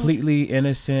child, completely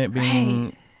innocent,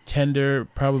 being tender,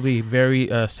 probably very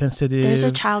sensitive. There's a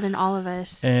child in all of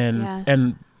us,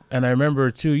 and I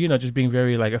remember too, you know, just being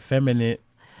very like effeminate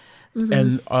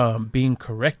and being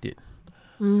corrected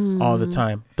all the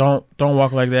time. Don't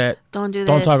walk like that. Don't do this.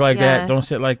 Don't talk like that. Don't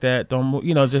sit like that. Don't move.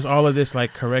 You know, just all of this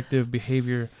like corrective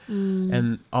behavior,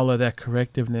 and all of that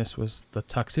correctiveness was the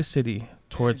toxicity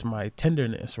towards my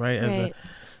tenderness, right?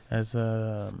 As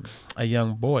a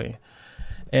young boy.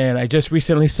 And I just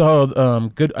recently saw I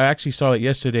actually saw it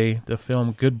yesterday, the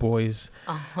film Good Boys.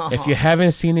 If you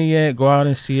haven't seen it yet, go out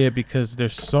and see it, because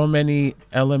there's so many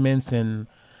elements in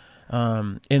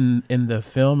the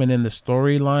film and in the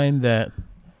storyline that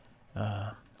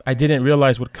I didn't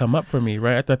realize would come up for me,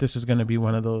 right? I thought this was going to be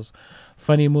one of those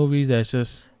funny movies that's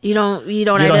just you don't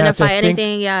identify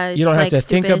anything. It's you don't have to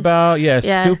stupid. think about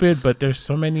stupid, but there's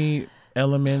so many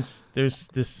elements. There's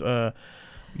this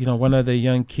you know, one of the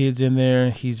young kids in there,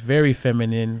 he's very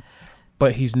feminine,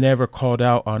 but he's never called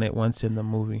out on it once in the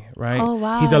movie, right? Oh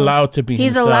wow. He's allowed to be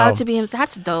himself.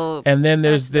 That's dope. And then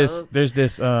there's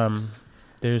this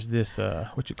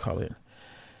what you call it?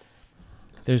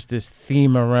 There's this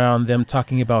theme around them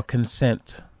talking about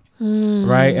consent.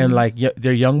 Right? And like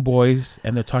they're young boys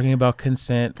and they're talking about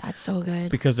consent. That's so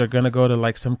good. Because they're going to go to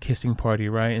like some kissing party,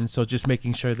 right? And so just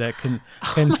making sure that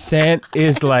consent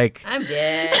is like I'm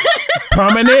dead.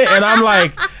 prominent, and I'm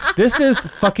like, this is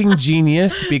fucking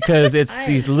genius because it's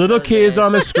these little kids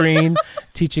on the screen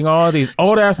teaching all these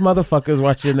old ass motherfuckers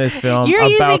watching this film. You're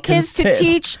about using kids consent. to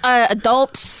teach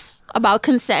adults about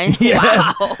consent.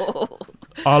 Yeah. Wow.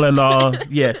 All in all,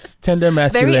 yes, tender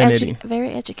masculinity.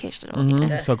 Very educational. Mm-hmm.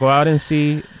 Yeah. So go out and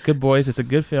see Good Boys. It's a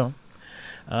good film.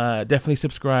 Definitely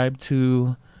subscribe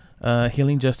to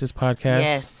Healing Justice Podcast.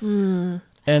 Yes.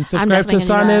 And subscribe to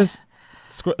Saane's.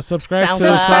 Subscribe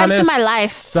to my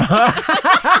life.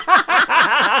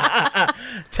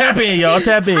 Tap in, y'all.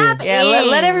 Tap in. Yeah,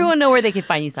 let everyone know where they can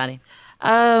find you, Saane.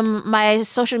 My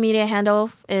social media handle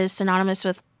is synonymous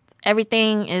with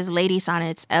everything. Is Lady Saane.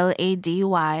 It's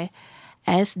LadySaane.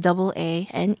 S double.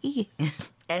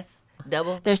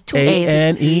 There's 2 A's.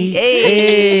 Ane.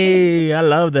 Hey, I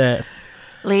love that.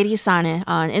 Lady Saane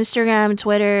on Instagram,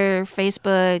 Twitter,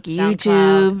 Facebook,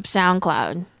 YouTube,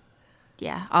 SoundCloud.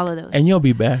 Yeah, all of those. And you'll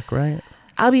be back, right?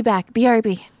 I'll be back.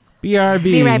 BRB. BRB.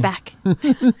 Be right back.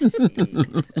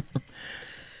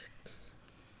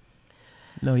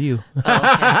 No, you.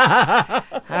 Okay.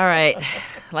 All right.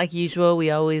 Like usual,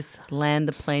 we always land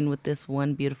the plane with this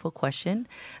one beautiful question.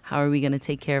 How are we going to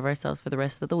take care of ourselves for the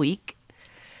rest of the week?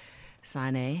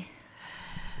 Saane.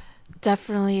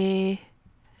 Definitely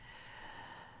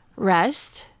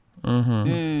rest.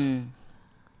 Mm-hmm.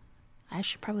 I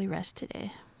should probably rest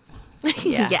today.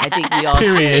 Yeah, I think we all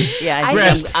Period. should. Yeah, I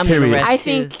Rest, think I'm going to period. rest I too.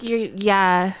 think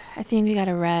I think we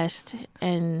gotta rest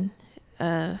and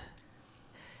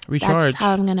Recharge. that's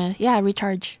how I'm gonna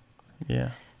recharge.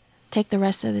 Yeah. Take the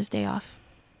rest of this day off.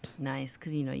 Nice,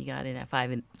 because you got in at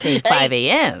 5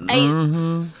 a.m.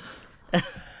 Mm-hmm.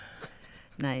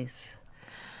 Nice.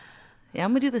 Yeah,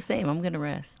 I'm going to do the same. I'm going to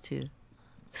rest too.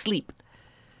 Sleep.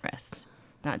 Rest.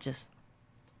 Not just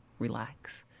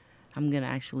relax. I'm going to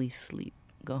actually sleep.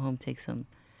 Go home, take some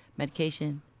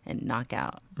medication, and knock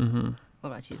out. Mm-hmm. What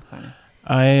about you, partner?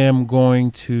 I am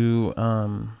going to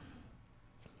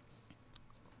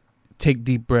take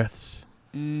deep breaths.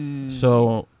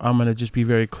 So I'm going to just be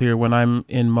very clear. When I'm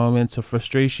in moments of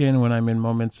frustration, when I'm in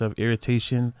moments of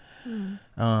irritation,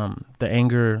 the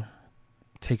anger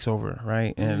takes over,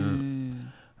 right?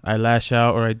 And I lash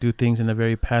out or I do things in a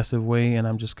very passive way, and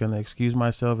I'm just going to excuse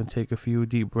myself and take a few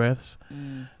deep breaths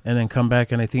and then come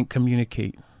back and I think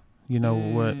communicate,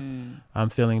 what I'm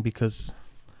feeling, because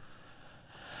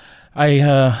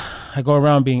I go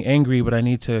around being angry, but I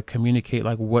need to communicate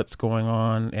like what's going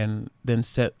on and then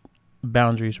set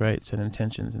boundaries, right? Set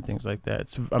intentions and things like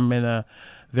that. I'm in a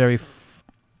very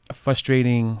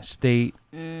frustrating state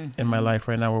in my life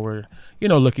right now where we're,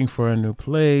 looking for a new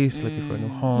place, looking for a new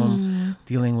home,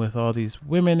 dealing with all these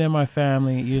women in my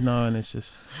family, and it's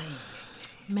just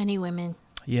many women.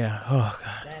 Yeah. Oh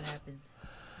God. That happens.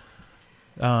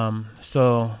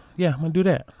 So yeah, I'm gonna do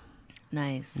that.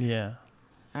 Nice. Yeah.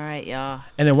 All right, y'all.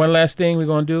 And then one last thing we're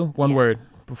gonna do. One word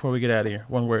before we get out of here.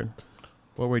 One word.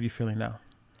 What word are you feeling now?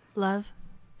 Love.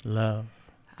 Love.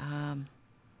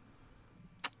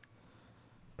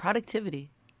 Productivity.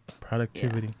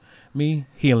 Productivity. Me,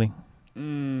 healing.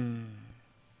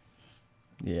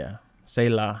 Yeah. Say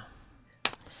la.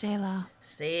 Say la.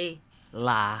 Say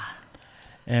la.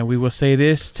 And we will say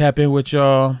this. Tap in with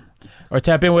y'all, or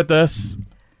tap in with us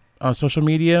on social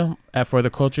media at For the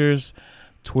Cultures,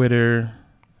 Twitter,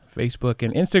 Facebook,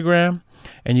 and Instagram.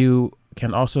 And you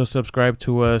can also subscribe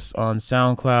to us on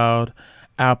SoundCloud,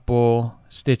 Apple,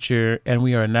 Stitcher, and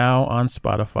we are now on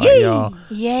Spotify, y'all.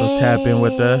 Yay. So tap in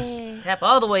with us. Tap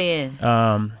all the way in.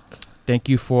 Thank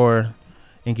you for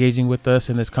engaging with us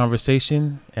in this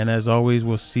conversation. And as always,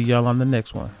 we'll see y'all on the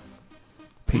next one.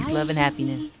 Peace. Love and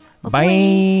happiness.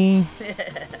 Bye.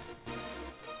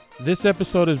 This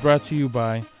episode is brought to you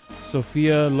by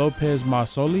Sofia Lopez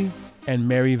Marsoli and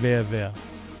Mary Vervel.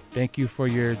 Thank you for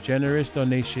your generous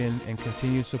donation and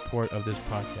continued support of this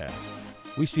podcast.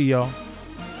 We see y'all.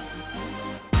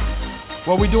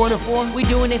 What we doing it for? We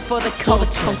doing it for the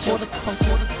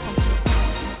culture.